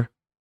teams that are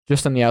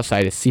just on the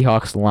outside is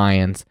Seahawks,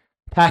 Lions,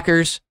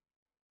 Packers,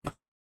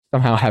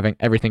 somehow having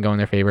everything go in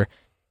their favor.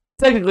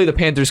 Technically, the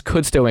Panthers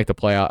could still make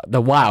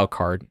the wild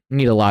card.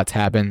 Need a lot to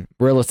happen.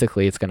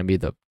 Realistically, it's going to be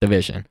the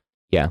division.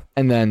 Yeah.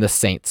 And then the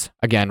Saints,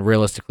 again,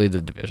 realistically,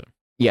 the division.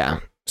 Yeah.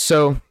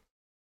 So,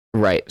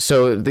 right.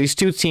 So these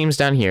 2 teams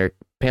down here,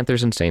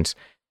 Panthers and Saints,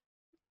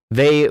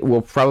 they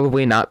will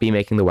probably not be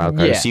making the wild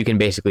card. So you can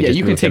basically just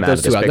move them out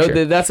of this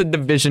picture. That's a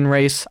division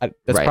race.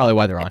 That's probably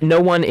why they're on.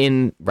 No one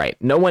in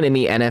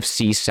the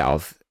NFC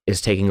South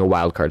is taking a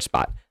wild card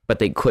spot, but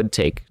they could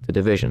take the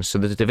division. So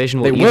the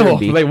division will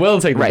They will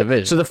take the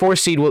division. So the 4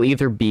 seed will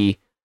either be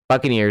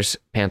Buccaneers,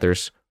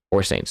 Panthers,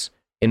 or Saints.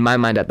 In my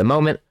mind at the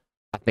moment,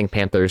 I think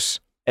Panthers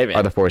Hey, man.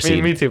 are the 4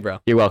 seed. Me too, bro.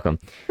 You're welcome.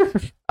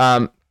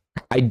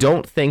 I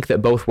don't think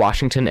that both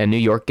Washington and New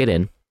York get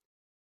in.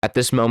 At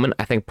this moment,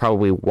 I think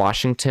probably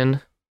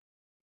Washington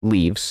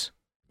leaves.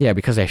 Yeah,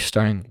 because they're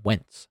starting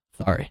Wentz.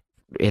 Sorry.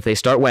 If they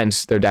start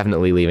Wentz, they're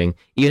definitely leaving.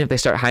 Even if they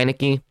start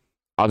Heineke,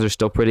 odds are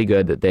still pretty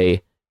good that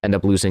they end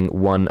up losing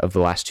one of the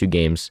last 2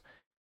 games.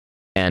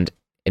 And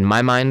in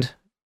my mind,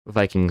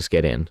 Vikings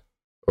get in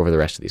over the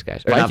rest of these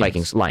guys. Or not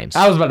Vikings, Lions.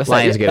 I was about to say,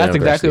 Lions get in that's over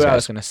the rest exactly of these what I guys.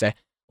 was going to say.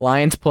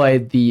 Lions play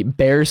the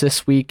Bears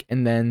this week,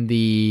 and then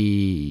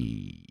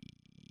the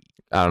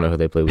I don't know who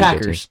they play week 18.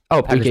 Packers.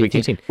 Oh, Packers week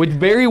 18. Which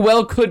very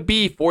well could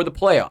be for the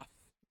playoff.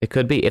 It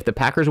could be. If the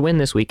Packers win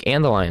this week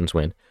and the Lions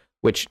win,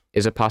 which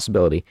is a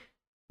possibility,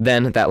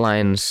 then that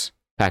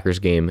Lions-Packers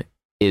game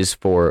is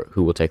for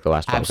who will take the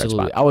last wild card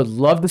Absolutely. spot. I would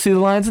love to see the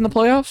Lions in the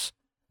playoffs.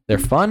 They're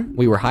fun.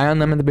 We were high on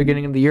them in the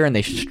beginning of the year, and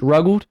they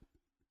struggled.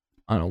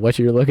 I don't know what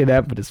you're looking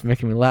at, but it's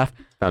making me laugh.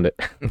 Found it.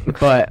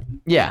 But,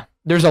 yeah,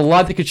 there's a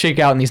lot that could shake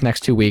out in these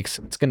next 2 weeks.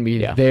 It's going to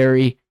be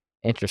very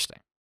interesting.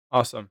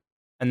 Awesome.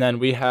 And then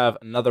we have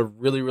another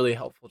really, really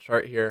helpful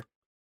chart here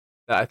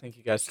that I think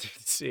you guys need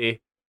to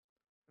see.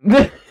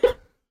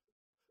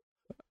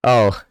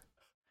 Oh.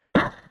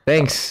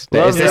 Thanks.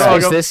 Love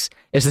Is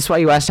this why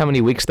you asked how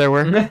many weeks there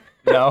were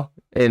No,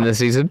 in the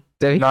season,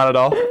 Debbie? not at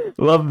all.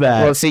 Love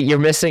that. Well, see, you're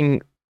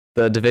missing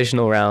the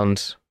divisional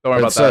round. Don't worry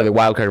about Sorry, that. the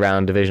wild card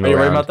round, Are divisional you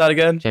worried round, about that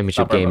again?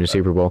 championship Not worried game, and about that.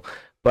 Super Bowl.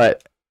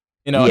 But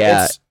You know,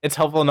 Yeah. it's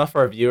helpful enough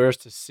for our viewers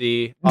to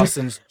see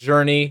Austin's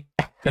journey.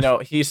 You know,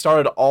 he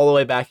started all the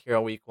way back here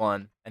on week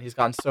 1, and he's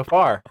gotten so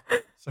far.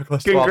 So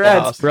close to Waffle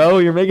Congrats, House. bro.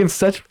 You're making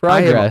such I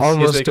progress. am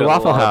almost making to a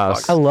Waffle lot of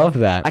House. I love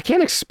that. I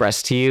can't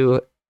express to you,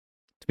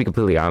 to be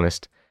completely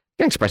honest,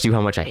 I can't express to you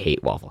how much I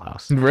hate Waffle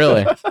House.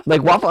 Really?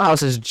 Like, Waffle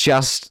House is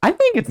just, I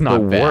think it's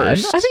not The bad.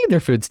 worst. I think their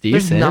food's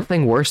there's decent.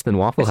 nothing worse than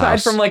Waffle Aside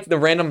House. from like the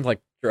random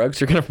like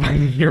drugs you're gonna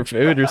find in your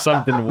food or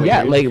something weird.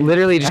 Yeah, like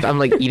literally just I'm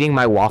like eating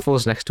my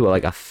waffles next to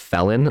a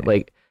felon.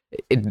 Like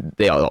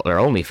they're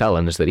only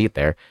felons that eat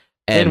there.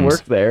 and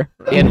work there.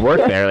 And work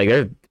there. Like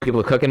there are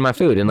people cooking my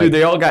food and like Dude,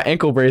 they all got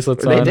ankle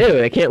bracelets they on. do.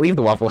 They can't leave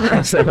the Waffle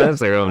House. That's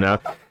their home now.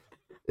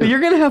 But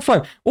you're gonna have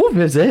fun. We'll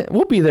visit.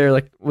 We'll be there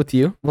like with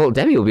you. Well,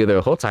 Debbie will be there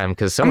the whole time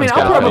because I mean, someone's I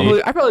got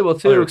probably will Oh,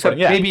 too. you're Except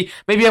recording, yeah.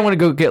 maybe I want to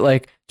go get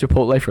like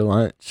Chipotle for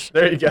lunch.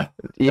 There you go.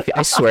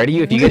 I swear to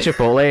you, if you get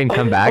Chipotle and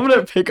come back, I'm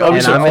gonna pick Oh, up we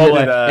and should I'm all in do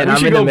the, that. and We I'm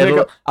should in the go pick middle.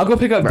 up. I'll go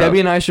pick up Bro. Debbie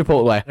and I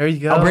Chipotle. There you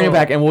go. I'll bring it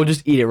back and we'll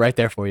just eat it right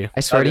there for you.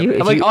 I swear to you,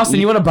 I'm if like, you Austin, eat-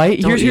 you want a bite?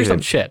 don't Here's some even.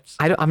 chips.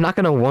 I'm not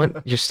gonna want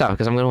your stuff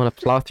because I'm gonna want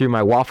to plow through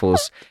my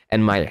waffles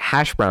and my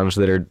hash browns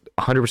that are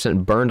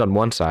 100% burned on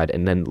one side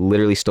and then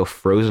literally still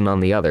frozen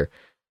on the other.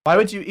 Why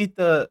would you eat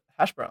the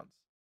hash browns?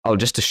 Oh,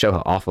 just to show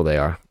how awful they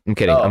are. I'm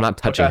kidding. Oh, I'm not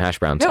touching okay. hash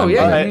browns. No, I'm-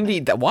 yeah, Alright. you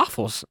need the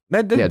waffles. That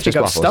Yeah, doesn't just take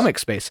up waffles. stomach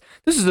space.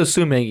 This is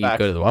assuming you Facts.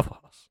 go to the Waffle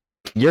House.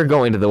 You're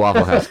going to the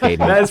Waffle House, Caden.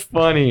 That's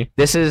funny.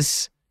 This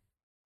is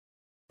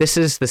the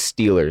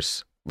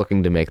Steelers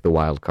looking to make the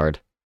wild card.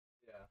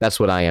 That's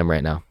what I am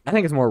right now. I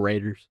think it's more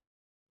Raiders.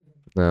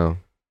 No.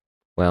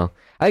 Well,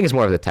 I think it's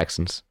more of the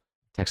Texans.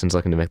 Texans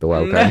looking to make the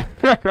wild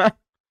card.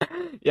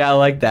 Yeah, I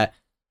like that.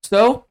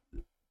 So,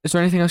 is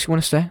there anything else you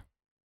want to say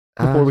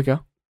before we go?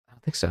 I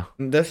don't think so.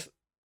 This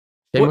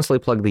Shamelessly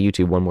plug the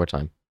YouTube one more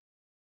time.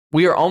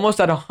 we are almost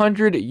at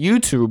 100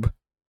 YouTube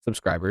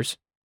subscribers.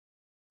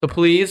 So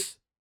please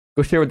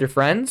go share with your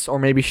friends, or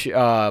maybe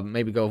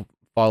maybe go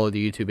follow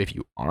the YouTube if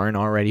you aren't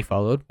already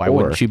followed. Why Or-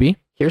 wouldn't you be?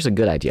 Here's a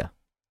good idea.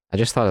 I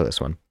just thought of this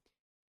one.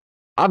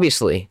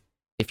 Obviously,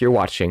 if you're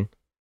watching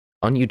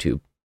on YouTube,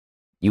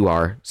 you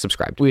are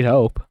subscribed. We'd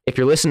hope. If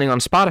you're listening on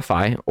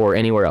Spotify or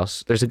anywhere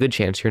else, there's a good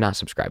chance you're not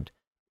subscribed.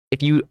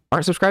 If you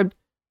aren't subscribed,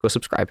 go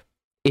subscribe.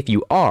 If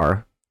you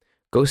are,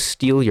 go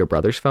steal your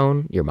brother's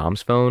phone, your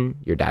mom's phone,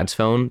 your dad's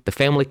phone, the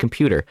family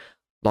computer,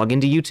 log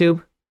into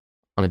YouTube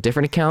on a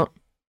different account,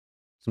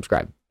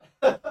 subscribe.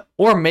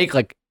 Or make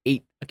like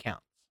 8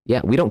 accounts.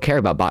 Yeah, we don't care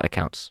about bot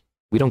accounts.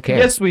 We don't care.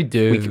 Yes, we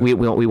do. We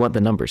want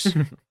the numbers.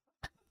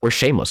 We're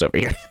shameless over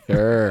here.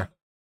 Sure.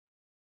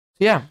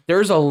 Yeah,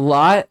 there's a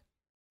lot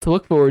to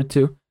look forward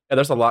to. Yeah,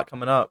 there's a lot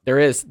coming up.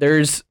 There's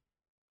it's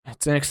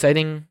an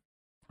exciting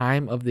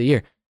time of the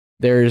year.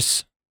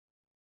 It's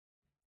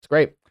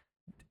great.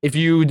 If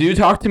you do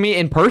talk to me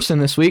in person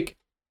this week,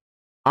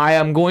 I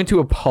am going to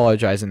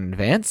apologize in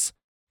advance.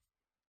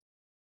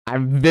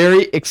 I'm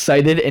very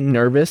excited and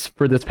nervous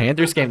for this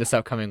Panthers game this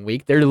upcoming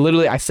week. There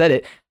literally, I said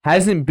it,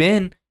 hasn't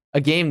been a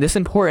game this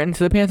important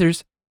to the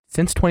Panthers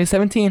since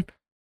 2017.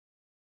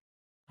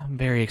 I'm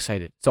very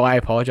excited. So I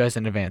apologize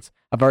in advance.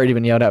 I've already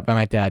been yelled at by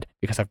my dad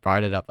because I've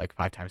brought it up like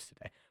 5 times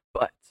today.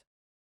 But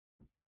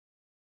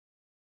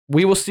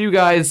we will see you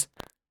guys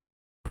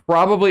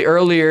probably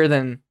earlier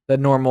than the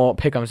normal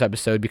Pick'ems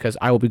episode because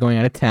I will be going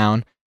out of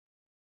town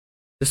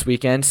this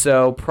weekend.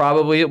 So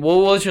probably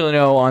we'll let you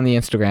know on the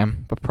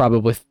Instagram, but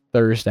probably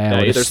Thursday. I Yeah,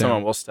 would either assume.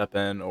 someone will step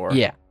in or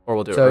Yeah. or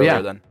we'll do it So earlier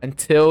yeah, then.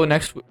 until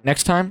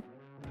next time.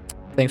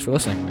 Thanks for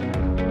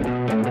listening.